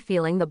 happily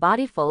feeling the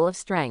body full of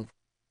strength.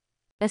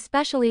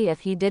 Especially if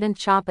he didn't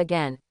chop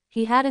again,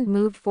 he hadn't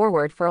moved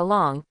forward for a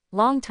long,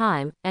 long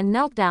time, and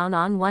knelt down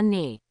on one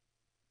knee.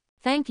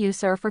 Thank you,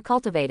 sir, for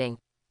cultivating.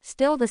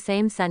 Still the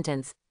same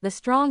sentence, the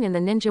strong in the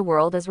ninja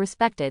world is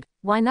respected,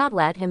 why not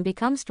let him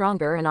become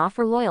stronger and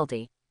offer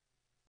loyalty?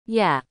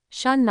 Yeah,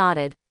 Shun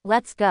nodded,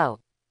 let's go.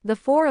 The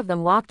four of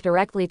them walked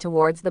directly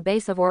towards the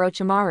base of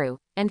Orochimaru,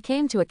 and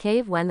came to a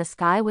cave when the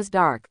sky was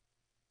dark.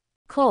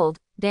 Cold,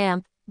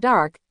 damp,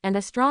 dark, and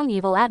a strong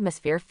evil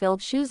atmosphere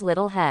filled Shu's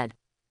little head.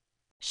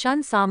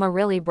 Shun-sama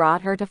really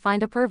brought her to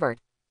find a pervert.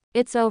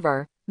 It's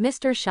over,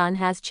 Mr. Shun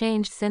has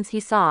changed since he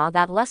saw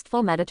that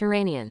lustful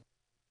Mediterranean.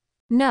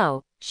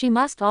 No, she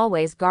must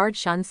always guard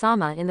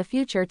Shun-sama in the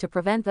future to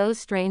prevent those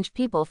strange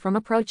people from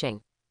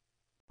approaching.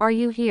 Are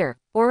you here?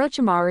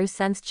 Orochimaru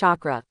sensed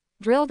chakra,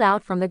 drilled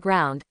out from the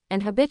ground,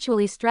 and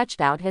habitually stretched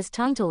out his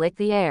tongue to lick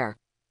the air.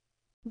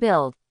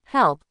 Build.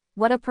 Help,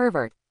 what a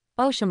pervert.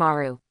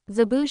 Oshimaru.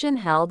 Zabujan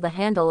held the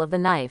handle of the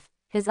knife,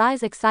 his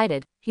eyes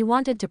excited, he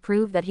wanted to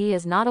prove that he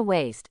is not a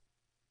waste.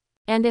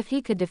 And if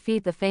he could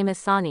defeat the famous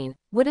Sanin,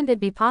 wouldn't it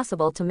be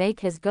possible to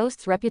make his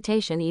ghost's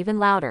reputation even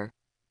louder?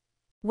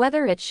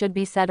 Whether it should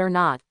be said or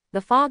not,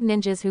 the fog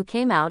ninjas who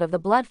came out of the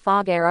blood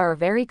fog era are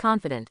very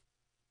confident.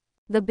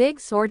 The big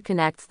sword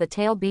connects the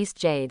tail beast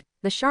Jade,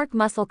 the shark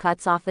muscle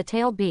cuts off the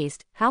tail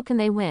beast, how can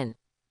they win?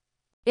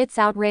 It's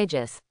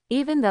outrageous.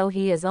 Even though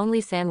he is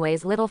only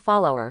Sanwei's little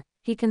follower,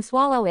 he can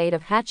swallow 8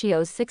 of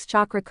Hachio's 6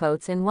 chakra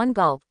coats in one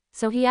gulp,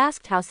 so he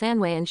asked how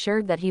Sanwei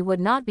ensured that he would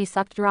not be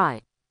sucked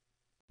dry.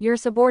 Your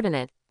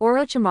subordinate,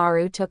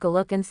 Orochimaru took a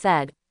look and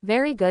said,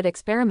 very good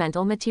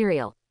experimental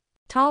material.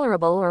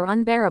 Tolerable or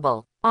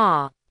unbearable?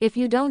 Ah, if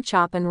you don't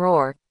chop and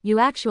roar, you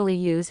actually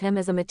use him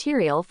as a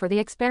material for the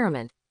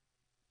experiment.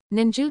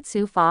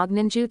 Ninjutsu fog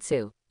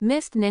ninjutsu.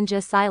 Mist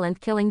ninja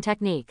silent killing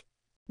technique.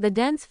 The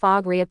dense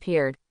fog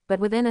reappeared, but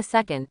within a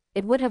second,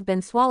 it would have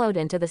been swallowed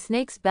into the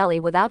snake's belly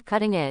without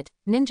cutting it.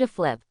 Ninja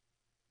flip.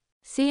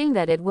 Seeing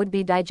that it would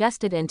be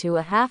digested into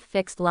a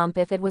half-fixed lump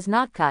if it was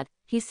not cut,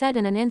 he said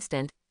in an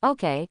instant,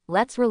 okay,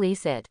 let's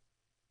release it.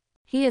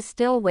 He is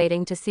still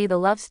waiting to see the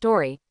love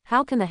story.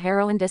 How can the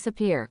heroine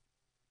disappear?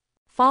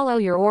 Follow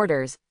your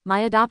orders,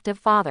 my adoptive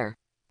father.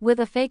 With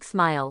a fake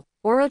smile,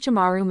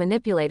 Orochimaru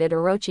manipulated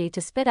Orochi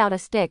to spit out a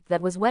stick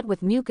that was wet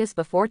with mucus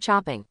before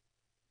chopping.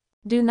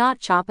 Do not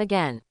chop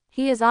again.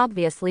 He is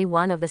obviously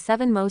one of the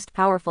 7 most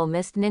powerful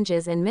Mist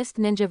Ninjas in Mist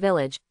Ninja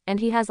Village, and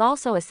he has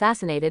also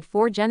assassinated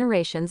 4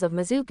 generations of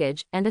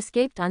Mizukage and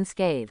escaped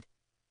unscathed.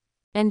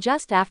 And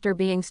just after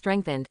being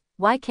strengthened,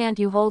 why can't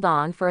you hold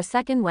on for a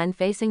second when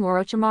facing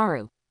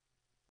Orochimaru?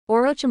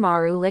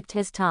 Orochimaru licked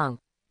his tongue.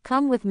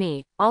 Come with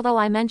me, although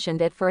I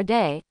mentioned it for a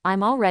day,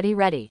 I'm already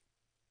ready.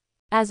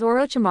 As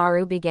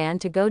Orochimaru began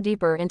to go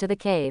deeper into the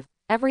cave,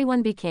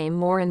 everyone became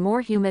more and more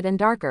humid and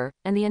darker,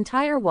 and the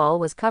entire wall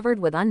was covered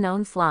with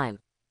unknown slime.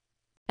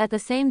 At the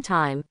same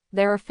time,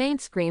 there are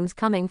faint screams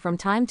coming from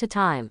time to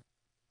time.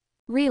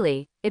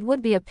 Really, it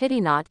would be a pity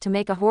not to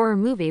make a horror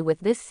movie with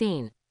this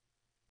scene.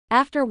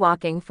 After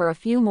walking for a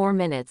few more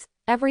minutes,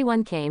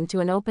 everyone came to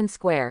an open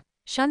square.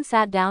 Shun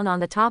sat down on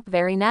the top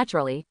very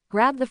naturally,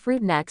 grabbed the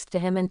fruit next to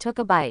him and took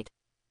a bite.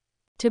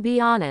 To be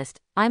honest,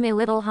 I'm a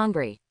little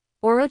hungry.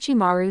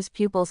 Orochimaru's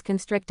pupils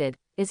constricted.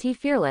 Is he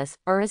fearless,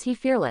 or is he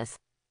fearless?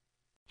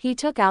 He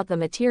took out the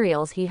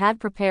materials he had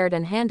prepared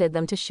and handed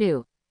them to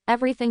Shu.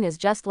 Everything is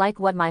just like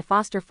what my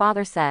foster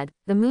father said,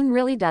 the moon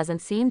really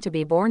doesn't seem to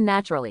be born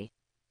naturally.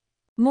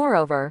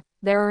 Moreover,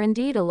 there are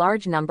indeed a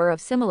large number of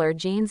similar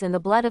genes in the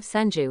blood of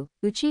Senju,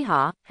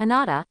 Uchiha,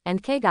 Hinata,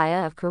 and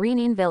Kagaya of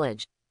Karenin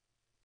village.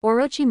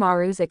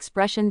 Orochimaru's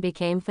expression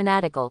became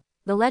fanatical.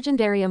 The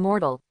legendary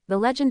immortal, the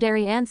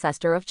legendary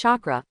ancestor of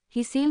chakra,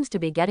 he seems to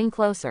be getting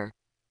closer.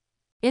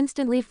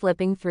 Instantly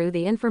flipping through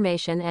the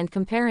information and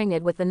comparing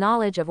it with the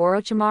knowledge of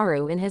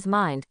Orochimaru in his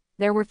mind,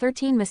 there were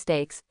 13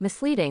 mistakes,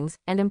 misleadings,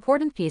 and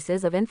important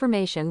pieces of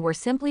information were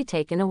simply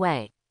taken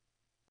away.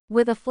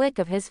 With a flick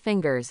of his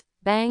fingers,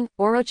 bang,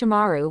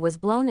 Orochimaru was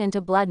blown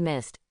into blood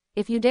mist.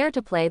 If you dare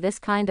to play this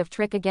kind of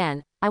trick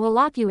again, I will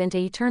lock you into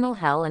eternal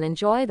hell and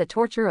enjoy the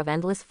torture of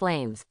endless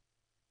flames.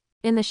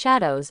 In the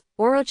shadows,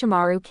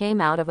 Orochimaru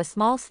came out of a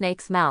small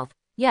snake's mouth.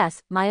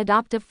 Yes, my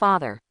adoptive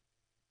father.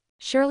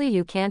 Surely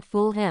you can't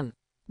fool him.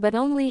 But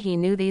only he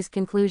knew these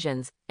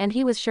conclusions, and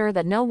he was sure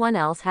that no one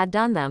else had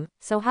done them,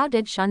 so how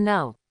did Shun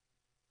know?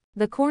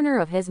 The corner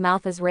of his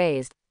mouth is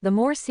raised. The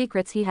more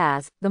secrets he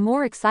has, the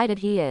more excited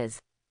he is.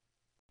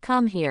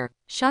 Come here.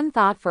 Shun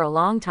thought for a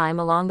long time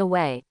along the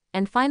way,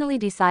 and finally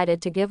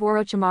decided to give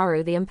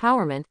Orochimaru the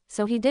empowerment,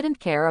 so he didn't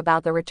care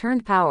about the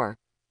returned power.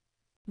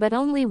 But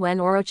only when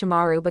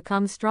Orochimaru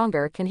becomes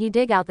stronger can he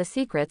dig out the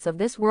secrets of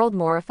this world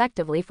more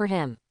effectively for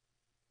him.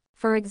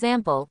 For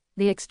example,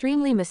 the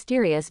extremely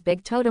mysterious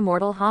big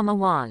totem-mortal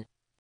Hama-wan.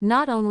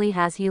 Not only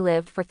has he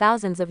lived for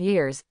thousands of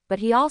years, but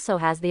he also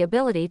has the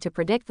ability to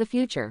predict the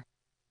future.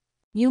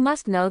 You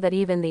must know that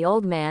even the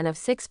old man of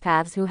 6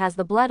 paths who has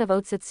the blood of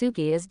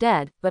Otsutsuki is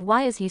dead, but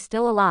why is he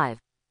still alive?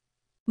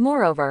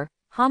 Moreover,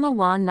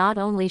 Hama-wan not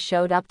only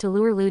showed up to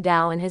lure Lu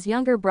Dao and his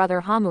younger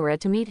brother Hamura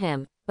to meet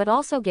him, but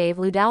also gave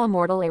Lu Dao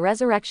Immortal a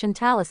resurrection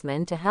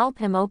talisman to help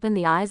him open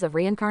the eyes of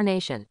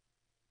reincarnation.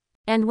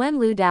 And when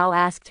Lu Dao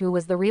asked who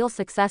was the real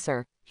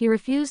successor, he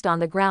refused on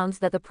the grounds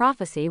that the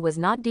prophecy was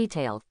not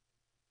detailed.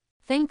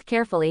 Think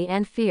carefully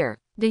and fear.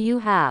 Do you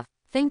have?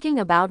 Thinking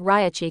about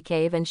Ryachi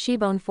Cave and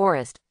Shibone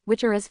Forest,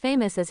 which are as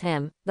famous as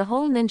him, the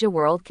whole ninja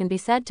world can be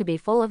said to be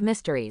full of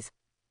mysteries.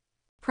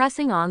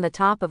 Pressing on the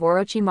top of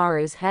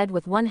Orochimaru's head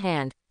with one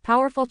hand,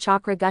 powerful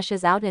chakra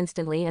gushes out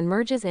instantly and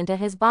merges into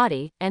his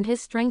body, and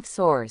his strength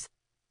soars.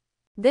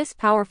 This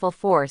powerful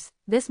force,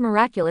 this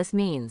miraculous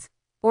means.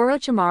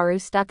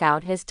 Orochimaru stuck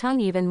out his tongue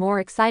even more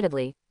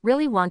excitedly,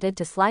 really wanted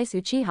to slice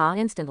Uchiha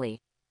instantly.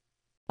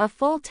 A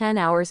full 10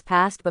 hours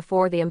passed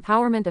before the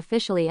empowerment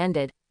officially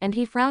ended, and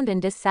he frowned in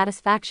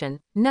dissatisfaction.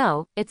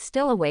 No, it's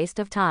still a waste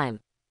of time.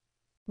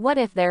 What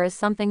if there is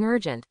something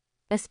urgent?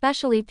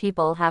 Especially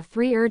people have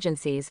 3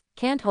 urgencies,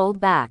 can't hold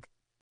back.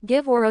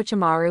 Give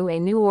Orochimaru a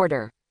new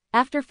order.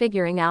 After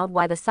figuring out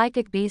why the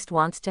psychic beast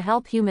wants to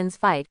help humans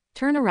fight,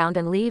 turn around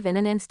and leave in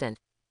an instant.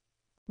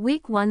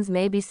 Weak ones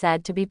may be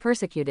said to be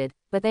persecuted,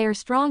 but they are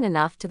strong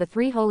enough to the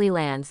 3 holy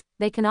lands,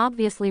 they can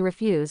obviously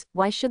refuse.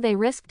 Why should they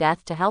risk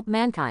death to help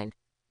mankind?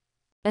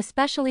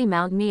 Especially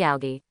Mount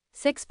Miyagi,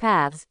 6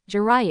 Paths,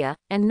 Jiraiya,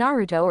 and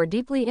Naruto are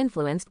deeply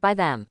influenced by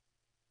them.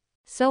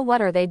 So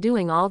what are they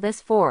doing all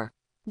this for?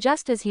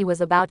 Just as he was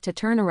about to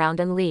turn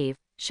around and leave,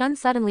 Shun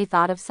suddenly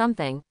thought of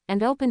something,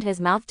 and opened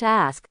his mouth to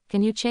ask,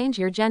 can you change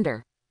your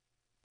gender?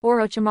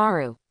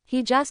 Orochimaru.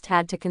 He just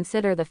had to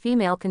consider the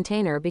female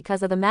container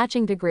because of the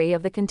matching degree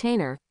of the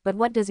container, but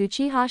what does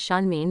Uchiha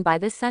Shun mean by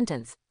this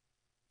sentence?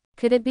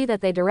 Could it be that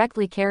they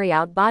directly carry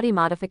out body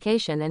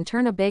modification and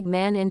turn a big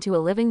man into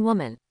a living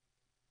woman?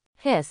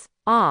 Hiss,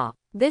 ah,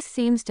 this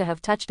seems to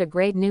have touched a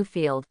great new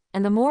field,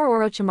 and the more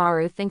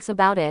Orochimaru thinks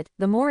about it,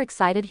 the more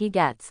excited he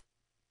gets.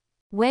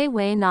 Wei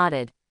Wei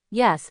nodded.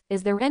 Yes,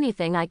 is there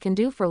anything I can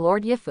do for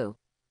Lord Yifu?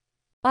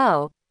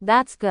 Oh,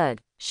 that's good.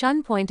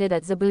 Shun pointed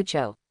at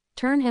Zabucho.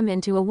 Turn him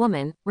into a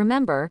woman,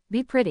 remember,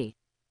 be pretty.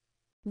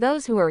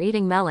 Those who are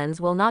eating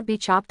melons will not be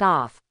chopped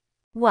off.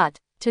 What?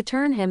 To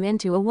turn him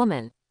into a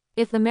woman?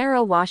 If the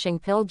marrow washing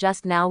pill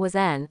just now was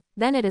N,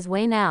 then it is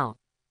Wei now.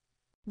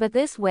 But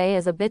this Wei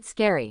is a bit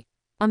scary.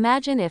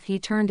 Imagine if he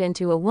turned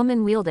into a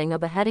woman wielding a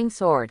beheading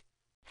sword.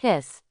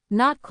 Hiss,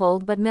 not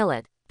cold but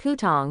millet.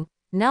 Kutong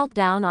knelt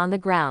down on the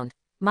ground.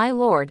 My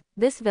lord,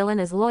 this villain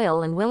is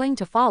loyal and willing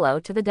to follow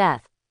to the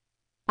death.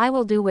 I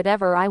will do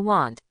whatever I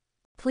want.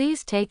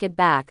 Please take it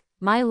back,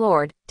 my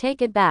lord,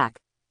 take it back.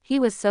 He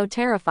was so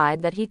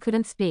terrified that he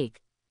couldn't speak.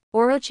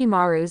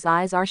 Orochimaru's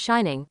eyes are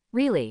shining,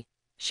 really.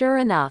 Sure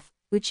enough,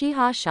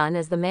 Uchiha Shun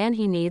is the man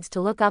he needs to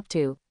look up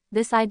to.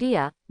 This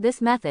idea, this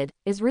method,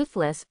 is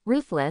ruthless,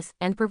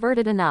 and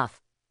perverted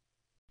enough.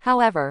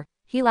 However,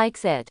 he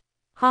likes it.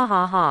 Ha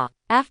ha ha.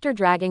 After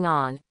dragging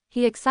on,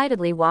 he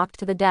excitedly walked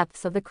to the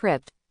depths of the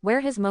crypt,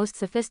 where his most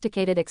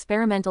sophisticated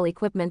experimental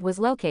equipment was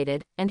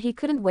located, and he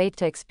couldn't wait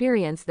to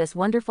experience this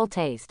wonderful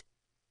taste.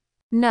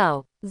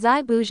 No,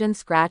 Zai Buzhen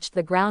scratched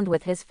the ground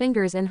with his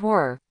fingers in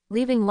horror,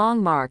 leaving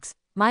long marks.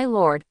 My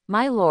lord,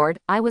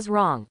 I was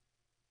wrong.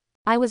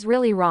 I was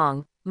really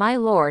wrong, my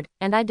lord,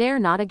 and I dare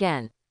not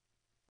again.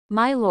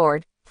 My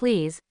lord,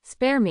 please,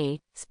 spare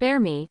me,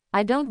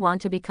 I don't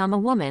want to become a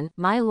woman,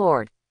 my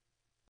lord.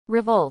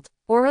 Revolt.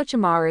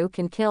 Orochimaru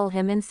can kill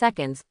him in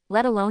seconds,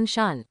 let alone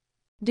Shun.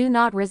 Do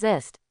not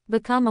resist.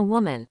 Become a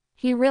woman.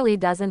 He really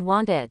doesn't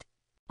want it.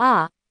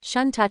 Ah,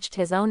 Shun touched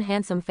his own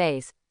handsome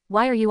face.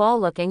 Why are you all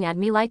looking at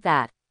me like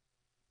that?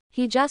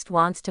 He just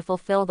wants to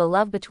fulfill the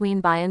love between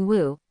Bai and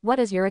Wu. What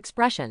is your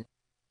expression?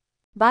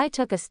 Bai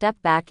took a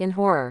step back in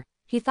horror.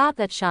 He thought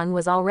that Shun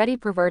was already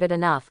perverted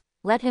enough.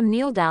 Let him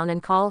kneel down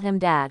and call him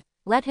dad.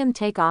 Let him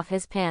take off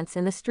his pants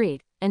in the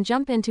street, and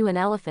jump into an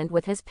elephant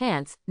with his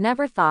pants.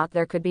 Never thought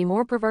there could be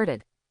more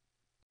perverted.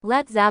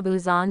 Let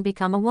Zabuzan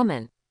become a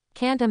woman.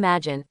 Can't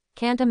imagine.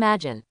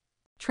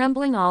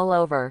 Trembling all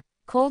over,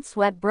 cold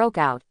sweat broke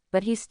out,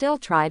 but he still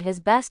tried his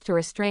best to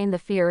restrain the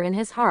fear in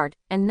his heart,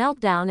 and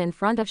knelt down in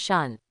front of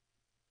Shun.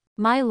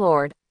 My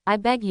lord, I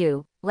beg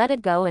you, let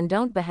it go and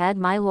don't behead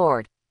my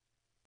lord.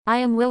 I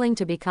am willing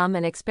to become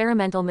an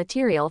experimental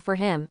material for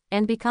him,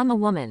 and become a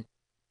woman.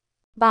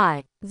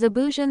 Bai.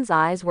 Zabuzhan's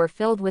eyes were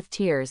filled with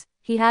tears.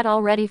 He had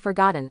already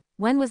forgotten,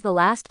 when was the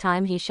last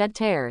time he shed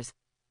tears?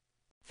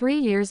 3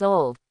 years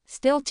old,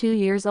 still 2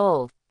 years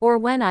old, or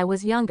when I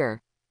was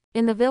younger.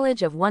 In the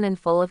village of one and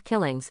full of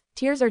killings,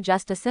 tears are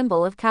just a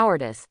symbol of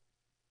cowardice.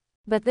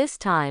 But this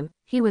time,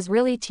 he was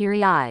really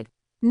teary-eyed.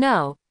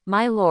 No,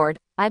 my lord,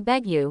 I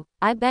beg you,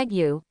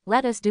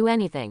 let us do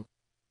anything.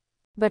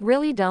 But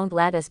really don't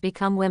let us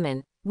become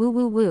women.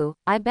 Woo,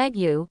 I beg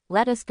you,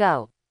 let us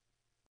go.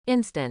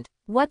 Instant.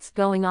 What's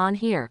going on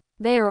here?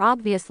 They are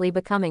obviously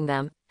becoming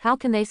them. How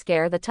can they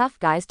scare the tough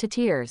guys to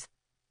tears?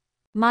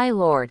 My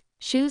lord.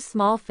 Shu's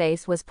small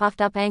face was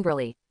puffed up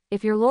angrily.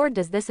 If your lord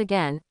does this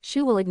again,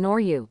 Shu will ignore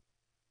you.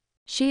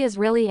 She is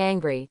really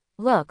angry.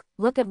 Look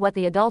at what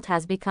the adult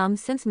has become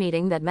since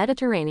meeting that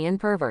Mediterranean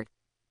pervert.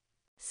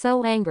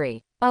 So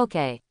angry.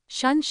 Okay.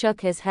 Shun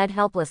shook his head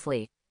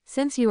helplessly.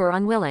 Since you are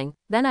unwilling,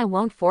 then I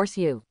won't force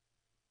you.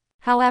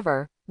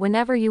 However,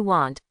 whenever you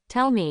want,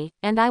 tell me,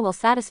 and I will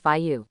satisfy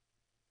you.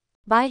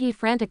 Bai he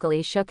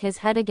frantically shook his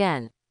head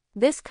again.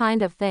 This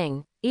kind of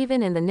thing,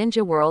 even in the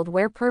ninja world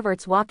where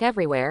perverts walk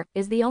everywhere,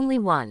 is the only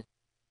one.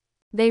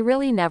 They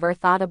really never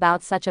thought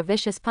about such a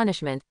vicious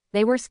punishment.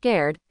 They were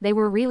scared, they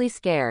were really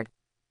scared.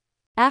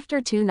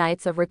 After 2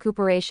 nights of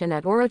recuperation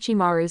at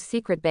Orochimaru's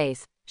secret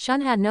base,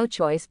 Shun had no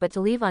choice but to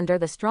leave under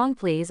the strong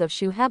pleas of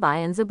Shu Hebai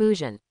and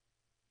Zabuzhan.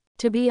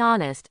 To be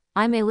honest,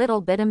 I'm a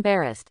little bit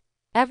embarrassed.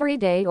 Every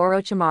day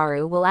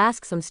Orochimaru will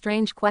ask some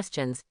strange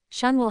questions,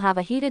 Shun will have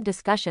a heated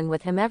discussion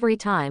with him every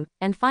time,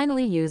 and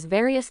finally use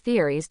various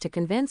theories to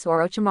convince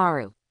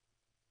Orochimaru.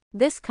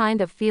 This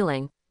kind of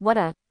feeling, what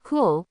a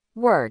cool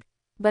word.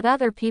 But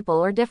other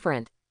people are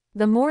different.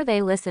 The more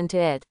they listen to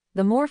it,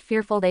 the more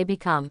fearful they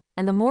become,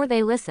 and the more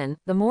they listen,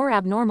 the more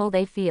abnormal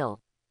they feel.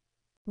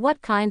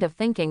 What kind of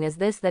thinking is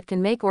this that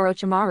can make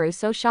Orochimaru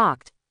so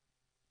shocked?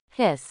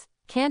 Hiss.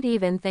 Can't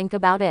even think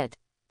about it.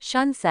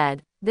 Shun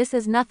said, this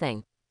is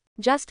nothing.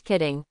 Just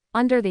kidding,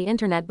 under the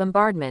internet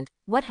bombardment,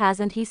 what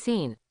hasn't he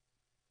seen?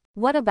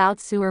 What about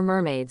sewer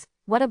mermaids,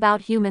 what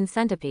about human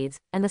centipedes,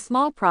 and the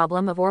small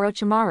problem of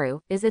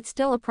Orochimaru, is it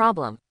still a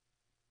problem?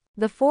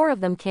 The four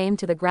of them came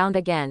to the ground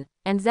again,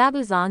 and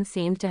Zabuzon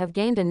seemed to have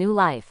gained a new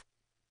life.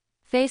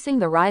 Facing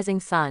the rising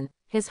sun,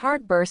 his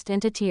heart burst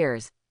into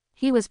tears.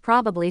 He was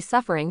probably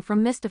suffering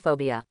from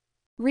mystophobia.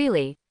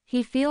 Really,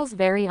 he feels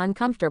very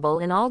uncomfortable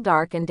in all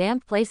dark and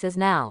damp places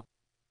now.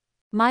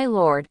 My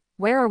lord,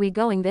 where are we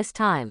going this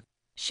time?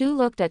 Shu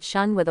looked at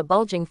Shun with a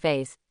bulging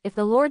face. If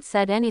the lord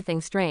said anything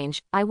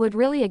strange, I would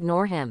really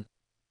ignore him.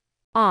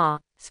 Ah,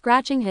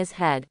 scratching his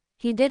head,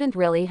 he didn't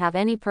really have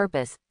any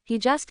purpose, he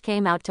just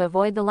came out to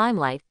avoid the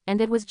limelight,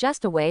 and it was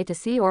just a way to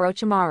see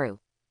Orochimaru.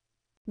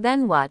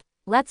 Then what?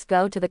 Let's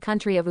go to the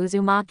country of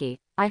Uzumaki.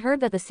 I heard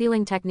that the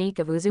sealing technique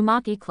of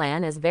Uzumaki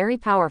clan is very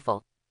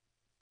powerful.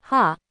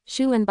 Ha,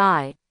 Shu and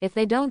Bai, if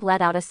they don't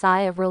let out a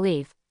sigh of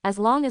relief, as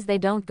long as they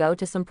don't go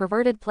to some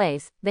perverted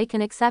place, they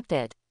can accept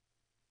it.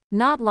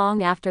 Not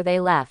long after they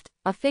left,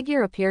 a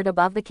figure appeared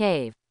above the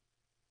cave.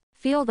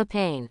 Feel the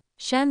pain.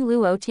 Shen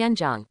Luo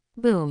Tianzheng.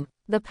 Boom.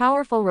 The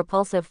powerful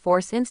repulsive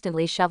force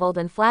instantly shoveled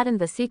and flattened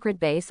the secret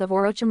base of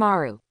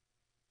Orochimaru.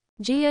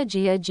 Jia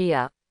Jia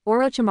Jia.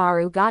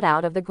 Orochimaru got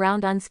out of the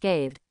ground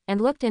unscathed,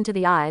 and looked into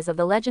the eyes of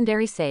the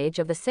legendary sage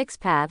of the six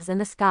paths in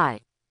the sky.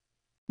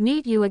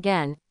 Meet you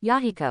again,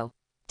 Yahiko.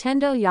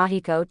 Tendo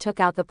Yahiko took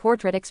out the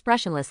portrait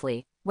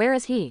expressionlessly. Where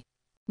is he?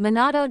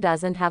 Minato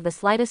doesn't have the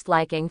slightest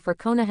liking for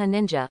Konoha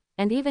Ninja,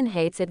 and even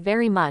hates it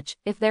very much,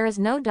 if there is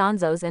no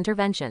Danzo's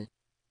intervention.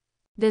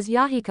 Does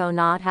Yahiko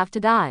not have to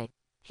die?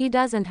 He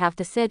doesn't have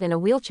to sit in a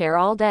wheelchair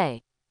all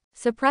day.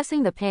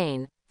 Suppressing the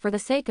pain, for the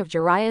sake of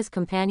Jiraiya's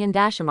companion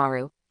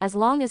Dashimaru, as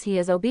long as he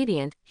is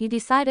obedient, he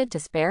decided to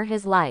spare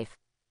his life.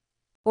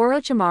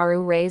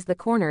 Orochimaru raised the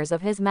corners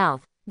of his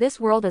mouth. This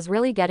world is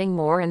really getting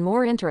more and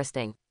more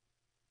interesting.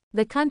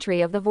 The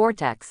country of the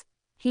vortex.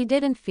 He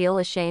didn't feel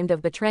ashamed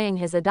of betraying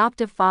his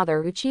adoptive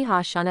father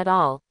Uchiha Shun at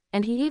all,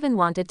 and he even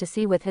wanted to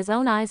see with his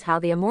own eyes how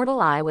the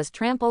immortal eye was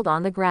trampled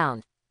on the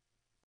ground.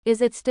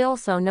 Is it still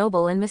so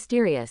noble and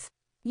mysterious?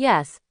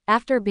 Yes,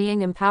 after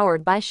being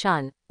empowered by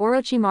Shun,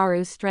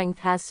 Orochimaru's strength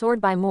has soared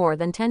by more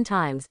than 10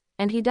 times,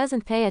 and he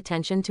doesn't pay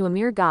attention to a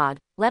mere god,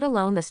 let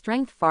alone the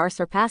strength far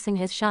surpassing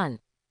his Shun.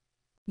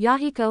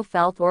 Yahiko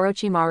felt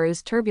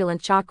Orochimaru's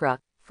turbulent chakra,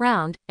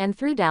 frowned, and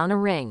threw down a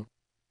ring.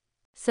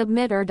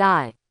 Submit or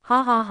die.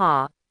 Ha ha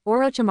ha.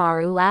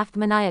 Orochimaru laughed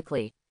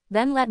maniacally.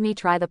 Then let me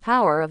try the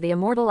power of the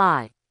immortal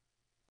eye.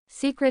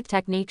 Secret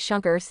technique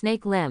Shunker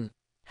Snake Limb.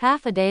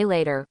 Half a day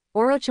later,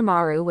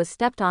 Orochimaru was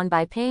stepped on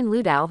by Pain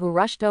Ludao, who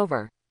rushed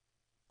over.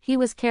 He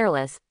was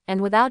careless,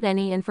 and without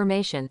any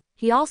information,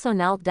 he also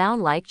knelt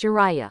down like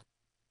Jiraiya.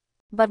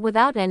 But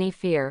without any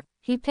fear,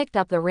 he picked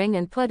up the ring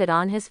and put it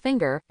on his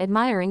finger,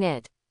 admiring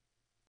it.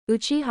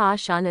 Uchiha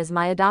Shun is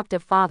my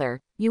adoptive father,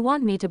 you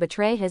want me to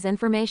betray his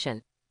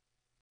information?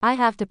 I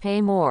have to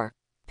pay more.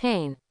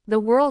 Pain. The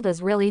world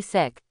is really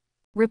sick.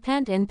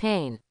 Repent in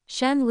pain.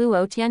 Shen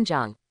Luo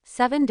Tianzheng.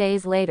 7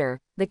 days later,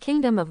 the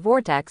kingdom of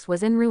Vortex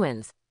was in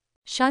ruins.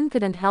 Shun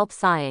couldn't help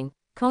sighing.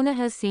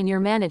 Konoha's senior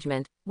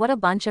management, what a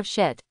bunch of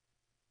shit.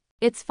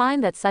 It's fine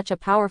that such a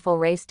powerful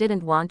race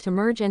didn't want to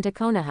merge into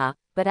Konoha,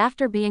 but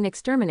after being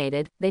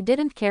exterminated, they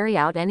didn't carry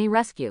out any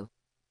rescue.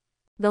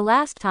 The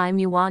last time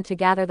you want to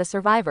gather the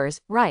survivors,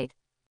 right?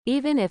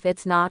 Even if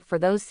it's not for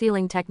those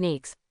sealing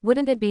techniques,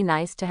 wouldn't it be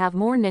nice to have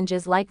more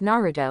ninjas like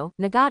Naruto,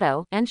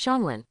 Nagato, and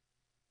Xianglin?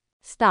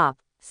 Stop.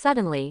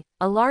 Suddenly,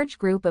 a large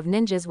group of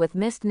ninjas with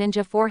mist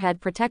ninja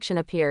forehead protection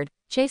appeared,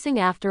 chasing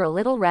after a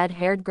little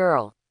red-haired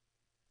girl.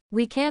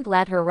 We can't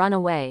let her run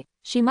away,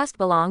 she must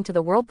belong to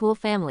the Whirlpool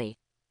family.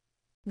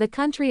 The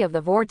country of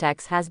the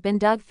vortex has been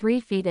dug 3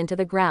 feet into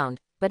the ground,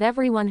 but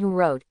everyone who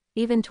wrote,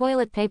 even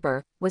toilet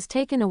paper, was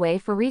taken away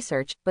for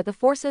research, but the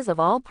forces of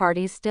all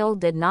parties still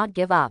did not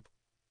give up.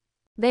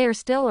 They are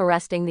still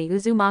arresting the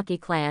Uzumaki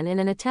clan in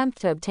an attempt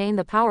to obtain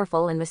the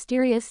powerful and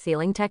mysterious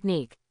sealing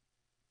technique.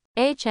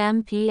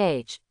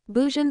 HMPH.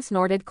 Bujin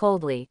snorted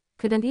coldly,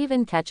 couldn't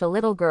even catch a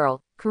little girl,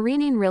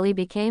 Karenin really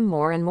became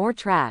more and more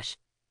trash.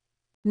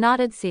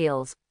 Knotted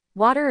seals.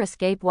 Water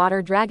escape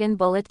water dragon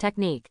bullet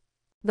technique.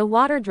 The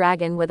water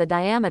dragon with a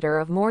diameter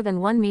of more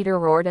than 1 meter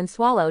roared and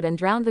swallowed and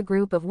drowned the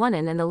group of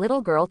Wonin and the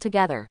little girl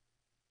together.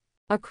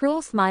 A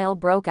cruel smile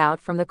broke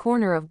out from the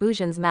corner of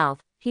Bujin's mouth.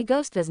 He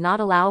ghost does not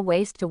allow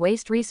waste to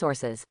waste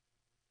resources.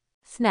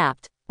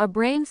 Snapped. A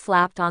brain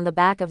slapped on the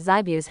back of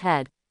Zaibu's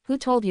head. Who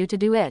told you to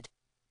do it?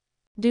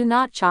 Do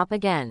not chop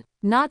again.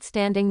 Not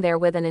standing there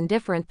with an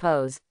indifferent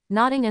pose,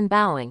 nodding and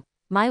bowing.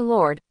 my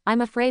lord,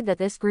 I'm afraid that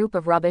this group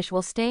of rubbish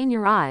will stain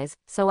your eyes,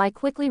 so I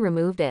quickly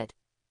removed it.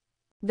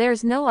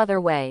 There's no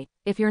other way.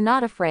 If you're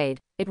not afraid,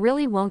 it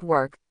really won't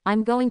work.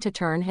 I'm going to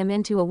turn him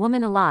into a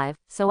woman alive,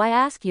 so I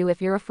ask you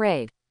if you're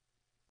afraid.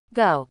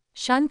 Go.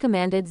 Shun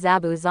commanded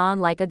Zabuzon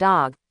like a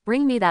dog,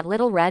 bring me that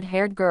little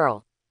red-haired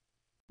girl.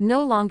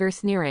 No longer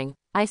sneering,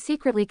 I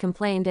secretly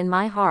complained in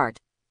my heart.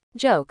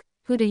 Joke,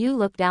 who do you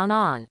look down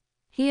on?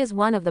 He is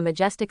one of the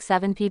majestic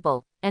 7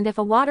 people, and if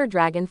a water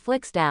dragon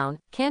flicks down,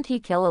 can't he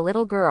kill a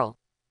little girl?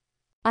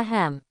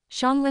 Ahem.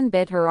 Xianglin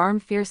bit her arm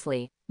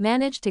fiercely,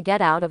 managed to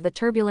get out of the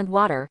turbulent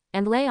water,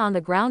 and lay on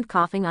the ground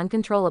coughing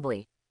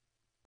uncontrollably.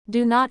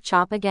 Do not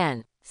chop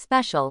again.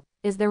 Special,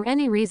 is there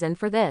any reason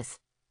for this?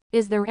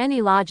 Is there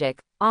any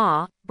logic?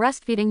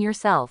 Breastfeeding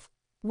yourself.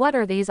 What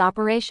are these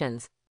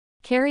operations?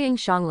 Carrying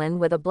Xianglin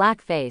with a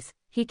black face,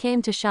 he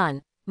came to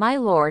Shun. My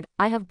lord,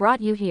 I have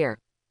brought you here.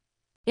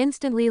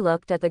 Instantly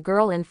looked at the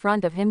girl in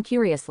front of him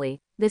curiously.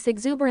 This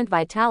exuberant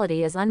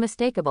vitality is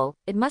unmistakable,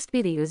 it must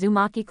be the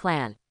Uzumaki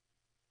clan.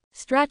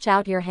 Stretch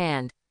out your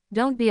hand.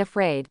 Don't be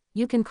afraid,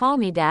 you can call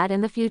me dad in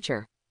the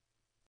future.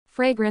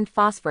 Fragrant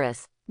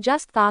phosphorus.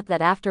 Just thought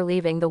that after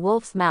leaving the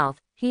wolf's mouth,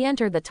 he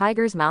entered the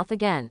tiger's mouth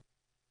again.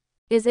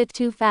 Is it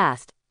too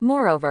fast?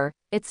 Moreover,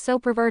 it's so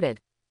perverted.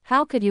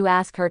 How could you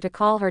ask her to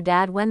call her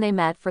dad when they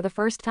met for the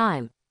first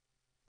time?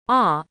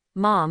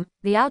 Mom,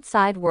 the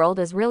outside world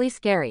is really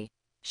scary.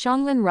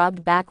 Xianglin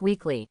rubbed back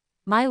weakly.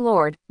 My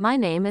lord, my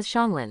name is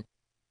Xianglin.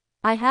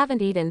 I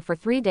haven't eaten for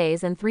 3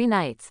 days and 3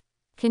 nights.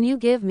 Can you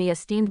give me a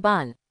steamed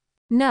bun?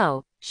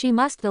 No, she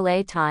must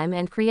delay time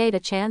and create a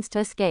chance to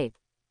escape.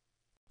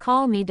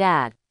 Call me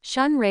dad.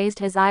 Shun raised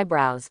his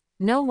eyebrows.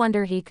 No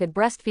wonder he could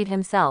breastfeed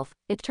himself,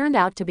 it turned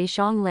out to be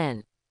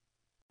Xianglin.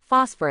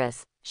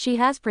 Phosphorus. She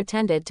has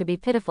pretended to be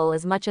pitiful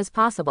as much as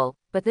possible,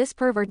 but this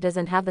pervert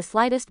doesn't have the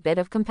slightest bit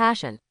of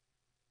compassion.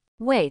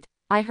 Wait,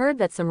 I heard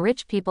that some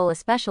rich people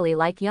especially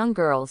like young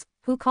girls,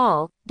 who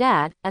call,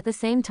 dad, at the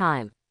same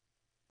time.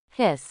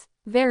 Hiss.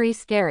 Very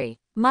scary.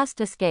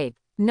 Must escape.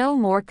 No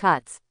more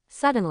cuts.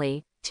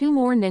 Suddenly, 2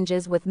 more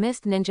ninjas with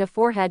mist ninja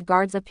forehead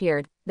guards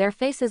appeared, their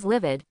faces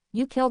livid.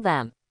 You killed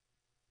them.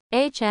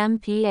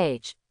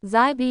 HMPH.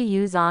 Zai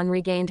Yuzan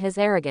regained his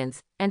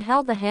arrogance, and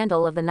held the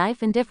handle of the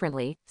knife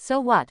indifferently. So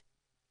what?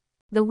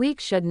 The weak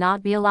should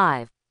not be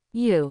alive.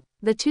 You.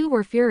 The 2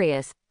 were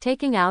furious,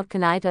 taking out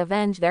kunai to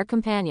avenge their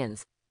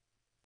companions.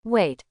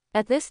 Wait.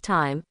 At this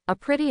time, a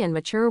pretty and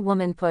mature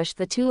woman pushed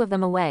the 2 of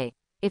them away.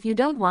 If you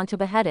don't want to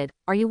be beheaded,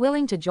 are you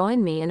willing to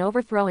join me in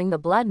overthrowing the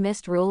blood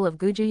mist rule of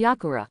Guju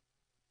Yakura?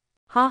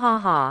 Ha ha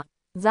ha.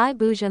 Zai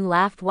Buzhan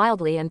laughed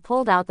wildly and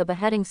pulled out the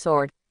beheading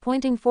sword,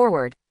 pointing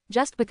forward.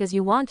 Just because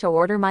you want to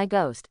order my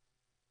ghost.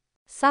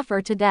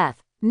 Suffer to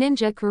death.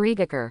 Ninja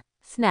Kurigakure.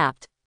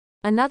 Snapped.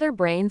 Another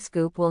brain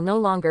scoop will no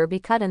longer be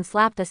cut and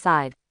slapped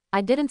aside.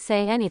 I didn't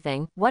say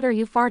anything, what are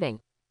you farting?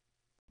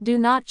 Do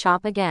not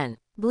chop again.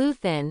 Blue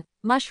thin,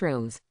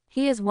 mushrooms.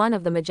 He is one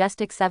of the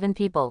majestic 7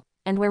 people,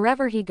 and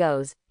wherever he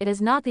goes, it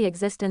is not the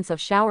existence of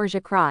Shower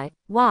Jakrai.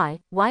 Why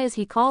is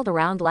he called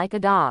around like a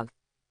dog?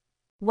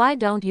 Why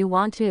don't you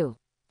want to?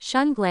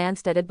 Shun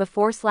glanced at it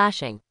before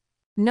slashing.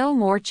 No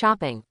more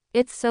chopping.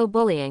 It's so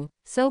bullying,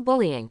 so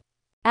bullying.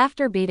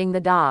 After beating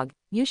the dog,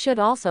 you should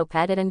also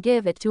pet it and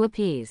give it to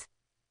appease.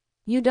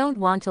 You don't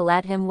want to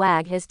let him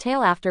wag his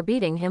tail after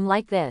beating him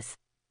like this.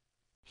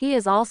 He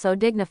is also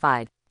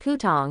dignified.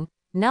 Kutong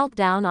knelt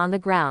down on the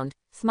ground,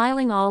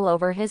 smiling all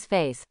over his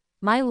face.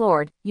 My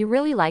lord, you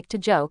really like to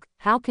joke,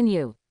 how can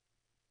you?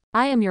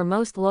 I am your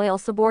most loyal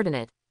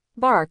subordinate.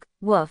 Bark,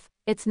 woof,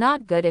 it's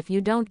not good if you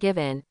don't give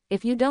in.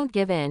 If you don't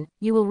give in,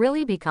 you will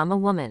really become a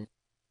woman.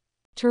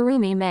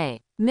 Terumi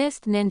Mei.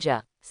 Mist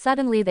ninja.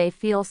 Suddenly they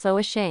feel so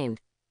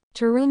ashamed.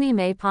 Terumi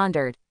Mei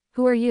pondered.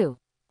 Who are you?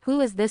 Who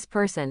is this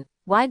person?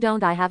 Why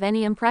don't I have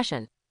any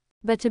impression?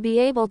 But to be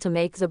able to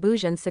make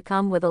Zabuzhan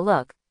succumb with a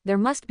look, there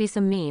must be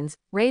some means.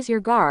 Raise your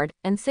guard,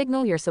 and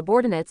signal your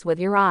subordinates with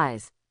your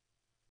eyes.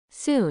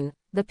 Soon,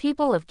 the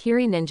people of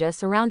Kiri Ninja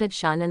surrounded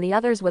Shun and the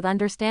others with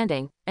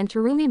understanding, and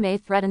Terumi Mei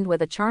threatened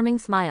with a charming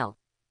smile.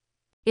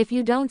 If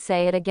you don't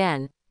say it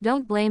again,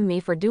 don't blame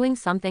me for doing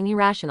something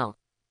irrational.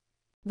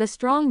 The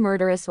strong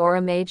murderous aura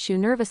made Shu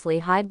nervously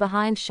hide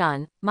behind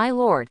Shun. My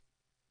lord.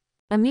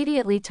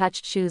 Immediately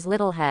touched Shu's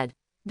little head.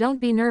 Don't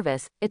be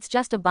nervous, it's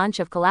just a bunch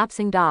of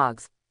collapsing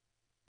dogs.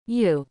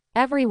 You.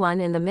 Everyone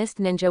in the Mist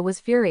Ninja was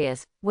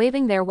furious,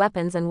 waving their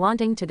weapons and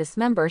wanting to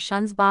dismember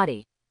Shun's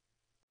body.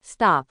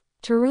 Stop,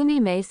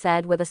 Terumi Mei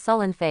said with a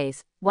sullen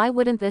face. Why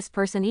wouldn't this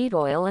person eat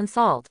oil and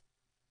salt?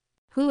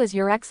 Who is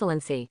your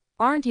excellency?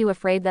 Aren't you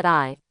afraid that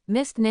I,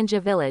 Mist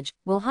Ninja Village,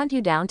 will hunt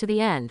you down to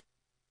the end?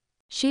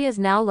 She is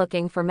now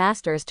looking for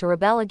masters to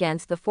rebel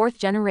against the 4th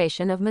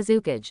generation of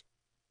Mizukage.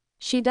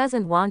 She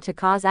doesn't want to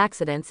cause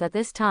accidents at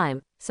this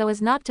time, so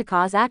as not to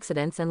cause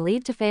accidents and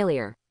lead to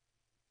failure.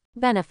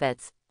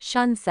 Benefits,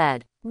 Shun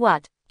said.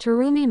 What?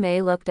 Terumi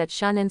Mei looked at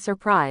Shun in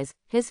surprise,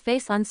 his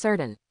face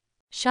uncertain.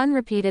 Shun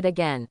repeated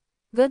again.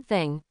 Good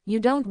thing, you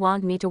don't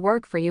want me to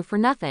work for you for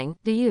nothing,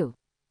 do you?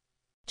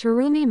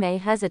 Terumi Mei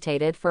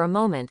hesitated for a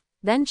moment,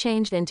 then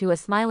changed into a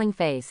smiling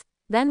face.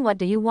 Then what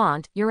do you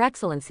want, Your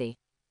Excellency?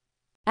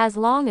 As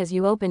long as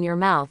you open your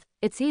mouth,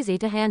 it's easy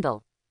to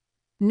handle.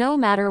 No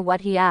matter what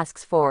he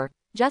asks for,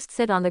 just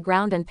sit on the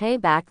ground and pay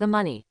back the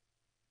money.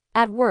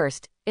 At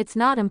worst, it's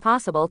not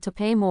impossible to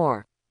pay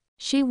more.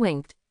 She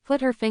winked, put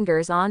her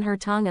fingers on her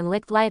tongue and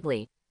licked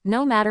lightly.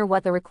 No matter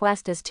what the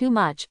request is too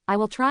much, I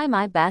will try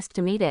my best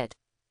to meet it.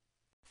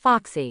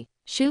 Foxy,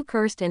 Shu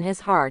cursed in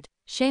his heart,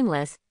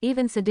 shameless,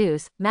 even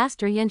seduce,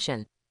 Master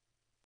Yinshin.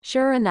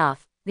 Sure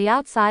enough, the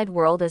outside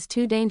world is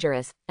too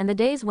dangerous, and the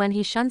days when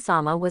he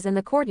Shunsama was in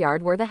the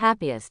courtyard were the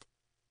happiest.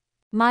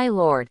 My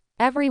lord,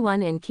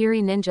 everyone in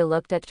Kiri Ninja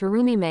looked at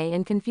Terumi Mei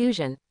in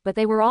confusion, but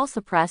they were all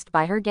suppressed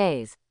by her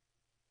gaze.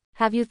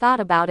 Have you thought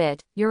about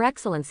it, Your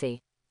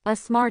Excellency? A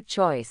smart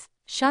choice.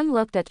 Shun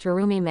looked at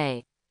Terumi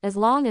Mei. As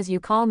long as you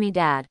call me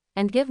dad,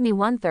 and give me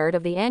 1/3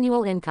 of the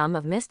annual income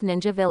of Mist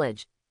Ninja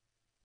Village,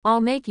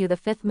 I'll make you the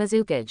 5th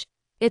Mizukage.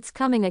 It's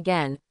coming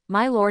again,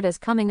 my lord is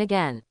coming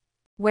again.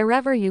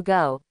 Wherever you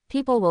go,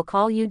 people will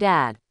call you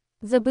dad.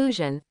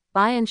 Zabuzhan,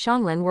 Bai and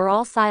Xianglin were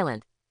all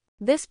silent.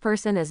 This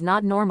person is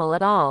not normal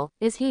at all,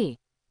 is he?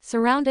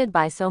 Surrounded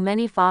by so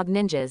many fog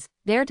ninjas,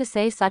 dare to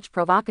say such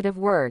provocative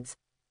words.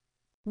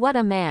 What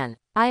a man.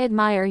 I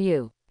admire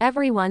you.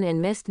 Everyone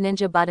in Mist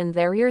Ninja buttoned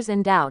their ears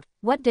in doubt.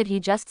 What did he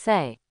just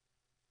say?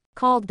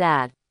 Called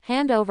dad.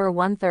 Hand over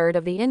 1/3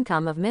 of the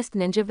income of Mist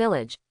Ninja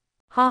Village.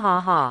 Ha ha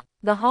ha.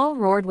 The hall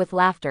roared with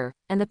laughter,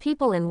 and the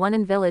people in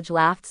Wonan Village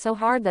laughed so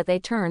hard that they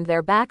turned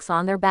their backs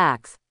on their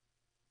backs.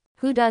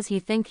 Who does he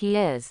think he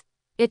is?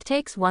 It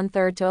takes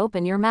 1/3 to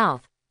open your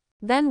mouth.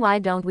 Then why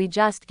don't we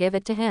just give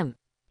it to him?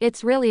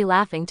 It's really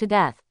laughing to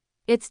death.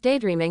 It's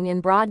daydreaming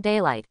in broad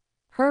daylight.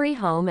 Hurry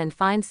home and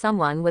find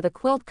someone with a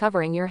quilt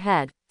covering your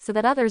head, so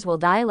that others will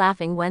die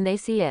laughing when they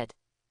see it.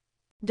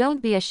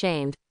 Don't be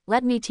ashamed,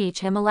 let me teach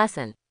him a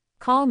lesson.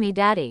 Call me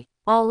daddy.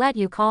 I'll let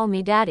you call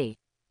me daddy.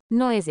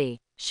 Noisy.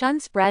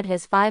 Shun spread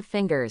his 5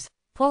 fingers.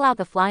 Pull out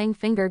the flying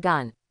finger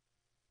gun.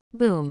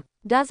 Boom.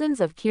 Dozens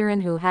of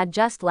Kirin who had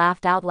just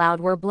laughed out loud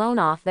were blown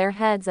off their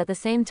heads at the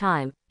same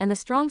time, and the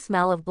strong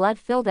smell of blood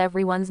filled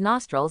everyone's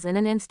nostrils in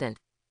an instant.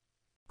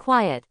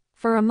 Quiet.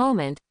 For a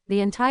moment, the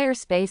entire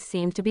space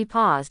seemed to be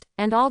paused,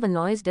 and all the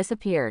noise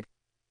disappeared.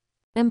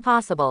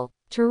 Impossible.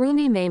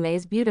 Terumi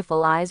Mei's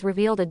beautiful eyes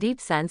revealed a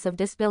deep sense of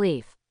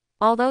disbelief.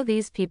 Although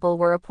these people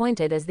were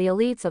appointed as the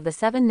elites of the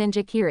 7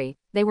 ninja Kiri,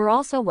 they were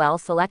also well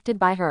selected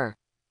by her.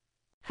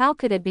 How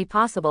could it be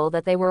possible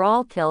that they were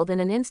all killed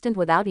in an instant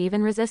without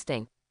even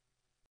resisting?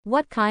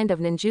 What kind of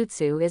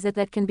ninjutsu is it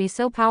that can be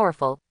so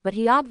powerful? But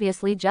he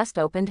obviously just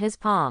opened his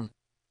palm.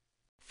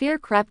 Fear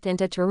crept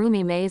into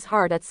Terumi Mei's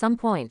heart at some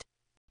point.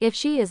 If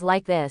she is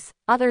like this,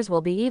 others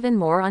will be even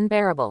more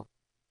unbearable.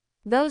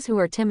 Those who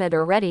are timid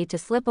or ready to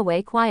slip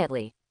away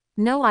quietly.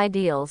 No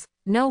ideals,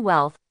 no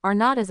wealth, are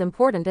not as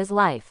important as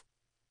life.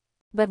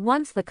 But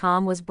once the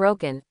calm was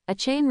broken, a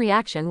chain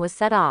reaction was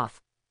set off.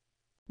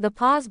 The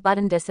pause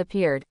button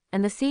disappeared,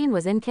 and the scene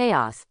was in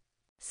chaos.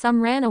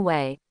 Some ran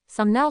away,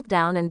 some knelt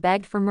down and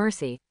begged for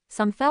mercy,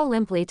 some fell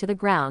limply to the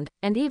ground,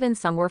 and even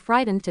some were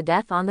frightened to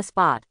death on the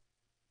spot.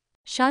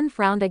 Shun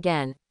frowned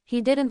again.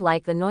 He didn't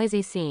like the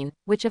noisy scene,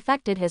 which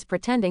affected his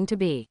pretending to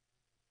be.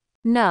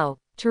 No,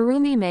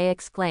 Terumi Mei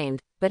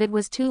exclaimed, but it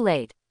was too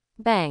late.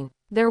 Bang!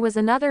 There was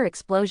another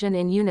explosion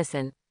in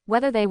unison.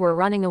 Whether they were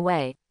running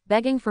away,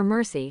 begging for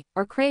mercy,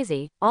 or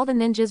crazy, all the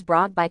ninjas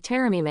brought by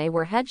Terumi Mei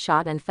were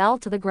headshot and fell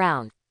to the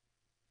ground.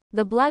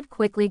 The blood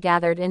quickly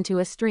gathered into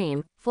a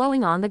stream,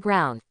 flowing on the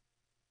ground.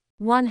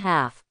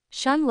 1/2.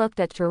 Shun looked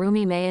at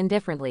Terumi Mei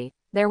indifferently.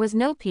 There was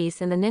no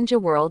peace in the ninja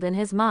world in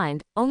his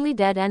mind, only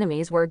dead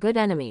enemies were good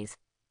enemies.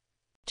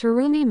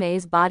 Terumi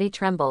Mei's body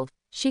trembled.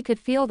 She could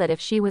feel that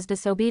if she was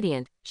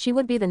disobedient, she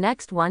would be the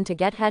next one to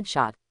get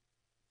headshot.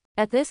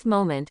 At this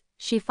moment,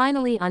 she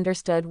finally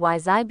understood why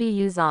Zaibi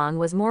Yuzan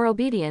was more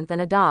obedient than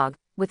a dog,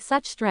 with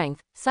such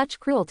strength, such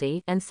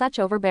cruelty, and such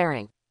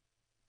overbearing.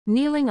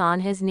 Kneeling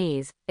on his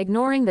knees,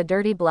 ignoring the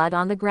dirty blood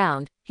on the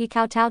ground, he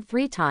kowtowed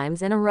 3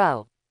 times in a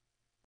row.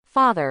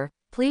 Father,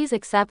 please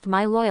accept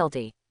my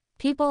loyalty.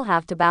 People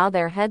have to bow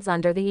their heads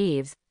under the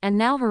eaves, and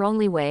now her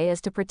only way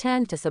is to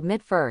pretend to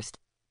submit first.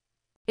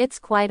 It's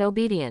quite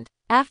obedient.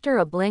 After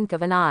a blink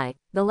of an eye,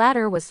 the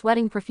latter was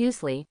sweating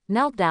profusely,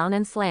 knelt down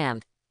and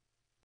slammed.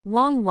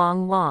 Wong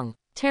wong wong.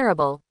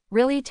 Terrible,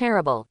 really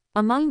terrible.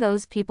 Among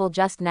those people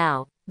just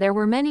now, there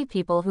were many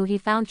people who he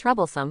found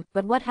troublesome,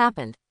 but what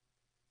happened?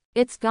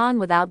 It's gone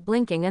without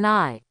blinking an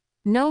eye.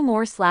 No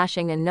more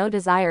slashing and no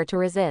desire to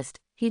resist,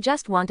 he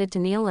just wanted to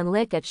kneel and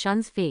lick at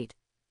Shun's feet.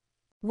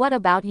 What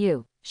about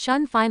you?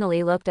 Shun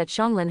finally looked at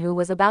Xianglin who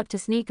was about to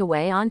sneak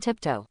away on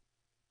tiptoe.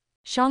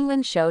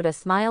 Xianglin showed a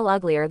smile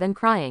uglier than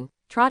crying,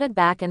 trotted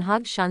back and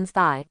hugged Shun's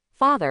thigh.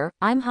 Father,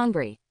 I'm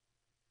hungry.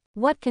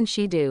 What can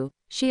she do?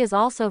 She is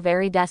also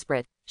very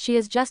desperate. She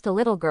is just a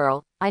little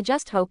girl. I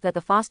just hope that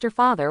the foster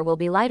father will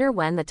be lighter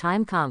when the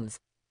time comes.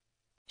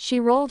 She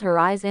rolled her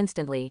eyes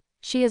instantly.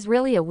 She is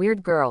really a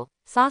weird girl.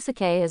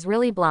 Sasuke is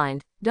really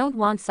blind. Don't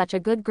want such a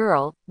good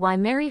girl. Why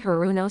marry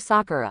Haruno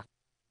Sakura?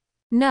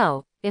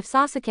 No, if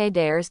Sasuke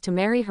dares to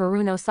marry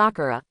Haruno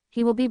Sakura,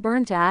 he will be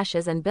burned to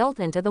ashes and built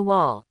into the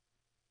wall.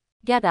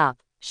 Get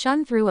up.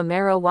 Shun threw a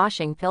marrow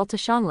washing pill to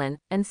Xianglin,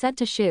 and said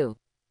to Shu.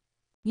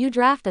 You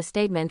draft a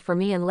statement for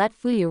me and let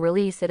Fuyu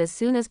release it as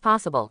soon as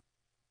possible.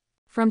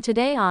 From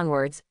today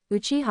onwards,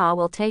 Uchiha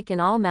will take in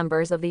all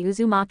members of the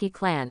Uzumaki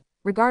clan,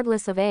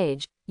 regardless of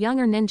age, young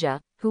or ninja,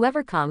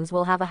 whoever comes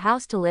will have a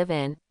house to live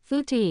in,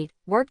 food to eat,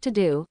 work to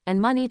do,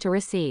 and money to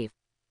receive.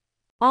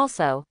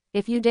 Also,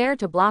 if you dare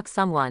to block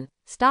someone,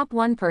 stop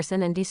one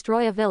person and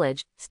destroy a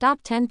village, stop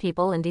 10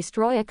 people and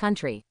destroy a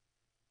country.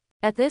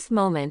 At this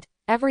moment,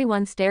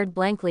 everyone stared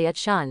blankly at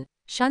Shun.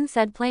 Shun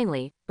said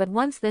plainly, but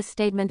once this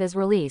statement is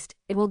released,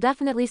 it will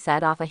definitely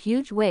set off a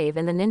huge wave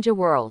in the ninja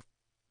world.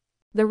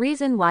 The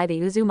reason why the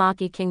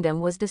Uzumaki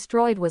kingdom was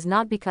destroyed was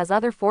not because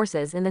other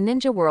forces in the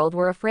ninja world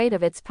were afraid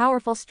of its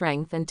powerful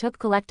strength and took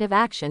collective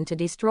action to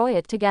destroy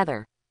it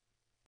together.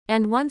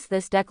 And once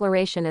this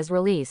declaration is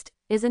released,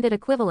 isn't it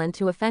equivalent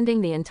to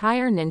offending the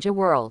entire ninja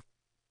world?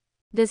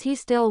 Does he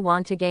still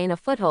want to gain a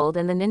foothold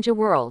in the ninja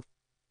world?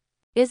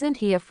 Isn't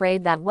he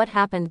afraid that what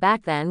happened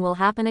back then will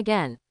happen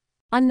again?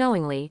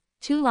 Unknowingly,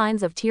 2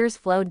 lines of tears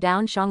flowed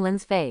down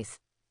Xianglin's face.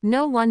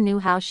 No one knew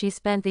how she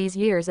spent these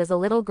years as a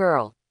little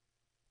girl.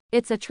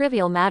 It's a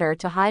trivial matter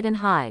to hide and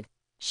hide.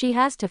 She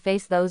has to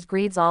face those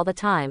greeds all the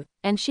time,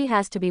 and she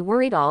has to be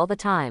worried all the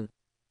time.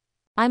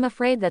 I'm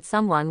afraid that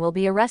someone will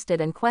be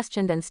arrested and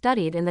questioned and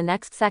studied in the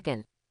next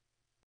second.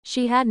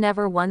 She had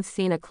never once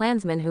seen a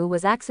clansman who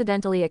was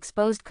accidentally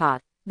exposed,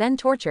 caught, then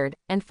tortured,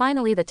 and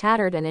finally the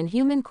tattered and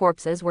inhuman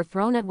corpses were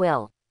thrown at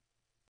will.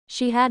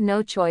 She had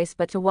no choice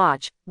but to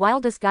watch, while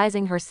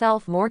disguising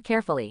herself more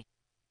carefully.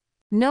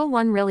 No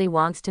one really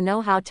wants to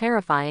know how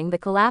terrifying the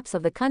collapse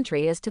of the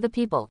country is to the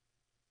people.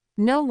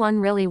 No one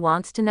really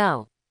wants to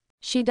know.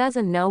 She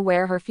doesn't know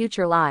where her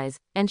future lies,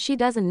 and she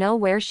doesn't know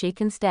where she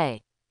can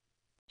stay.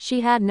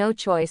 She had no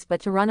choice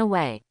but to run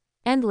away.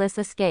 Endless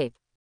escape.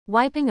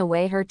 Wiping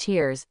away her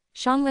tears,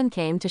 Xianglin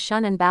came to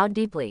Shun and bowed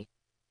deeply.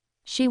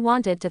 She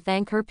wanted to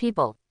thank her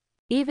people.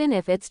 Even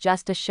if it's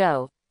just a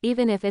show,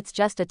 even if it's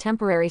just a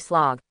temporary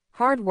slog,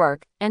 hard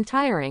work, and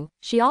tiring,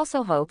 she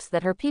also hopes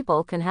that her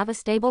people can have a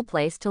stable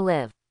place to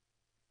live.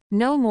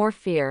 No more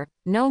fear,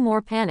 no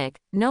more panic,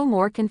 no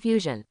more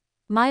confusion.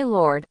 My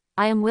lord,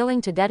 I am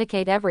willing to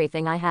dedicate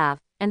everything I have,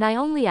 and I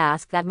only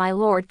ask that my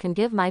lord can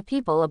give my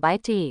people a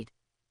bite to eat.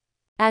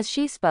 As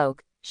she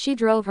spoke, she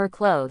drove her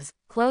clothes,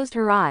 closed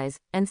her eyes,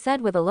 and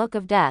said with a look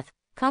of death,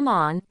 "Come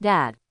on,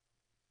 Dad."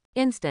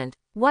 Instant.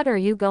 What are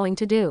you going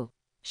to do?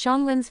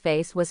 Xianglin's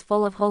face was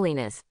full of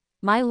holiness.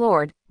 My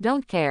lord,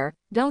 don't care,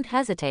 don't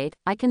hesitate,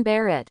 I can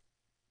bear it.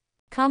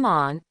 Come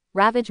on,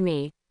 ravage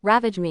me,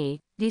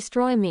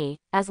 destroy me,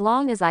 as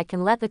long as I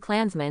can let the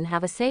clansmen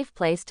have a safe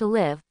place to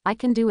live, I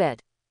can do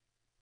it.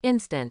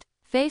 Instant.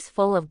 Face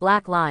full of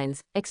black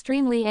lines,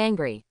 extremely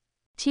angry.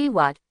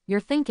 What, you're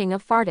thinking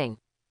of farting.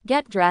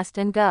 Get dressed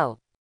and go.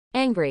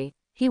 Angry.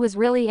 He was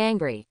really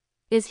angry.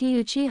 Is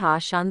he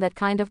Uchiha Shun that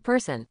kind of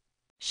person?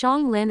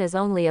 Xianglin is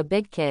only a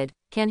big kid,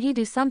 can he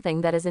do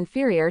something that is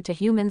inferior to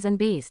humans and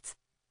beasts?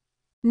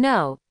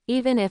 No,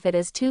 even if it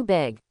is too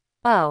big.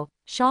 Oh,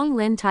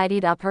 Xianglin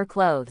tidied up her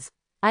clothes.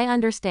 I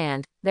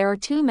understand, there are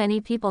too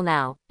many people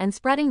now, and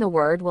spreading the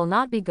word will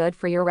not be good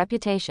for your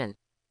reputation.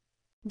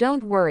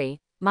 Don't worry,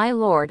 my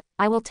lord,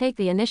 I will take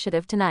the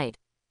initiative tonight.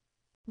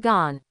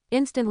 Gone.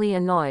 Instantly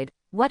annoyed,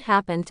 what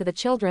happened to the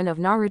children of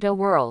Naruto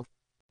world?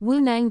 Wu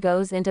Nang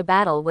goes into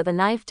battle with a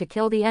knife to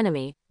kill the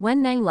enemy,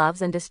 Wen Nang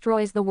loves and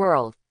destroys the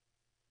world.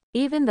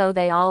 Even though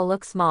they all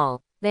look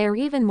small, they are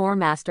even more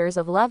masters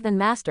of love than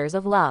masters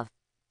of love.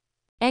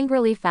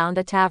 Angrily found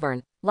a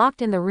tavern,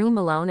 locked in the room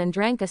alone and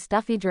drank a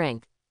stuffy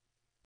drink.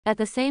 At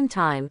the same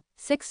time,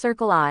 6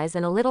 circle eyes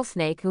and a little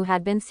snake who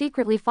had been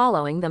secretly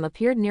following them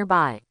appeared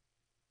nearby.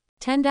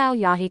 Tendao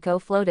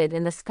Yahiko floated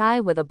in the sky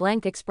with a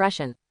blank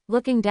expression,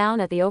 looking down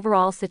at the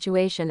overall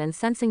situation and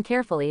sensing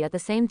carefully at the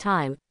same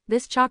time,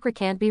 this chakra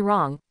can't be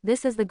wrong,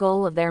 this is the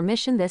goal of their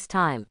mission this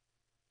time.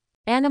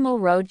 Animal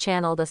Road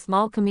channeled a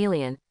small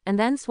chameleon, and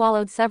then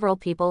swallowed several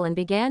people and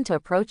began to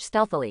approach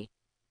stealthily.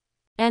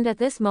 And at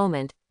this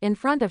moment, in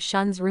front of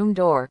Shun's room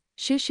door,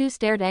 Shushu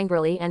stared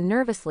angrily and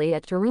nervously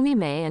at Terumi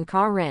Mei and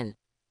Ka Rin.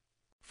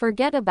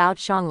 Forget about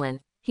Xianglin,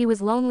 he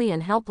was lonely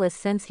and helpless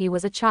since he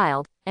was a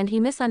child, and he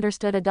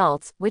misunderstood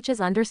adults, which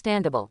is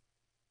understandable.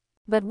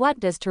 But what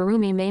does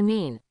Terumi Mei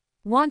mean?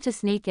 Want to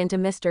sneak into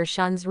Mr.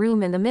 Shun's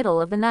room in the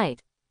middle of the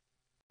night?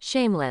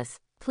 Shameless.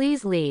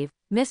 Please leave,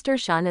 Mr.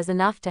 Shun is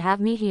enough to have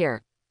me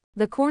here.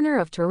 The corner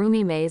of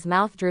Terumi Mei's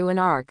mouth drew an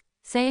arc,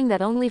 saying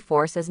that only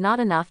force is not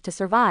enough to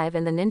survive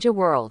in the ninja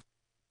world.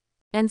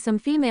 And some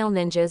female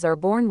ninjas are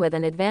born with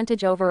an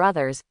advantage over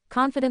others,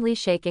 confidently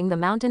shaking the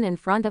mountain in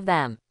front of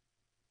them.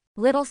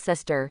 Little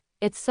sister,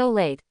 it's so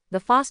late, the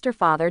foster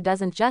father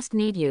doesn't just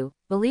need you,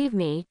 believe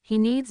me, he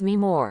needs me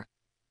more.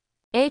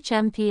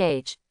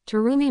 HMPH,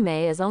 Terumi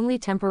Mei is only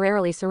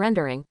temporarily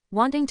surrendering,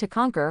 wanting to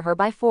conquer her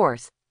by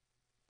force.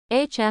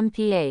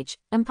 HMPH,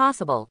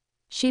 impossible.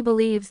 She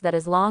believes that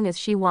as long as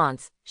she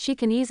wants, she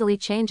can easily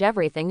change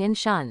everything in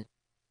Shun.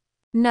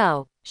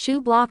 No, Shu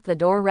blocked the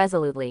door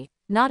resolutely,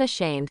 not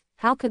ashamed,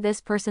 how could this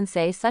person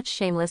say such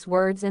shameless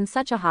words in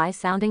such a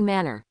high-sounding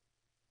manner?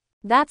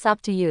 That's up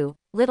to you,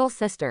 little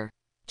sister.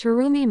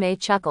 Terumi May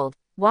chuckled,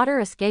 water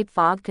escape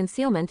fog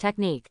concealment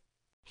technique.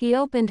 He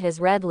opened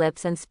his red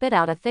lips and spit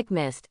out a thick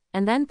mist,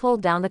 and then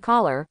pulled down the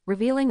collar,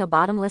 revealing a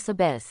bottomless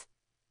abyss.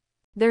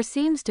 There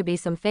seems to be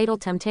some fatal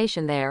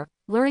temptation there,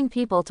 luring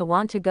people to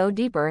want to go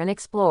deeper and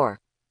explore.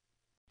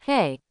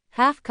 Hey,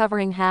 half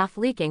covering half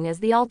leaking is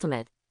the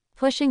ultimate.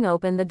 Pushing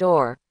open the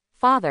door.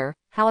 Father,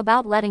 how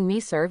about letting me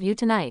serve you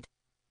tonight?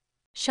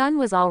 Shun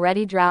was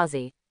already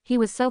drowsy. He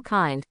was so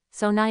kind,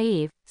 so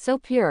naive, so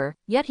pure,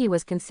 yet he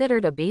was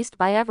considered a beast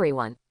by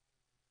everyone.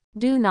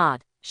 Do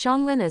not.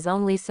 Xianglin is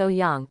only so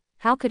young,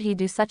 how could he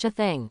do such a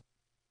thing?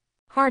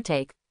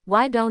 Heartache,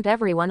 why don't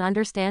everyone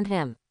understand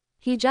him?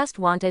 He just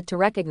wanted to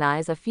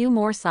recognize a few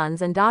more sons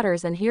and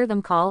daughters and hear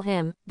them call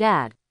him,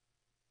 Dad.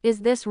 Is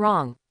this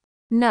wrong?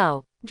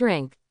 No,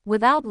 drink.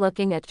 Without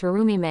looking at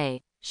Terumi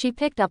May, she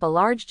picked up a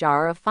large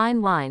jar of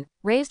fine wine,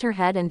 raised her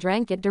head and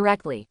drank it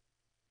directly.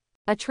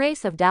 A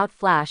trace of doubt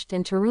flashed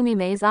in Terumi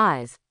May's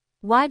eyes.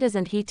 Why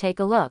doesn't he take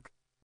a look?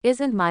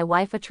 Isn't my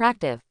wife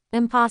attractive?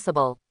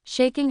 Impossible.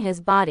 Shaking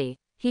his body,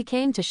 he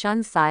came to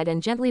Shun's side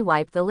and gently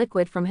wiped the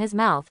liquid from his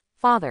mouth.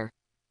 Father.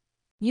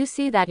 You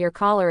see that your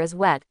collar is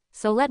wet,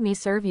 so let me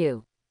serve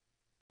you.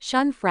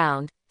 Shun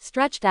frowned,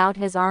 stretched out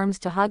his arms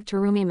to hug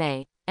Terumi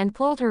May, and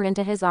pulled her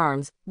into his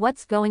arms.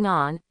 What's going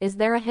on? Is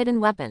there a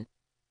hidden weapon?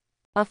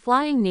 A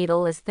flying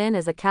needle as thin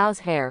as a cow's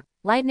hair,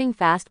 lightning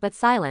fast but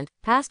silent,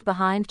 passed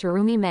behind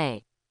Terumi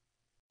May.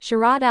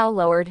 Shiradao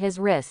lowered his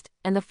wrist,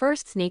 and the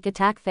first sneak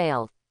attack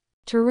failed.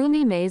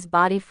 Terumi May's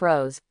body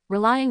froze.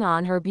 Relying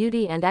on her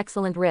beauty and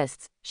excellent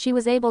wrists, she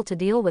was able to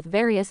deal with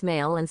various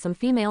male and some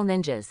female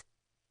ninjas.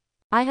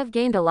 I have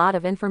gained a lot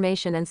of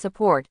information and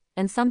support,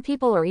 and some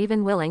people are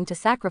even willing to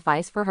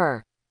sacrifice for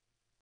her.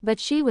 But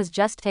she was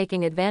just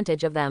taking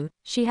advantage of them.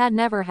 She had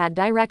never had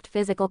direct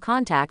physical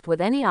contact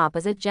with any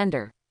opposite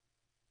gender.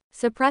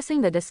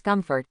 Suppressing the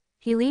discomfort,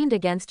 he leaned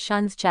against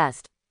Shun's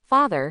chest.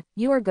 Father,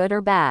 you are good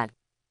or bad?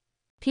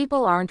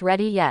 People aren't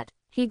ready yet.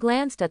 He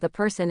glanced at the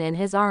person in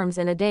his arms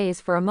in a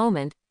daze for a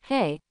moment.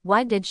 Hey,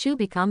 why did Shu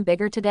become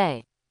bigger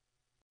today?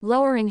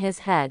 Lowering his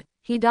head,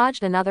 he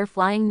dodged another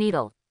flying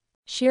needle.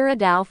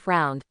 Shiradao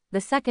frowned, the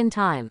second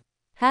time.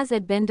 Has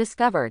it been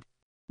discovered?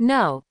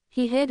 No,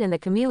 he hid in the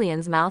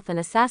chameleon's mouth and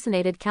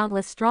assassinated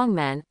countless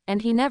strongmen,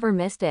 and he never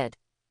missed it.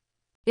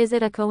 Is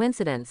it a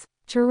coincidence?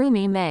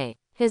 Terumi May.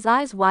 His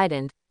eyes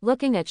widened,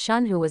 looking at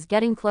Shun who was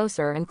getting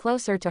closer and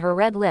closer to her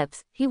red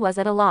lips. He was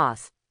at a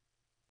loss.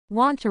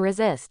 Want to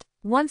resist.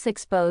 Once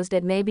exposed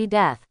it may be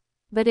death.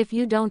 But if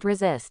you don't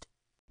resist,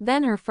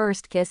 then her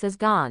first kiss is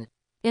gone.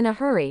 In a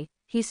hurry,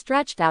 he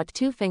stretched out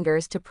 2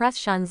 fingers to press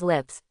Shun's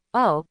lips.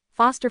 Oh,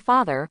 foster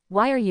father,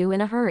 why are you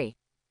in a hurry?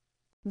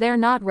 They're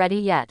not ready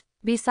yet.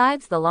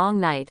 Besides the long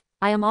night,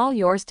 I am all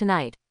yours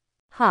tonight.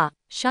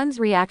 Shun's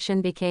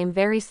reaction became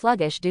very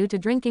sluggish due to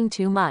drinking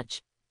too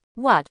much.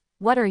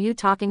 What are you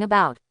talking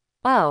about?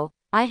 Oh,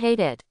 I hate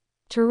it.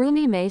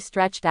 Terumi May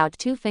stretched out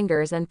 2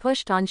 fingers and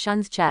pushed on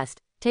Shun's chest,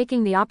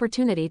 taking the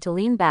opportunity to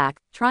lean back,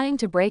 trying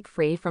to break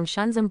free from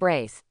Shun's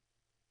embrace.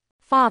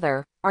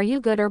 Father, are you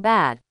good or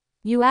bad?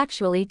 You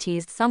actually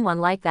teased someone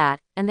like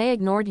that, and they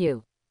ignored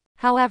you.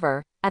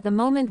 However, at the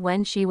moment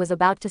when she was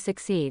about to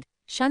succeed,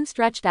 Shun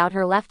stretched out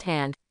her left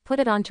hand, put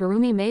it on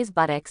Terumi May's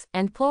buttocks,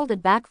 and pulled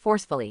it back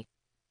forcefully.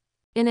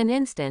 In an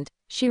instant,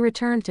 she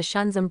returned to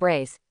Shun's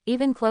embrace,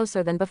 even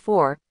closer than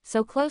before,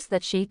 so close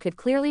that she could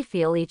clearly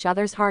feel each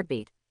other's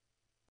heartbeat.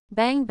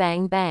 Bang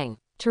bang bang.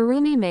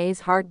 Terumi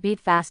May's heart beat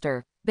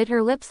faster, bit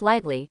her lips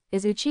lightly.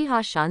 Is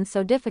Uchiha Shun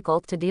so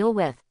difficult to deal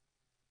with?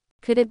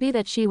 Could it be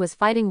that she was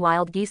fighting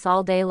wild geese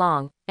all day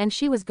long, and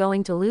she was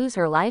going to lose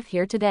her life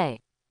here today?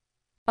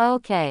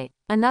 Okay,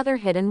 another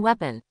hidden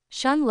weapon.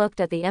 Shun looked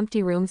at the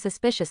empty room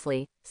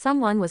suspiciously.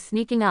 Someone was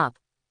sneaking up.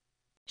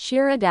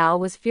 Shiradao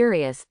was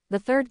furious, the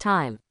third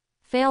time.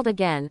 Failed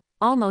again,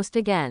 almost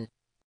again.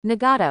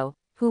 Nagato,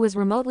 who was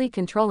remotely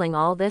controlling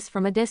all this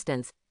from a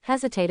distance,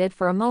 hesitated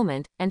for a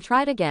moment, and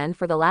tried again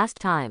for the last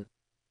time.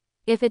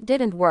 If it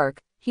didn't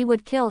work, he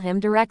would kill him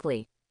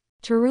directly.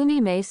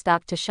 Terumi May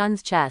stuck to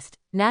Shun's chest,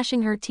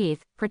 gnashing her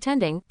teeth,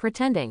 pretending.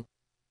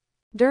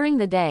 During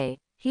the day,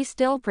 he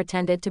still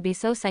pretended to be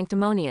so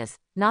sanctimonious,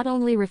 not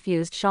only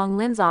refused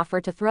Xianglin's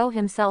offer to throw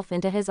himself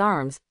into his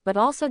arms, but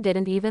also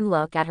didn't even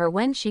look at her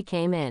when she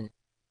came in.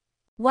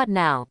 What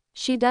now?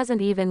 She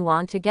doesn't even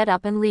want to get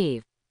up and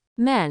leave.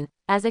 Men,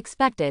 as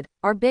expected,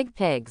 are big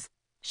pigs.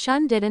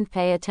 Shun didn't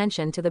pay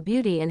attention to the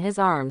beauty in his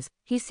arms.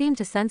 He seemed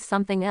to sense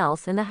something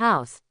else in the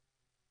house.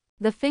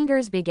 The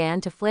fingers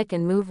began to flick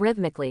and move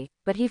rhythmically,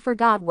 but he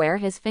forgot where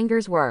his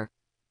fingers were.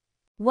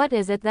 What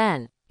is it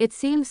then? It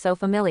seems so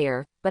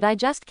familiar, but I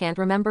just can't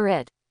remember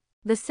it.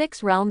 The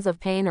 6 realms of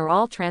pain are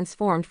all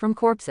transformed from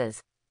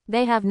corpses.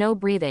 They have no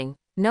breathing,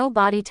 no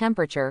body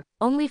temperature,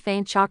 only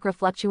faint chakra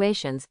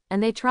fluctuations,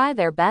 and they try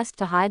their best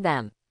to hide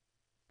them.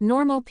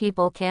 Normal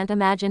people can't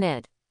imagine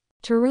it.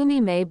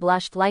 Terumi May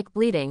blushed like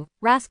bleeding.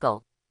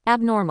 Rascal.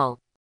 Abnormal.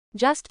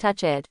 Just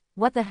touch it.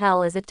 What the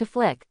hell is it to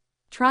flick?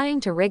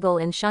 trying to wriggle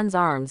in Shun's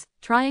arms,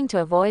 trying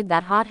to avoid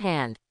that hot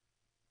hand.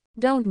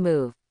 Don't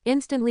move.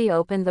 Instantly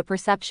opened the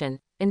perception.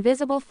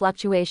 Invisible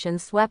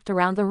fluctuations swept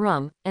around the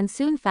room, and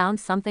soon found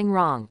something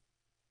wrong.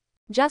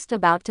 Just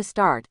about to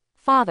start.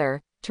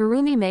 Father,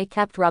 Terumi Mei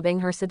kept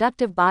rubbing her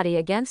seductive body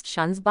against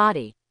Shun's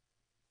body.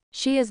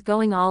 She is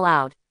going all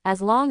out.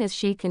 As long as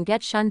she can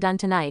get Shun done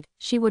tonight,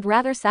 she would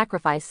rather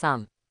sacrifice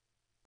some.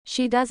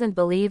 She doesn't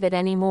believe it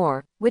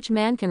anymore. Which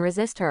man can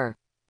resist her?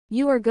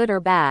 You are good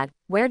or bad,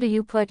 where do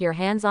you put your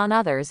hands on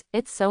others?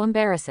 It's so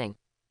embarrassing.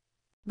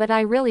 But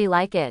I really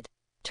like it.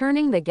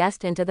 Turning the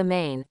guest into the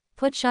main,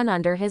 put Shun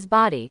under his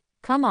body.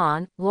 Come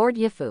on, Lord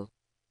Yifu.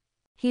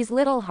 His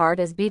little heart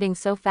is beating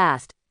so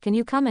fast, can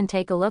you come and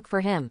take a look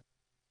for him?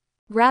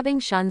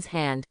 Grabbing Shun's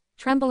hand,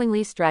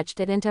 tremblingly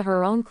stretched it into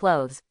her own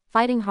clothes,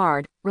 fighting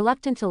hard,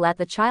 reluctant to let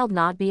the child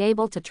not be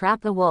able to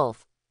trap the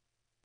wolf.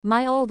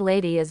 My old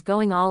lady is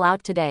going all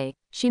out today,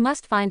 she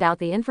must find out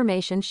the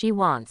information she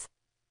wants.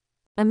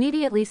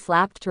 Immediately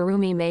slapped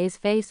Terumi Mei's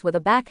face with a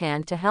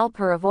backhand to help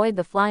her avoid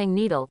the flying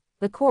needle,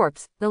 the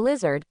corpse, the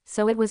lizard,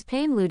 so it was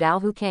Pain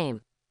Ludao who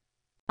came.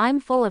 I'm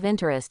full of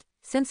interest,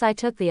 since I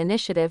took the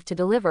initiative to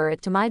deliver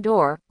it to my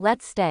door,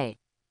 let's stay.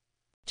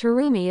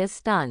 Terumi is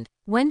stunned.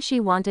 When she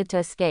wanted to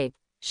escape,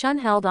 Shun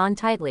held on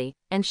tightly,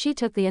 and she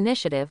took the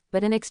initiative,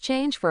 but in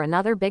exchange for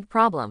another big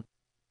problem.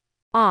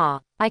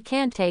 I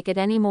can't take it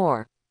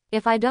anymore.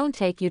 If I don't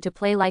take you to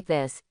play like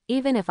this,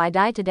 even if I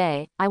die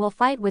today, I will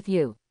fight with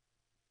you.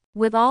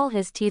 With all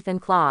his teeth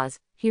and claws,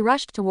 he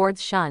rushed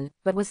towards Shun,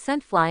 but was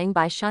sent flying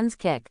by Shun's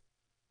kick.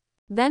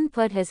 Then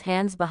put his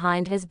hands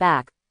behind his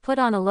back, put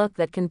on a look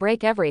that can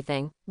break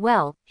everything.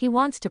 Well, he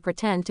wants to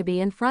pretend to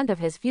be in front of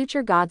his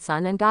future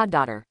godson and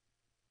goddaughter.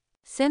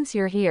 Since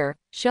you're here,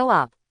 show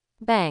up.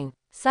 Bang.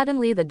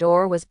 Suddenly the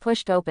door was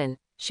pushed open.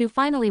 Shu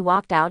finally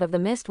walked out of the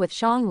mist with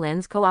Xiang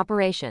Lin's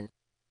cooperation.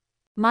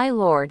 My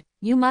lord,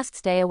 you must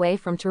stay away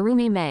from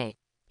Terumi Mei.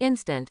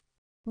 Instant.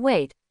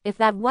 Wait, if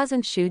that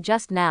wasn't Shu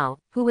just now,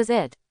 who was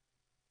it?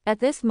 At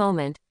this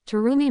moment,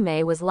 Terumi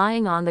Mei was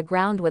lying on the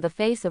ground with a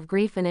face of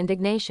grief and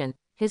indignation.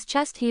 His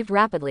chest heaved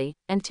rapidly,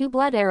 and 2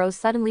 blood arrows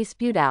suddenly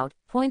spewed out,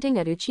 pointing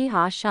at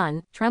Uchiha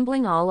Shun,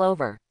 trembling all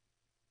over.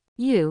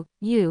 You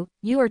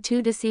are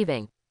too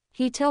deceiving.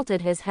 He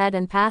tilted his head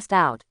and passed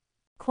out.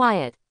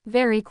 Quiet,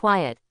 very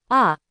quiet.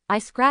 I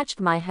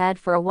scratched my head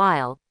for a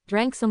while,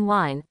 drank some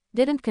wine,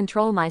 didn't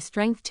control my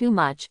strength too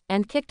much,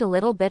 and kicked a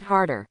little bit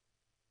harder.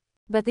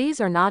 But these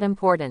are not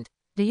important.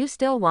 Do you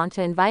still want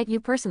to invite you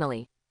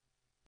personally?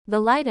 The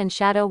light and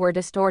shadow were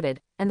distorted,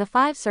 and the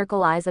 5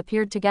 circle eyes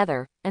appeared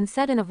together, and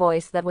said in a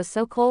voice that was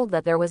so cold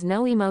that there was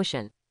no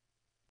emotion.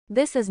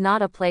 This is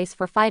not a place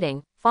for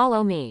fighting,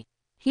 follow me.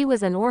 He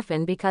was an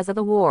orphan because of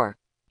the war.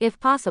 If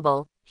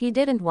possible, he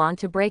didn't want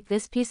to break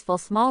this peaceful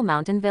small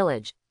mountain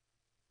village.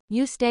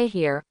 You stay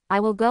here, I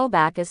will go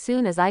back as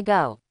soon as I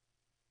go.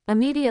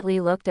 Immediately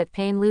looked at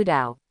Pain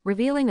Ludao,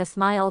 revealing a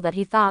smile that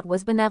he thought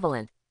was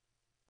benevolent.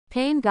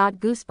 Pain got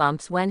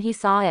goosebumps when he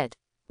saw it.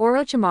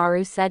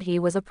 Orochimaru said he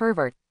was a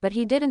pervert, but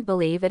he didn't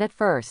believe it at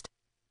first.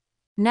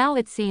 Now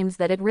it seems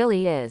that it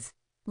really is.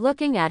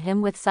 Looking at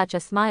him with such a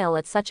smile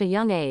at such a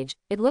young age,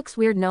 it looks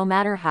weird no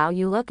matter how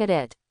you look at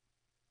it.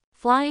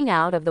 Flying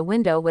out of the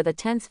window with a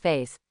tense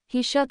face,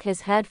 he shook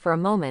his head for a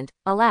moment.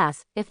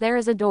 Alas, if there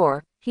is a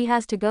door, he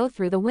has to go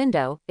through the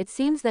window. It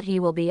seems that he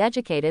will be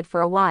educated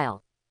for a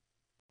while.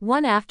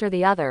 One after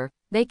the other,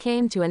 they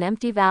came to an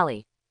empty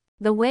valley.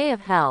 The way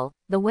of hell,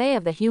 the way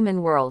of the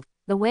human world,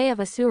 the way of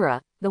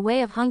Asura, the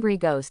way of hungry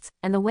ghosts,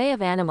 and the way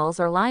of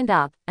animals are lined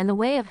up, and the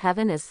way of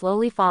heaven is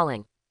slowly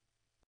falling.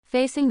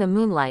 Facing the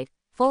moonlight,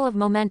 full of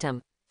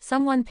momentum,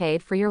 someone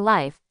paid for your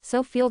life,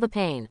 so feel the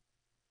pain.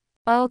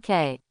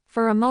 Okay.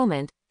 For a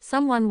moment,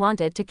 someone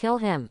wanted to kill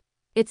him.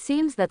 It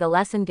seems that the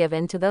lesson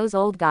given to those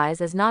old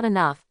guys is not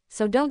enough,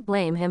 so don't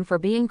blame him for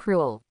being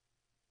cruel.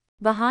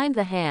 Behind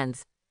the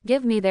hands,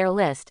 give me their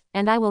list,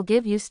 and I will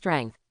give you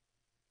strength.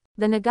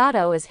 The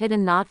Nagato is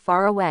hidden not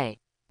far away.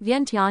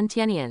 Vientiane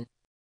Tianyan.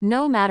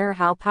 No matter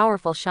how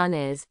powerful Shun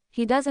is,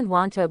 he doesn't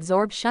want to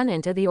absorb Shun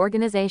into the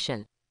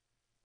organization.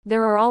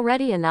 There are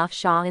already enough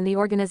Sha in the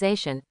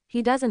organization,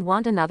 he doesn't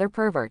want another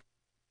pervert.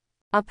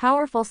 A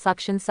powerful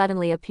suction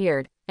suddenly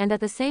appeared, and at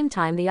the same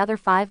time the other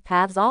 5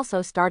 paths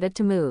also started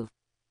to move.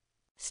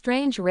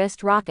 Strange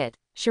wrist rocket.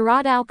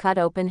 Shiradao cut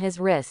open his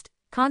wrist,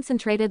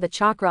 concentrated the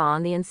chakra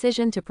on the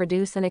incision to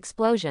produce an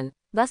explosion,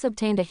 thus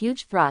obtained a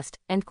huge thrust,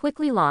 and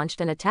quickly launched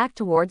an attack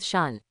towards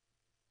Shun.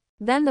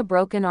 Then the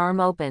broken arm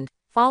opened,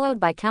 followed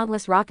by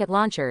countless rocket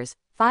launchers,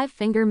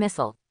 5-finger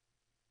missile.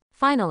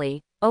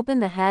 Finally, open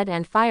the head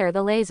and fire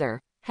the laser,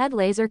 head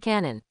laser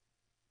cannon.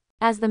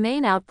 As the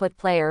main output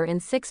player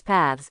in 6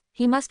 paths,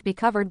 he must be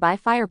covered by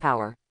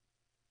firepower.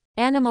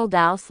 Animal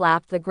Dao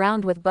slapped the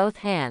ground with both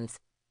hands.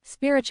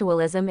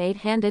 Spiritualism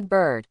 8-handed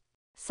bird.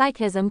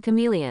 Psychism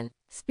chameleon.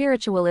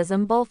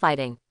 Spiritualism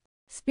bullfighting.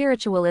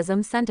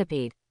 Spiritualism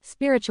centipede.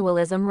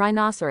 Spiritualism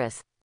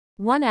rhinoceros.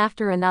 One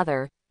after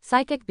another,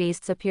 psychic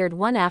beasts appeared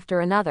one after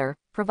another,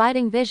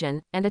 providing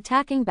vision, and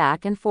attacking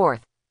back and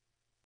forth.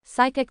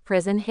 Psychic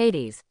prison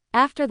Hades.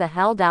 After the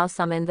Hell Dao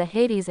summoned the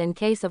Hades in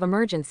case of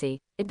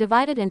emergency, it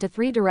divided into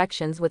 3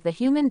 directions with the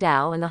human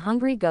Dao and the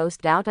hungry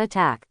ghost Dao to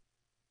attack.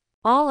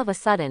 All of a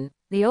sudden,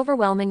 the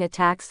overwhelming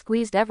attack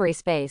squeezed every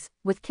space,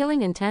 with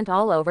killing intent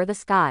all over the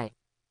sky.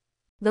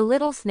 The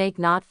little snake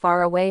not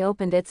far away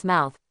opened its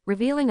mouth,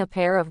 revealing a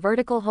pair of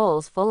vertical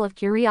holes full of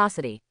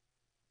curiosity.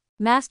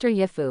 Master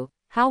Yifu,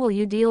 how will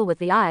you deal with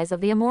the eyes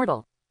of the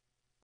immortal?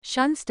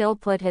 Shun still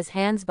put his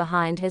hands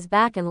behind his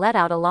back and let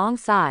out a long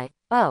sigh.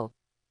 Oh.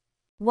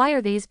 Why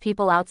are these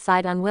people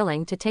outside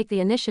unwilling to take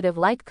the initiative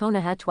like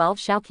Konoha 12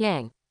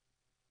 Xiaoqiang?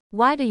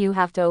 Why do you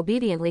have to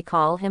obediently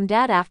call him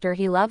dad after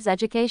he loves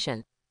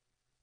education?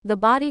 The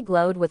body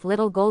glowed with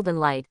little golden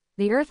light,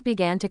 the earth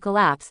began to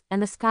collapse,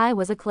 and the sky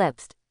was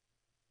eclipsed.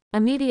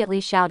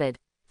 Immediately shouted,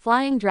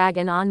 Flying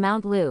Dragon on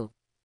Mount Lu.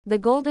 The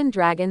golden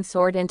dragon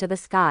soared into the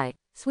sky,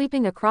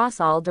 sweeping across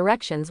all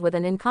directions with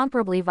an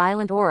incomparably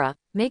violent aura,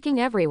 making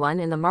everyone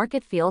in the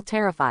market feel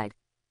terrified.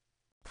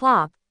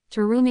 Plop,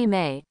 Terumi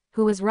Mei,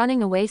 who was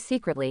running away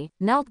secretly,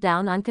 knelt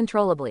down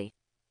uncontrollably.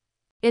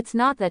 It's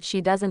not that she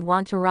doesn't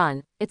want to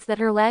run, it's that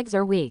her legs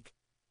are weak.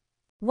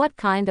 What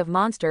kind of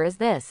monster is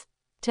this?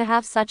 To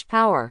have such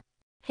power.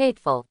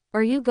 Hateful.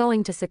 Are you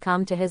going to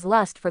succumb to his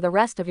lust for the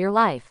rest of your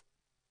life?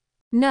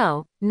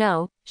 No,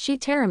 she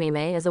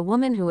Terumime is a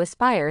woman who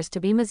aspires to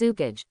be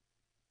Mizukage.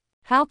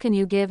 How can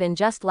you give in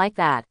just like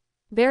that?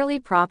 Barely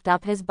propped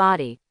up his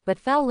body, but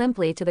fell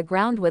limply to the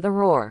ground with a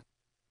roar.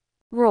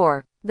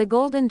 Roar. The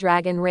golden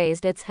dragon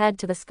raised its head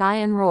to the sky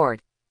and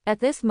roared. At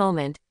this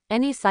moment,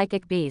 any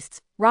psychic beasts,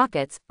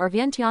 rockets, or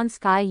Vientian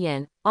sky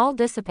yin, all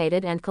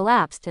dissipated and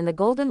collapsed in the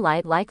golden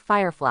light like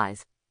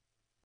fireflies.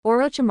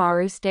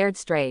 Orochimaru stared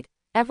straight.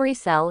 Every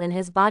cell in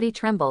his body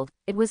trembled.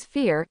 It was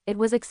fear, it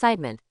was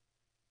excitement.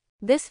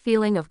 This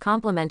feeling of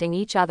complementing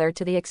each other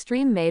to the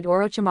extreme made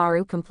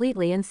Orochimaru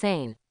completely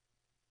insane.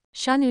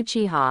 Shun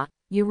Uchiha,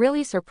 you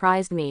really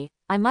surprised me.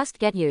 I must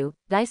get you,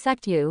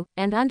 dissect you,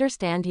 and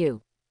understand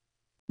you.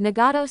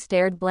 Nagato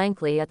stared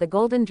blankly at the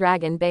golden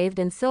dragon bathed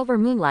in silver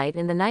moonlight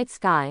in the night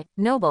sky,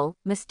 noble,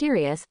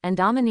 mysterious, and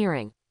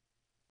domineering.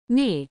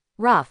 Me,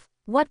 rough.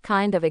 What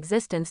kind of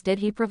existence did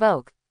he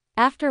provoke?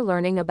 After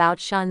learning about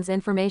Shun's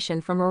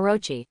information from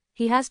Orochi,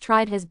 he has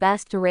tried his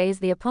best to raise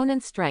the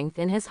opponent's strength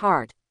in his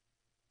heart.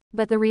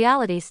 But the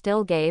reality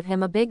still gave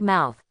him a big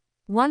mouth.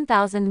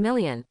 1,000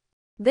 million.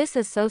 This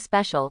is so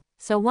special,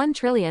 so 1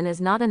 trillion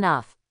is not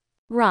enough.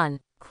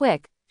 Run,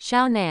 quick,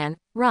 Xiaonan,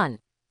 run.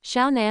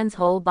 Xiaonan's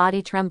whole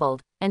body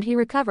trembled, and he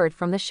recovered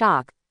from the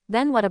shock.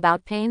 Then what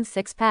about Pain's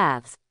 6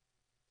 paths?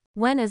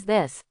 When is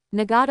this?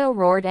 Nagato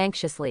roared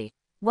anxiously.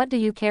 What do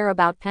you care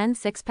about Pain's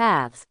 6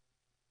 paths?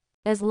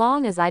 As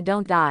long as I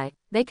don't die,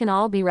 they can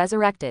all be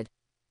resurrected.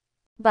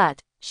 But,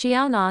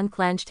 Xiaonan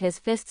clenched his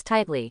fists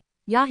tightly.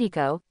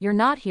 Yahiko, you're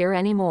not here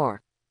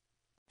anymore.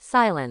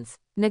 Silence.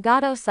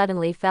 Nagato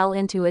suddenly fell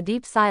into a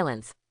deep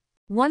silence.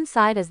 One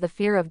side is the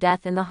fear of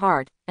death in the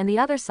heart, and the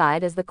other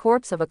side is the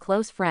corpse of a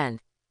close friend.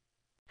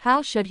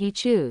 How should he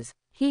choose?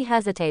 He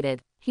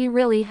hesitated. He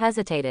really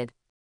hesitated.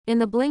 In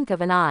the blink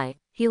of an eye,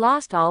 he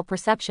lost all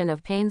perception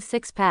of Pain's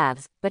 6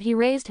 paths, but he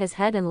raised his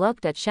head and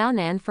looked at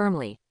Xiaonan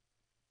firmly.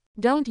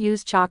 Don't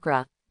use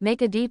chakra.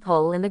 Make a deep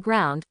hole in the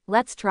ground,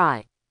 let's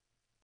try.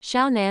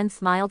 Xiaonan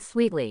smiled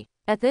sweetly.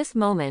 At this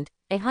moment,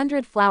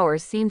 100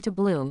 flowers seemed to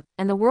bloom,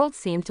 and the world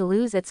seemed to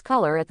lose its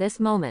color at this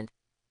moment.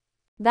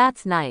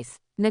 That's nice.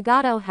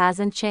 Nagato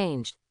hasn't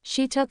changed.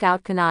 She took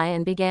out kunai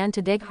and began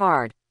to dig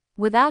hard.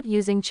 Without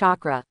using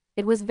chakra,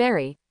 it was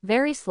very,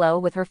 very slow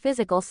with her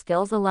physical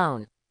skills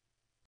alone.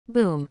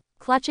 Boom.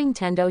 Clutching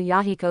Tendo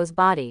Yahiko's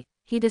body,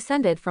 he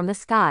descended from the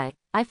sky.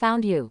 I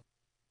found you.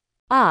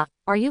 Ah,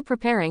 are you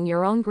preparing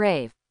your own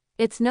grave?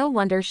 It's no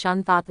wonder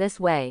Shun thought this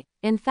way.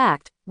 In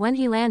fact, when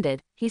he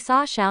landed, he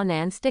saw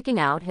Xiaonan sticking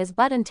out his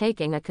butt and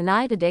taking a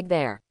kunai to dig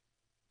there.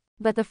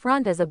 But the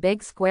front is a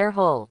big square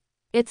hole.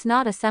 It's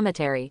not a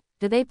cemetery.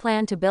 Do they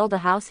plan to build a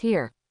house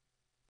here?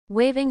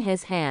 Waving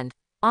his hand.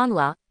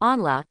 Onla,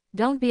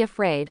 don't be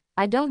afraid,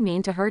 I don't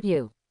mean to hurt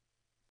you.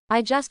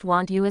 I just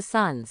want you as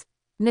sons.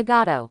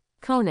 Nagato,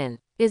 Conan,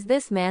 is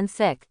this man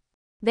sick?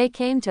 They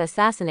came to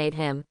assassinate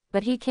him,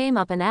 but he came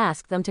up and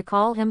asked them to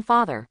call him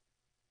father.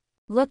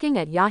 Looking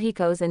at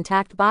Yahiko's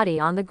intact body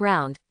on the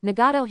ground,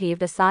 Nagato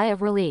heaved a sigh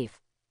of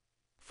relief.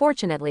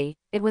 Fortunately,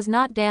 it was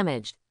not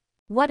damaged.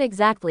 What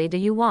exactly do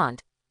you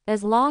want?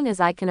 As long as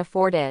I can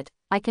afford it,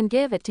 I can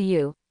give it to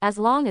you, as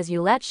long as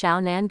you let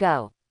Xiaonan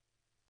go.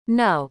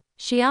 No,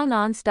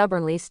 Xiaonan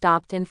stubbornly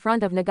stopped in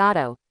front of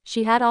Nagato.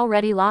 She had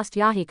already lost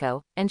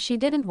Yahiko, and she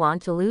didn't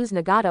want to lose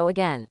Nagato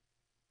again.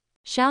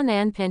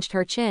 Xiaonan pinched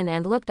her chin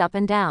and looked up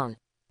and down.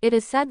 It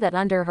is said that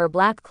under her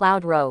black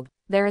cloud robe,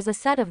 there is a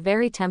set of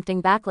very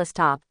tempting backless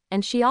top,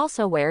 and she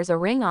also wears a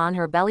ring on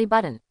her belly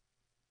button.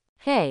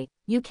 Hey,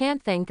 you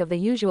can't think of the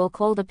usual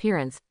cold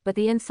appearance, but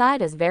the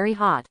inside is very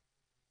hot.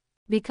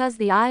 Because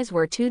the eyes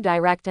were too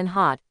direct and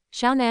hot,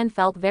 Xiaonan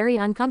felt very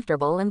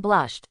uncomfortable and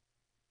blushed.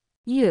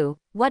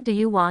 What do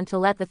you want to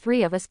let the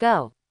 3 of us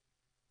go?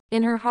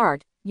 In her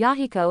heart,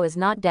 Yahiko is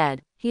not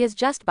dead, he is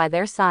just by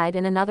their side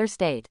in another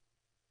state.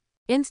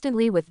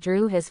 instantly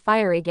withdrew his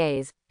fiery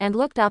gaze, and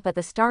looked up at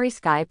the starry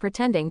sky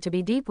pretending to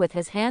be deep with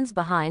his hands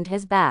behind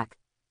his back.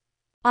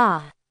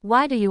 Ah,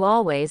 why do you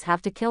always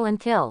have to kill and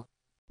kill?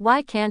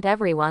 Why can't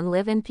everyone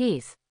live in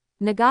peace?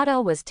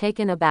 Nagato was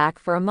taken aback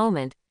for a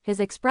moment, his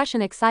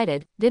expression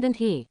excited, didn't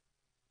he?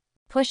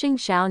 Pushing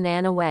Xiao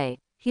Nan away,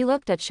 he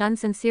looked at Shun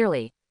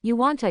sincerely. You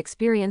want to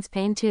experience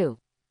pain too?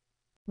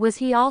 Was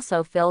he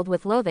also filled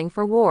with loathing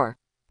for war?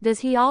 Does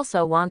he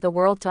also want the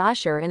world to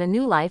usher in a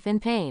new life in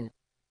pain?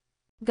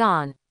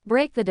 Gone.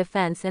 Break the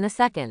defense in a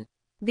second.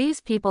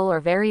 These people are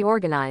very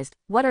organized.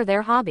 What are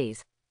their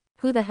hobbies?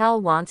 Who the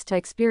hell wants to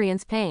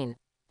experience pain?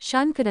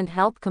 Shun couldn't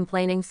help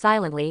complaining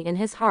silently in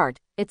his heart.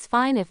 It's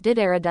fine if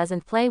Didera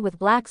doesn't play with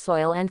black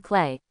soil and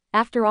clay.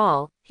 After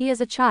all, he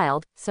is a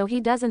child, so he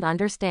doesn't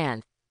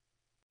understand.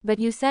 But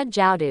you said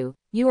Jiaodu,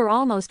 you are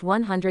almost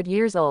 100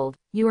 years old,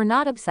 you are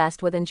not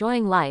obsessed with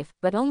enjoying life,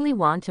 but only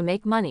want to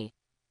make money.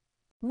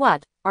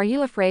 What, are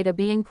you afraid of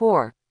being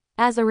poor?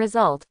 As a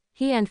result,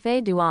 he and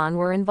Fei Duan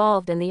were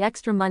involved in the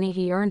extra money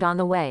he earned on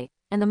the way,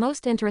 and the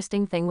most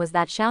interesting thing was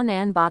that Xiao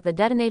Nan bought the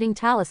detonating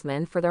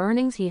talisman for the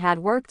earnings he had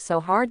worked so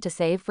hard to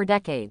save for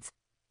decades.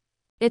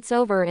 It's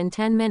over in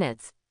 10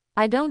 minutes.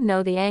 I don't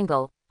know the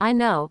angle, I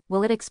know,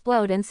 will it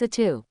explode in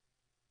situ?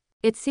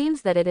 It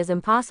seems that it is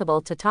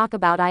impossible to talk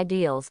about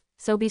ideals,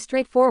 so be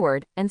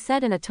straightforward, and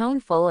said in a tone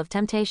full of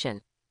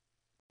temptation.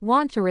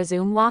 Want to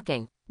resume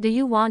walking? Do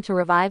you want to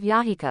revive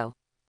Yahiko?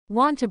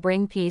 Want to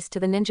bring peace to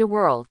the ninja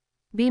world?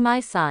 Be my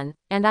son,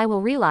 and I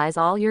will realize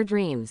all your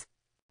dreams.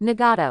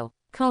 Nagato.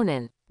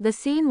 Conan. The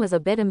scene was a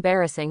bit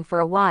embarrassing for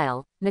a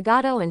while.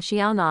 Nagato and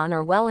Xiaonan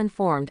are well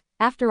informed.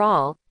 After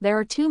all, there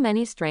are too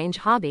many strange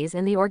hobbies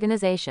in the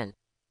organization.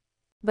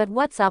 But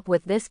what's up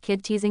with this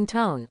kid-teasing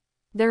tone?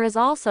 There is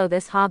also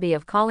this hobby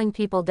of calling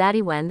people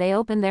daddy when they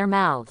open their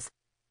mouths.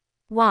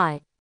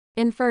 Why?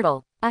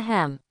 Infertile.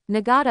 Ahem.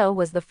 Nagato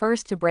was the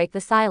first to break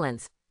the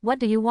silence. What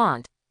do you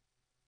want?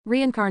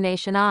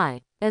 Reincarnation.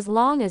 As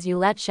long as you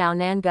let Xiao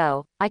Nan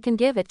go, I can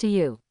give it to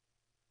you.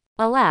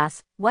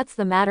 Alas, what's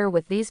the matter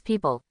with these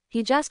people?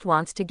 He just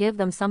wants to give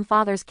them some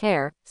father's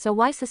care, so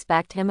why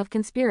suspect him of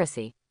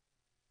conspiracy?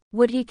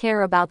 Would he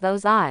care about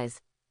those eyes?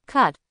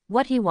 Cut,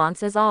 what he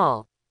wants is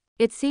all.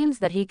 It seems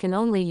that he can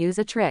only use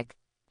a trick.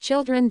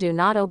 Children do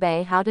not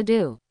obey how to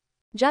do.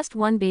 Just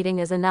one beating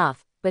is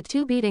enough, but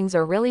 2 beatings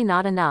are really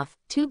not enough,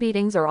 2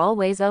 beatings are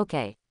always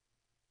okay.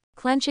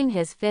 Clenching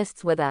his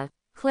fists with a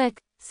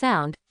click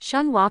sound,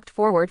 Shun walked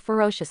forward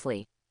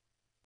ferociously.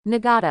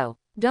 Nagato,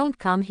 don't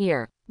come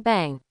here.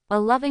 Bang, a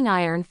loving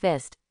iron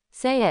fist.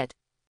 Say it.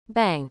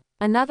 Bang,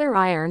 another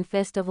iron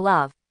fist of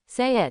love.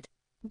 Say it.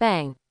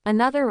 Bang,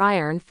 another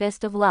iron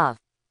fist of love.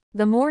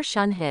 The more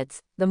Shun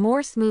hits, the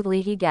more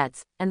smoothly he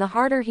gets, and the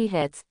harder he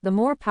hits, the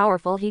more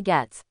powerful he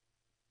gets.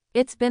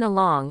 It's been a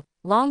long,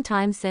 long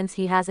time since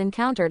he has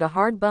encountered a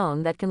hard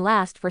bone that can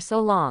last for so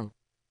long.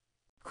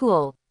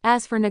 Cool.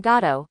 As for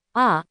Nagato,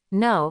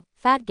 no,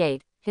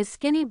 Fatgate, his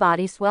skinny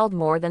body swelled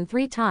more than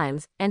 3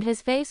 times, and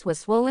his face was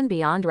swollen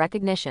beyond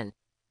recognition.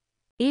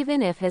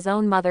 Even if his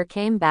own mother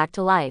came back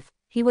to life,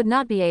 he would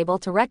not be able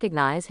to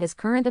recognize his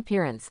current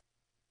appearance.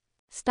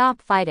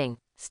 Stop fighting.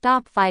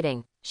 Stop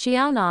fighting.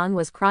 Xiaonan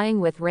was crying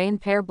with rain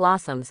pear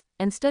blossoms,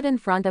 and stood in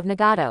front of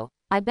Nagato.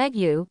 I beg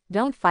you,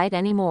 don't fight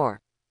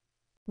anymore.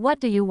 What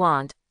do you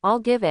want? I'll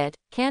give it,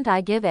 can't I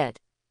give it?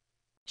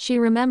 She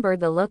remembered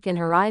the look in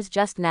her eyes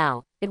just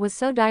now, it was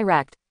so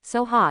direct,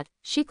 so hot.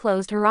 She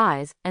closed her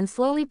eyes, and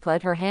slowly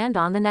put her hand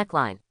on the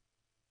neckline.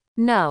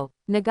 No.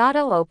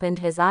 Nagato opened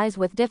his eyes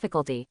with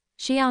difficulty.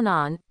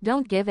 Xiaonan,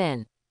 don't give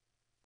in.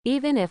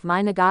 Even if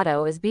my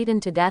Nagato is beaten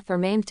to death or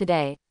maimed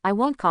today, I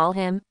won't call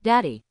him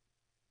daddy.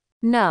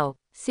 No.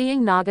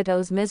 Seeing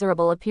Nagato's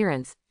miserable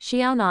appearance,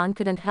 Xiaonan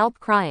couldn't help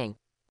crying.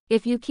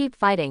 If you keep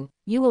fighting,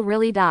 you will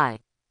really die.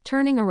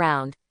 Turning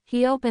around,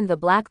 he opened the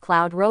black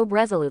cloud robe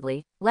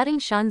resolutely, letting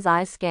Shun's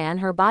eyes scan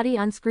her body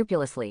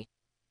unscrupulously.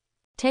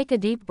 Take a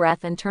deep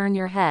breath and turn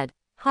your head.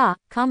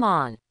 Come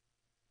on.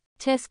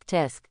 Tisk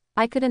tisk.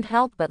 I couldn't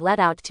help but let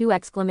out 2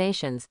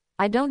 exclamations.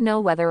 I don't know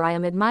whether I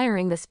am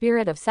admiring the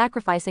spirit of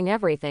sacrificing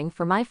everything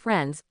for my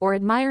friends, or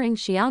admiring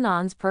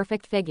Xiaonan's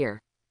perfect figure.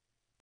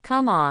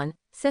 Come on,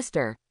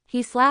 sister.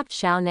 He slapped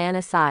Xiao Nan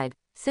aside.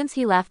 Since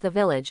he left the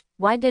village,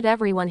 why did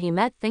everyone he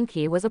met think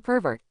he was a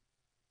pervert?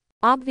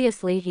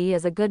 Obviously he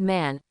is a good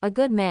man, a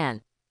good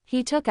man.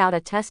 He took out a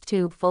test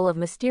tube full of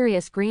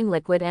mysterious green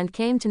liquid and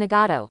came to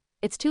Nagato.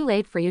 It's too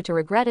late for you to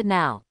regret it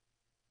now.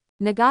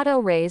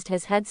 Nagato raised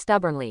his head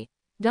stubbornly.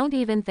 Don't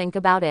even think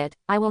about it,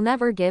 I will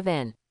never give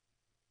in.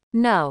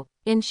 No.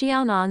 In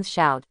Xiaonan's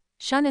shout,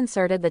 Shun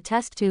inserted the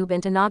test tube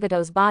into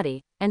Nagato's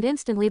body, and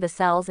instantly the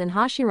cells in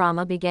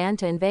Hashirama began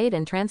to invade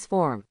and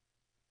transform.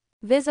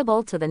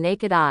 Visible to the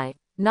naked eye,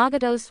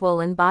 Nagato's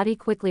swollen body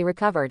quickly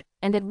recovered,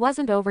 and it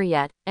wasn't over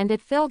yet, and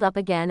it filled up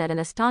again at an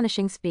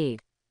astonishing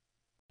speed.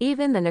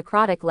 Even the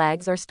necrotic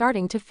legs are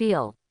starting to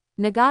feel.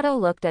 Nagato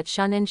looked at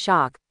Shun in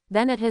shock,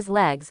 then at his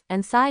legs,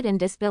 and sighed in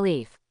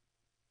disbelief.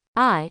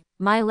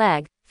 My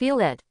leg, feel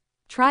it.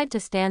 Tried to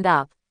stand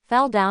up,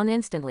 fell down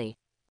instantly.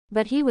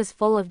 But he was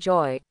full of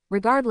joy,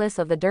 regardless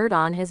of the dirt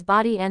on his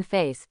body and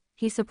face.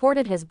 He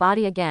supported his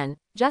body again,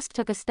 just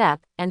took a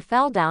step, and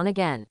fell down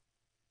again.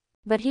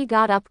 But he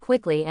got up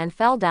quickly and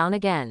fell down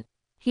again.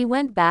 He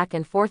went back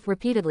and forth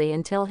repeatedly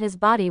until his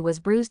body was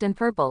bruised and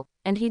purple,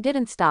 and he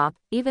didn't stop,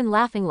 even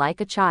laughing like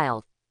a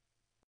child.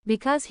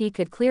 Because he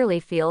could clearly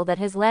feel that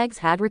his legs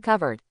had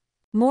recovered.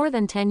 More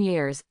than 10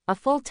 years, a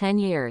full 10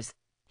 years.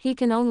 He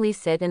can only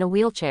sit in a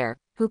wheelchair.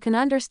 Who can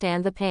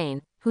understand the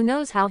pain? Who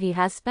knows how he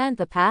has spent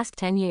the past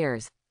 10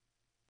 years?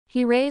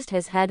 He raised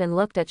his head and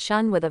looked at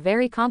Shun with a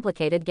very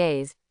complicated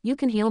gaze. You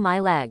can heal my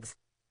legs.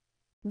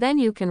 Then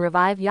you can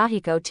revive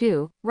Yahiko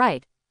too,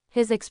 right?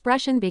 His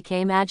expression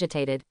became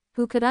agitated.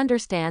 Who could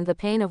understand the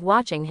pain of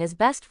watching his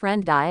best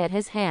friend die at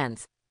his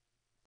hands?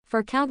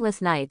 For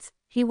countless nights,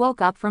 he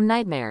woke up from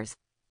nightmares.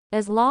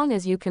 As long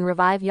as you can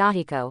revive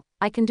Yahiko,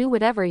 I can do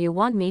whatever you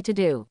want me to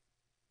do.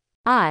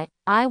 I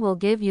will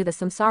give you the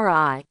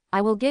samsara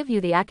I will give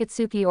you the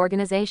Akatsuki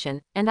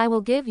organization, and I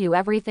will give you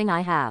everything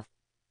I have.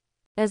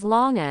 As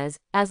long as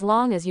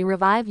you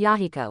revive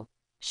Yahiko.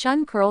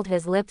 Shun curled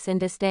his lips in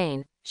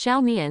disdain.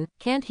 Xiaomian,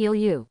 can't heal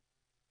you.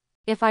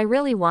 If I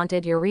really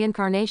wanted your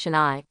reincarnation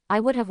I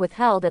would have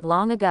withheld it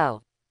long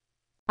ago.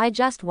 I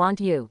just want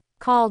you.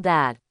 Call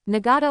Dad.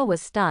 Nagato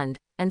was stunned,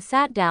 and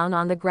sat down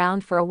on the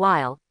ground for a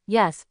while.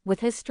 Yes,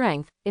 with his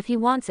strength, if he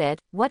wants it,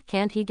 what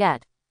can't he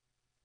get?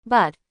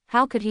 But,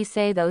 how could he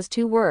say those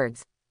two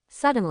words?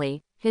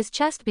 Suddenly, his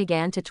chest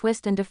began to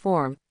twist and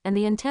deform, and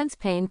the intense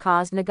pain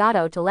caused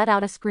Nagato to let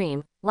out a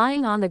scream,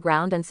 lying on the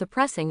ground and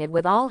suppressing it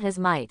with all his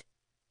might.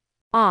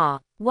 Ah,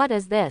 what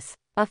is this?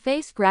 A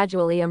face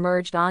gradually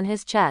emerged on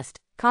his chest,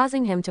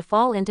 causing him to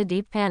fall into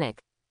deep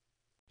panic.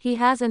 He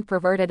hasn't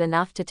perverted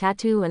enough to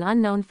tattoo an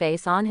unknown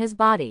face on his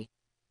body.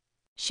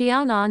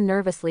 Xiaonan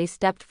nervously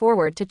stepped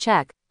forward to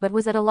check, but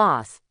was at a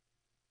loss.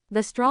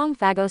 The strong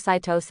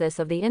phagocytosis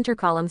of the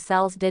intercolumn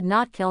cells did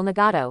not kill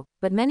Nagato,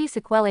 but many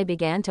sequelae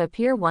began to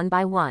appear one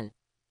by one.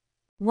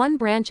 One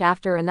branch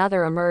after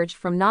another emerged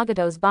from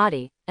Nagato's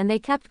body, and they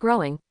kept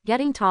growing,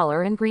 getting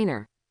taller and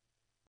greener.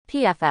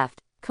 PFF.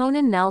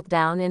 Conan knelt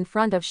down in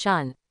front of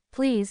Shun.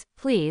 Please,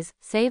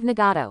 save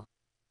Nagato.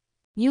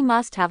 You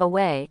must have a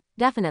way,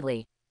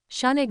 definitely.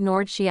 Shun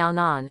ignored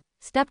Xiaonan,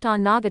 stepped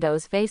on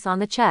Nagato's face on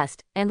the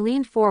chest, and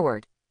leaned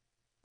forward.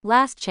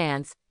 Last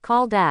chance,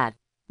 call Dad.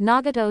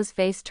 Nagato's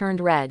face turned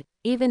red.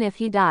 Even if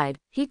he died,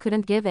 he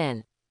couldn't give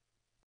in.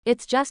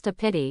 It's just a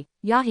pity,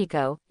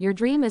 Yahiko, your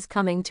dream is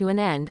coming to an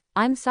end.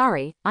 I'm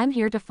sorry, I'm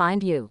here to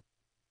find you.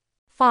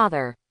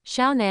 Father,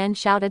 Xiaonan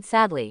shouted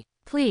sadly.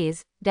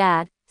 Please,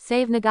 Dad,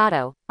 save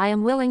Nagato, I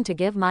am willing to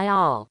give my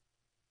all.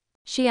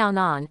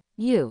 Xiaonan,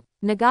 you.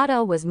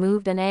 Nagato was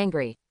moved and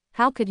angry.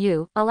 How could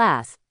you,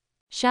 alas?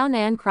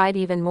 Xiaonan cried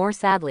even more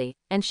sadly,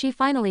 and she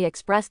finally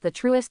expressed the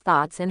truest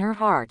thoughts in her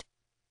heart.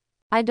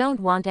 I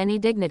don't want any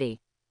dignity.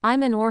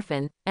 I'm an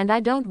orphan, and I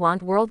don't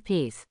want world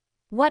peace.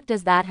 What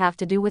does that have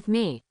to do with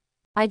me?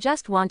 I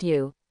just want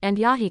you, and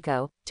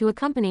Yahiko, to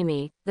accompany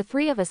me. The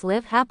three of us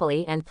live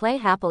happily and play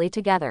happily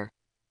together.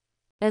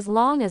 As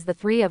long as the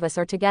three of us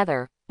are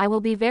together, I will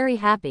be very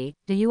happy,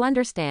 do you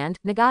understand,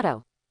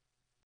 Nagato?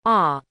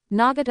 Ah,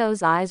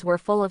 Nagato's eyes were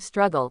full of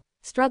struggle,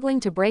 struggling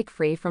to break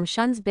free from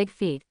Shun's big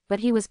feet,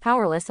 but he was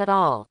powerless at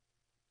all.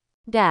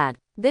 Dad.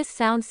 This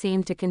sound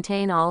seemed to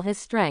contain all his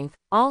strength,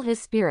 all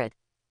his spirit.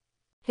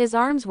 His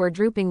arms were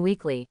drooping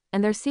weakly,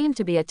 and there seemed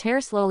to be a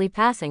tear slowly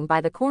passing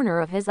by the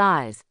corner of his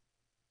eyes.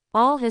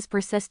 All his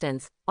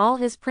persistence, all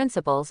his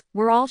principles,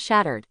 were all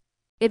shattered.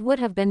 It would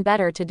have been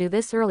better to do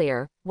this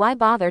earlier. Why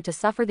bother to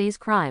suffer these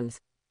crimes?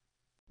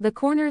 The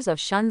corners of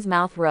Shun's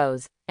mouth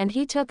rose, and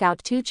he took out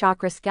two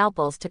chakra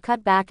scalpels to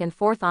cut back and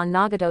forth on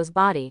Nagato's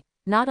body,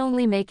 not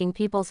only making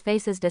people's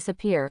faces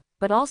disappear,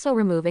 but also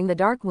removing the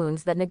dark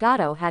wounds that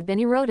Nagato had been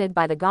eroded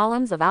by the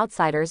golems of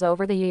outsiders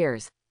over the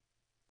years.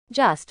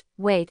 Just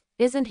wait,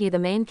 isn't he the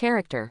main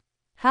character?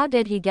 How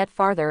did he get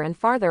farther and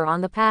farther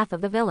on the path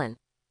of the villain?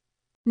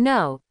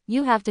 No,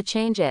 you have to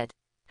change it.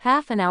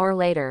 Half an hour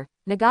later,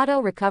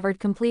 Nagato recovered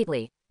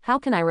completely. How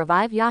can I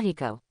revive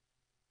Yahiko?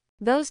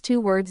 Those two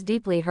words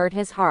deeply hurt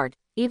his heart,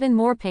 even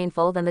more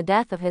painful than the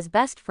death of his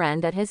best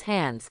friend at his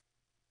hands.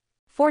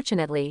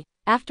 Fortunately,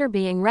 after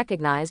being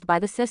recognized by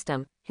the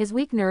system, his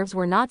weak nerves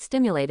were not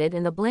stimulated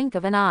in the blink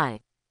of an eye.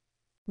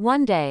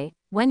 One day,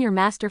 when your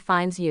master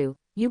finds you,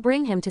 you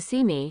bring him to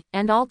see me,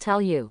 and I'll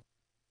tell you.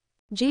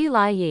 Ji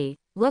Lai Yi,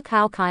 look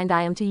how kind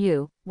I am to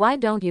you, why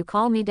don't you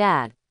call me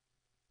Dad?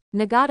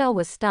 Nagato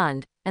was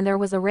stunned, and there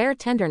was a rare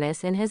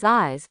tenderness in his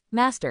eyes.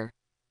 Master.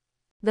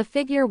 The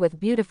figure with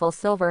beautiful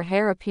silver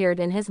hair appeared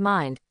in his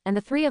mind, and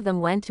the three of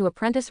them went to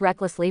apprentice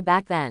recklessly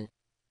back then.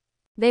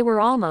 They were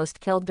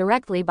almost killed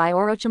directly by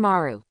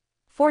Orochimaru.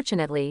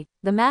 Fortunately,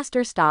 the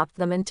master stopped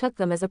them and took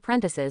them as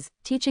apprentices,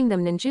 teaching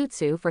them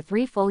ninjutsu for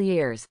 3 full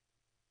years.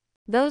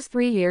 Those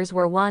 3 years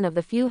were one of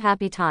the few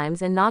happy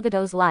times in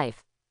Nagato's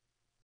life.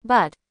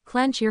 But,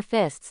 clench your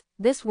fists,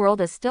 this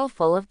world is still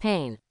full of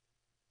pain.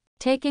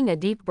 Taking a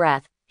deep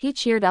breath, he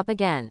cheered up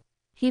again.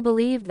 He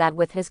believed that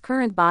with his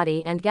current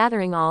body and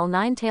gathering all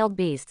 9-tailed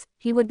beasts,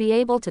 he would be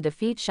able to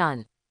defeat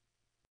Shun.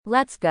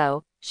 Let's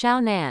go,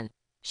 Xiao Nan.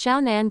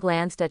 Xiao Nan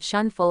glanced at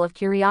Shun full of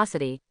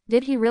curiosity.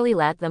 Did he really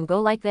let them go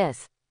like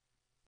this?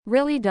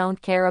 Really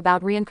don't care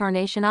about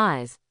reincarnation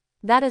eyes.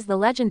 That is the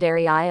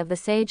legendary eye of the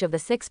Sage of the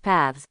Six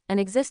Paths, an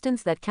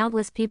existence that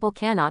countless people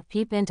cannot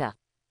peep into.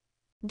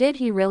 Did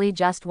he really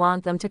just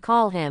want them to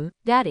call him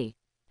Daddy?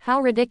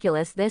 How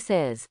ridiculous this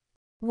is.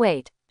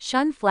 Wait,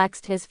 Shun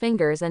flexed his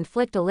fingers and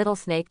flicked a little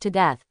snake to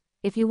death.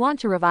 If you want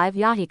to revive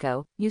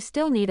Yahiko, you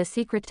still need a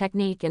secret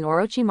technique in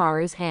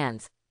Orochimaru's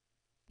hands.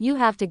 You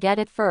have to get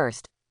it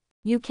first.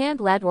 You can't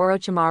let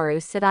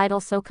Orochimaru sit idle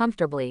so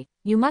comfortably,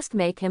 you must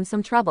make him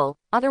some trouble,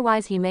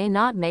 otherwise he may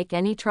not make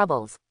any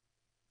troubles.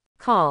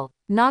 Call.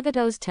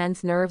 Nagato's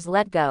tense nerves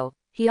let go.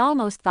 He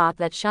almost thought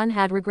that Shun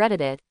had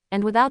regretted it,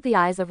 and without the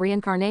eyes of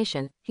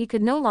reincarnation, he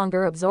could no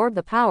longer absorb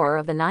the power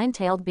of the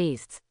nine-tailed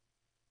beasts.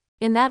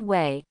 In that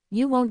way,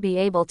 you won't be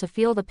able to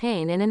feel the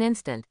pain in an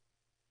instant.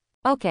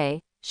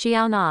 Okay,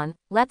 Xiaonan,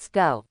 let's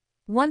go.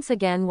 Once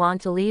again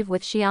want to leave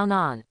with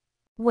Xiaonan.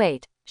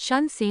 Wait,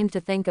 Shun seemed to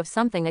think of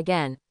something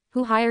again.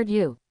 Who hired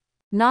you?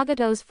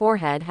 Nagato's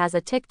forehead has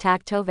a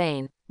tic-tac-toe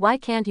vein. Why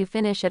can't you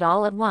finish it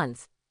all at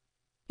once?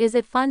 Is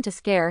it fun to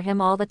scare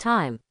him all the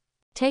time?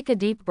 Take a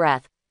deep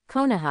breath.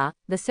 Konoha,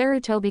 the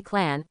Sarutobi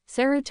clan,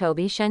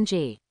 Sarutobi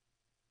Shenji.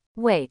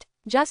 Wait,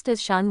 just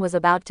as Shun was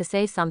about to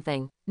say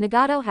something,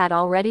 Nagato had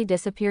already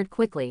disappeared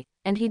quickly,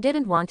 and he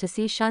didn't want to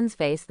see Shun's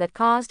face that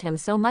caused him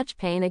so much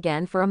pain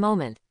again for a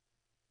moment.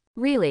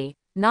 Really,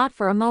 not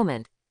for a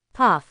moment.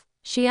 Puff,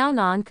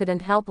 Xiaonan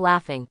couldn't help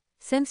laughing.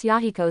 Since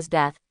Yahiko's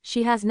death,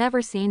 she has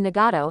never seen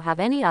Nagato have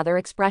any other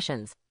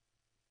expressions.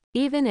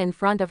 Even in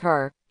front of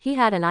her, he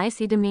had an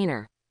icy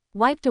demeanor.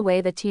 Wiped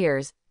away the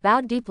tears,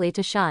 bowed deeply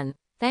to Shun.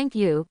 Thank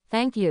you,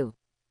 thank you.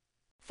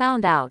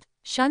 Found out.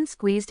 Shun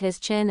squeezed his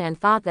chin and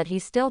thought that he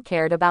still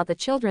cared about the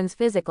children's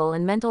physical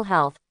and mental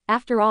health.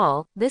 After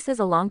all, this is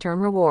a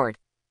long-term reward.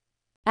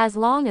 As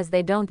long as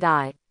they don't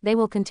die, they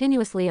will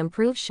continuously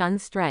improve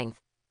Shun's strength.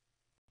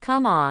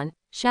 Come on,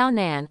 Xiao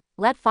Nan,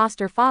 let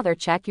foster father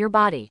check your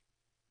body.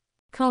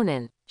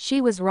 Conan,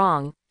 she was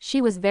wrong,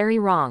 she was very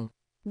wrong.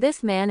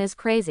 This man is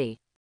crazy.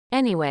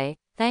 Anyway,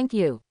 thank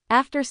you.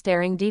 After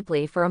staring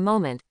deeply for a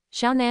moment,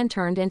 Xiao Nan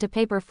turned into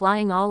paper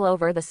flying all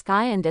over the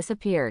sky and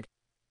disappeared.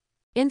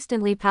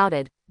 Instantly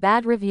pouted,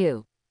 bad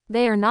review.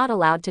 They are not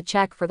allowed to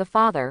check for the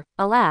father,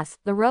 alas,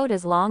 the road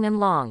is long and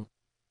long.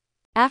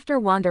 After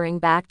wandering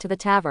back to the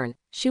tavern,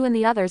 Shu and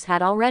the others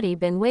had already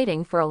been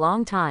waiting for a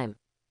long time.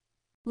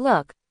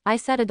 Look, I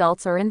said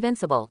adults are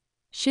invincible.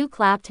 Shu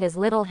clapped his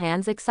little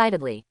hands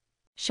excitedly.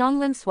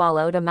 Xianglin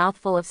swallowed a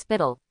mouthful of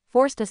spittle,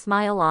 forced a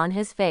smile on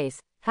his face.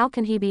 How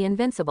can he be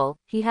invincible?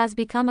 He has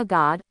become a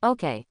god,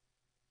 okay.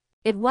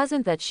 It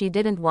wasn't that she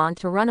didn't want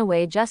to run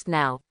away just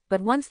now,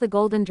 but once the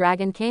golden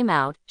dragon came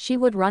out, she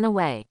would run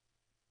away.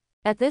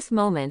 At this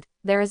moment,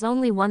 there is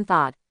only one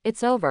thought,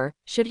 it's over,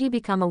 should he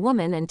become a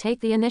woman and take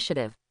the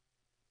initiative.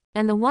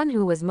 And the one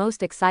who was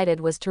most excited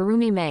was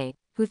Terumi Mei,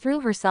 who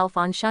threw herself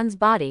on Shun's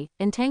body,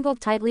 entangled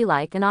tightly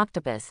like an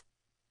octopus.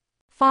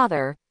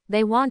 Father,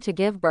 they want to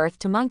give birth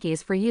to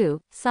monkeys for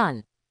you,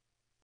 son.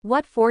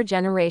 What 4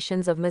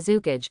 generations of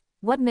Mizukage,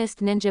 what missed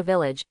ninja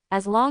village,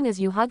 as long as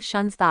you hug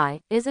Shun's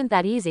thigh, isn't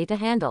that easy to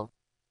handle.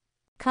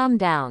 Calm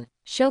down.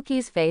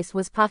 Shoki's face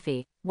was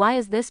puffy. Why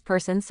is this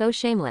person so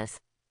shameless?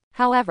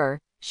 However,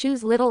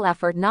 Shu's little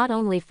effort not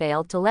only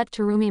failed to let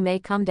Terumi Mei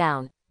come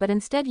down, but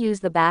instead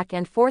used the back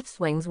and forth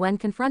swings when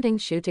confronting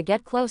Shu to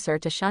get closer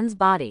to Shun's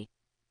body.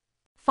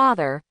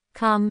 Father,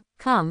 come.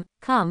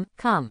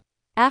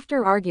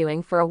 After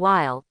arguing for a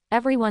while,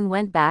 everyone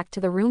went back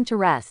to the room to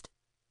rest.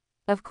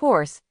 Of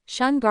course,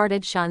 Shun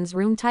guarded Shun's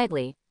room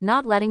tightly,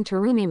 not letting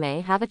Terumi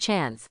Mei have a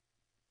chance.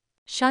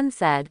 Shun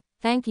said,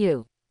 thank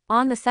you.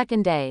 On the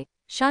second day,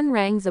 Shun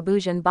Rang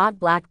Zabujan bought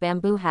black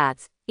bamboo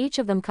hats, each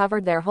of them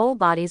covered their whole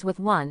bodies with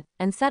one,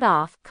 and set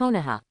off.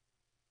 Konoha.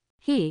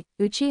 He,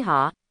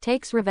 Uchiha,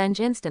 takes revenge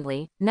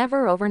instantly,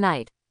 never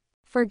overnight.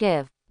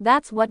 Forgive.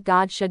 That's what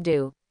God should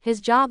do.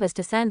 His job is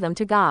to send them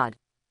to God.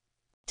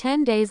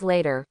 10 days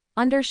later,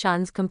 under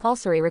Shun's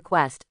compulsory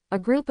request, a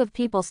group of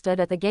people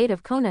stood at the gate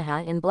of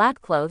Konoha in black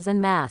clothes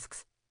and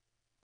masks.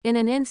 In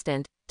an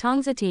instant,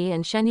 Tongziti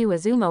and Shenyu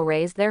Izumo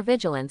raised their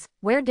vigilance.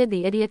 Where did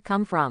the idiot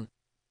come from?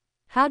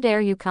 How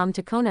dare you come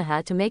to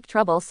Konoha to make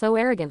trouble so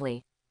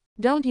arrogantly?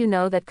 Don't you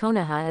know that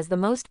Konoha is the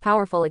most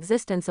powerful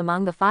existence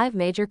among the 5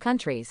 major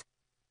countries?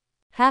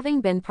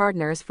 Having been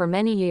partners for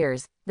many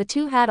years, the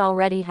two had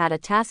already had a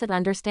tacit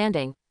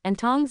understanding, and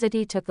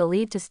Tongziti took the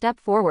lead to step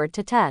forward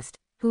to test,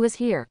 who is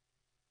here?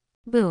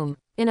 Boom!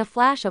 In a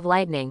flash of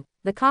lightning,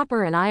 the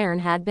copper and iron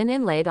had been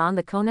inlaid on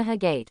the Konoha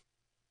gate.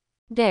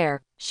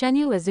 There,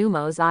 Shenyu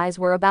Izumo's eyes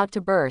were about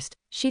to burst.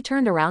 She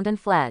turned around and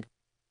fled.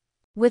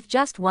 With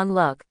just one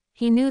look,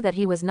 he knew that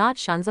he was not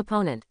Shun's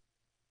opponent.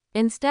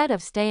 Instead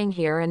of staying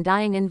here and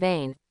dying in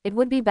vain, it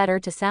would be better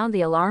to sound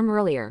the alarm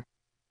earlier.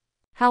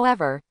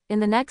 However, in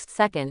the next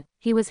second,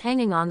 he was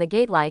hanging on the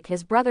gate like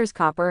his brother's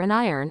copper and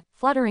iron,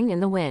 fluttering in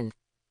the wind.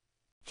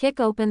 Kick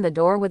open the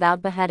door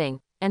without beheading,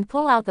 and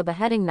pull out the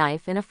beheading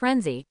knife in a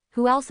frenzy.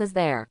 Who else is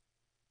there?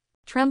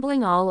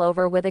 Trembling all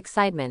over with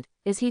excitement,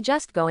 is he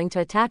just going to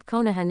attack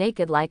Konoha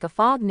naked like a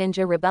fog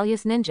ninja,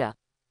 rebellious ninja?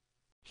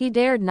 He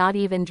dared not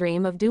even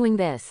dream of doing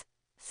this.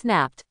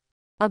 Snapped.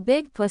 A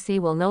big pussy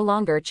will no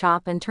longer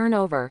chop and turn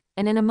over,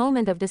 and in a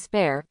moment of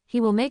despair,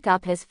 he will make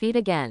up his feet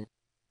again.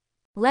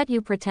 Let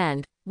you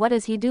pretend, what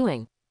is he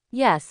doing?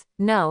 Yes,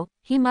 no,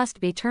 he must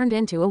be turned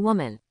into a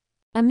woman.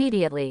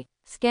 Immediately,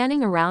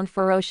 scanning around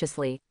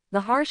ferociously,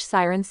 the harsh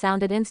siren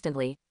sounded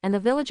instantly, and the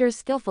villagers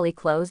skillfully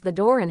closed the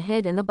door and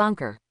hid in the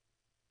bunker.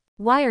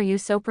 Why are you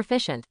so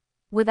proficient?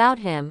 Without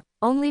him,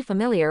 only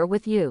familiar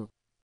with you.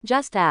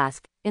 Just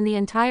ask, in the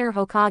entire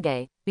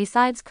Hokage,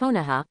 besides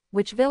Konoha,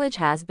 which village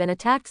has been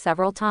attacked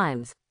several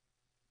times?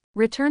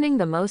 Returning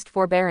the most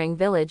forbearing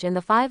village in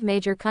the 5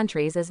 major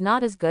countries is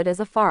not as good as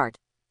a fart.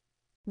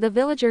 The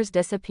villagers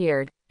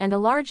disappeared, and a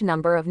large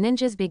number of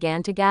ninjas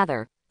began to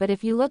gather, but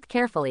if you look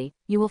carefully,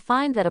 you will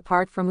find that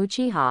apart from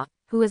Uchiha,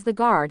 who is the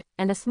guard,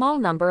 and a small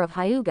number of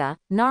Hyuga,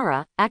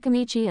 Nara,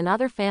 Akamichi and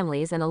other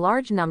families and a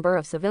large number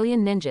of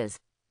civilian ninjas.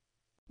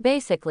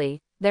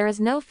 Basically, there is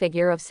no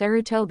figure of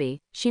Sarutobi,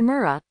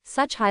 Shimura,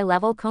 such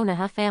high-level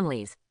Konoha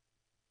families.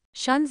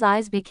 Shun's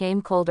eyes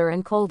became colder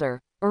and colder.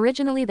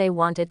 Originally they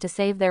wanted to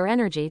save their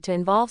energy to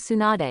involve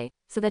Tsunade,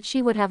 so that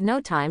she would have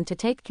no time to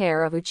take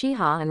care of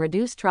Uchiha and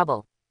reduce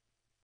trouble.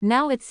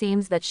 Now it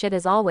seems that shit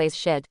is always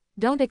shit,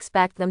 don't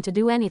expect them to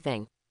do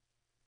anything.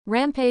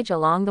 Rampage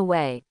along the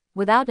way,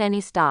 without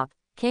any stop,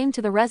 came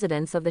to the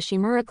residence of the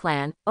Shimura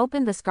clan,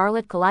 opened the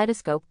scarlet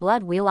kaleidoscope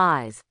blood wheel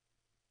eyes.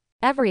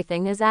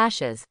 Everything is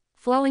ashes,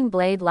 flowing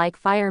blade like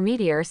fire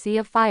meteor sea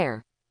of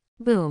fire.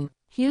 Boom,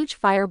 huge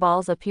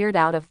fireballs appeared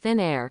out of thin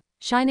air,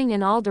 shining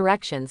in all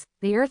directions,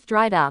 the earth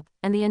dried up,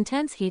 and the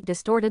intense heat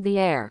distorted the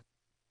air.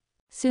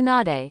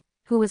 Tsunade,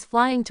 who was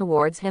flying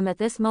towards him at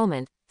this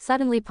moment,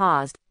 suddenly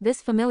paused.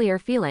 This familiar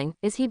feeling,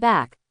 is he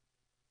back?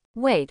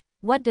 Wait,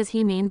 what does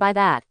he mean by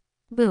that?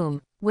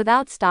 Boom,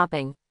 without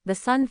stopping, the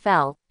sun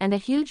fell, and a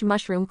huge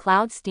mushroom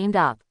cloud steamed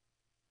up.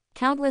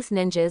 Countless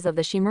ninjas of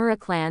the Shimura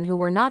clan who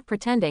were not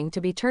pretending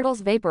to be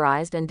turtles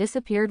vaporized and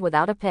disappeared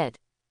without a pit.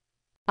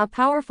 A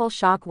powerful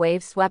shock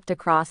wave swept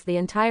across the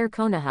entire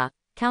Konoha.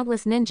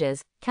 Countless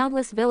ninjas,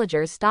 countless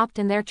villagers stopped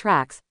in their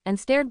tracks, and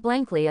stared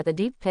blankly at the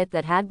deep pit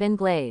that had been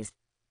glazed.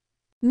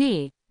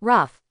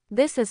 Rough.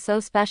 This is so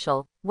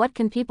special, what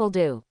can people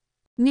do?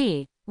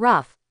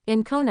 Rough.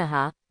 In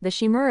Konoha, the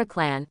Shimura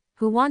clan,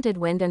 who wanted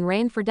wind and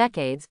rain for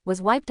decades,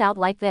 was wiped out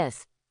like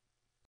this.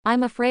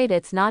 I'm afraid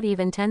it's not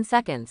even 10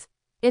 seconds.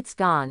 It's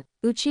gone.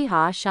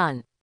 Uchiha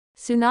Shun.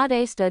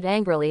 Tsunade stood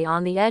angrily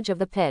on the edge of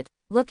the pit,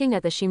 looking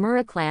at the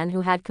Shimura clan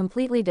who had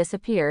completely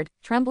disappeared,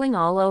 trembling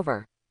all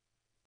over.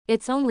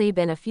 It's only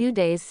been a few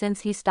days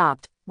since he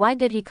stopped. Why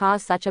did he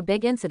cause such a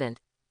big incident?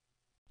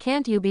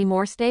 Can't you be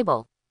more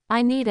stable?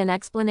 I need an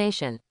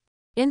explanation.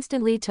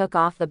 Instantly took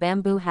off the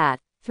bamboo hat,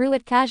 threw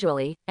it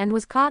casually, and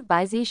was caught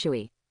by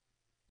Zishui.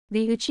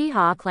 The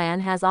Uchiha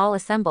clan has all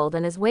assembled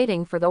and is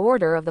waiting for the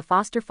order of the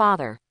foster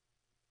father.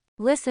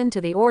 Listen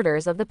to the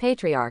orders of the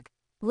patriarch.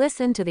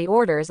 Listen to the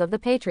orders of the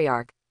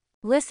patriarch.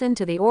 Listen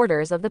to the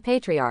orders of the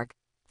patriarch.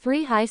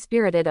 3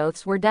 high-spirited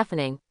oaths were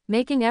deafening,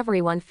 making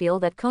everyone feel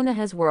that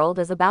Konoha's world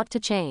is about to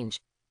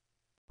change.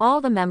 All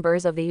the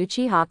members of the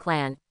Uchiha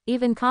clan,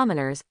 even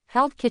commoners,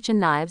 held kitchen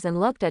knives and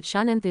looked at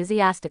Shun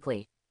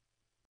enthusiastically.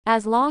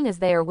 As long as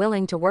they are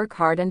willing to work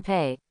hard and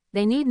pay,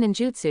 they need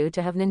ninjutsu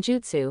to have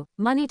ninjutsu,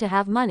 money to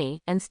have money,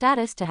 and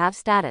status to have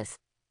status.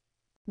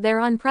 Their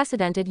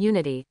unprecedented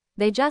unity,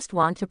 they just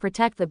want to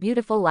protect the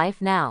beautiful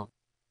life now.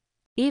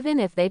 Even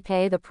if they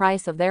pay the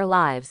price of their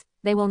lives,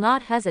 they will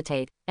not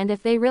hesitate, and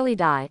if they really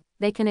die,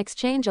 they can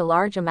exchange a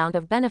large amount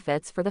of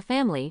benefits for the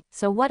family,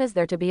 so what is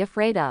there to be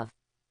afraid of?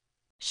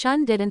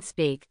 Shun didn't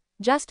speak,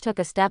 just took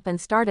a step and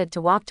started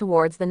to walk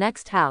towards the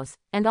next house,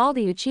 and all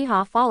the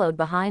Uchiha followed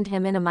behind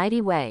him in a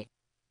mighty way.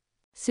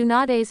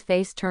 Tsunade's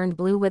face turned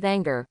blue with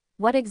anger.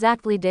 What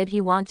exactly did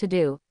he want to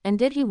do, and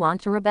did he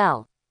want to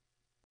rebel?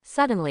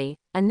 Suddenly,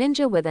 a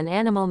ninja with an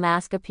animal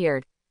mask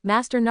appeared.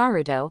 Master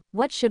Naruto,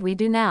 what should we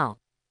do now?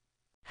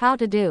 How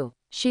to do?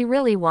 She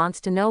really wants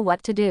to know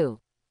what to do.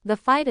 The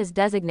fight is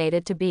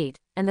designated to beat,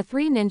 and the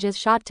 3 ninjas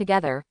shot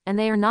together, and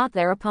they are not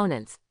their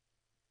opponents.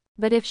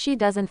 But if she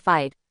doesn't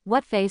fight,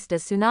 what face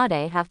does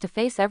Tsunade have to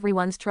face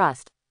everyone's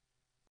trust?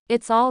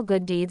 It's all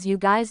good deeds you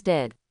guys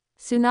did.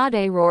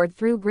 Tsunade roared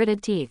through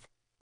gritted teeth.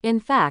 In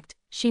fact,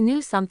 she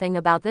knew something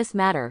about this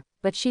matter,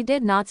 but she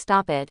did not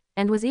stop it,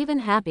 and was even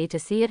happy to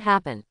see it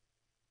happen.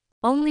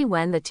 Only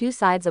when the 2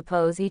 sides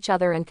oppose each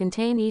other and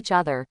contain each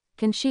other,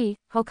 can she,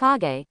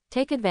 Hokage,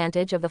 take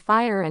advantage of the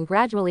fire and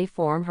gradually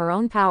form her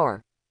own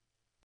power.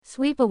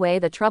 Sweep away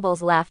the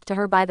troubles left to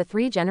her by the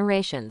 3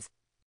 generations.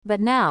 But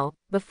now,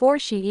 before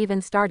she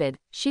even started,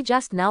 she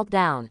just knelt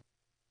down.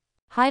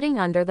 Hiding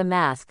under the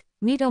mask,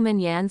 Mito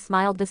Minyan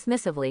smiled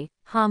dismissively.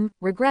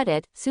 Regret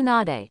it,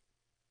 Tsunade.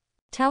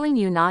 Telling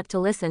you not to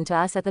listen to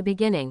us at the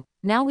beginning,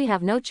 now we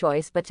have no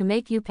choice but to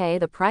make you pay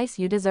the price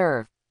you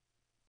deserve.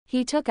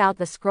 He took out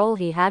the scroll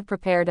he had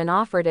prepared and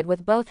offered it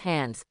with both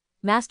hands.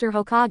 Master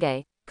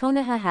Hokage,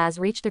 Konoha has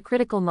reached a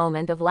critical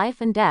moment of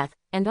life and death.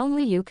 and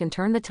only you can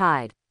turn the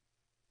tide.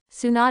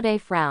 Tsunade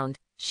frowned.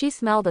 She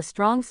smelled a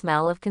strong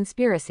smell of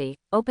conspiracy,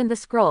 opened the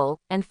scroll,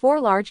 and 4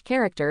 large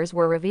characters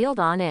were revealed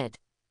on it.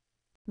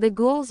 The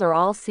ghouls are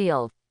all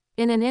sealed.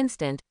 In an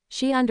instant,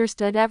 she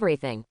understood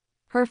everything.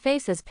 Her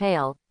face is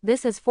pale,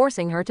 this is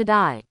forcing her to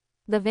die.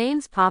 The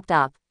veins popped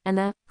up, and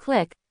the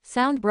click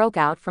sound broke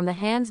out from the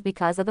hands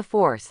because of the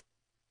force.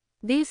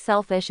 These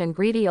selfish and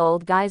greedy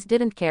old guys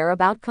didn't care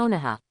about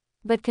Konoha.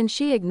 But can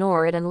she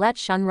ignore it and let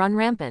Shun run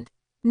rampant?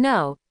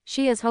 No,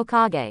 she is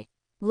Hokage.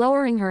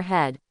 Lowering her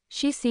head,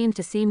 she seemed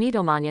to see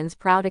Mitomanyan's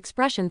proud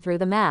expression through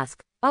the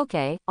mask.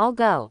 Okay, I'll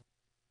go.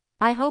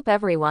 I hope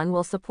everyone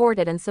will support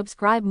it and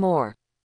subscribe more.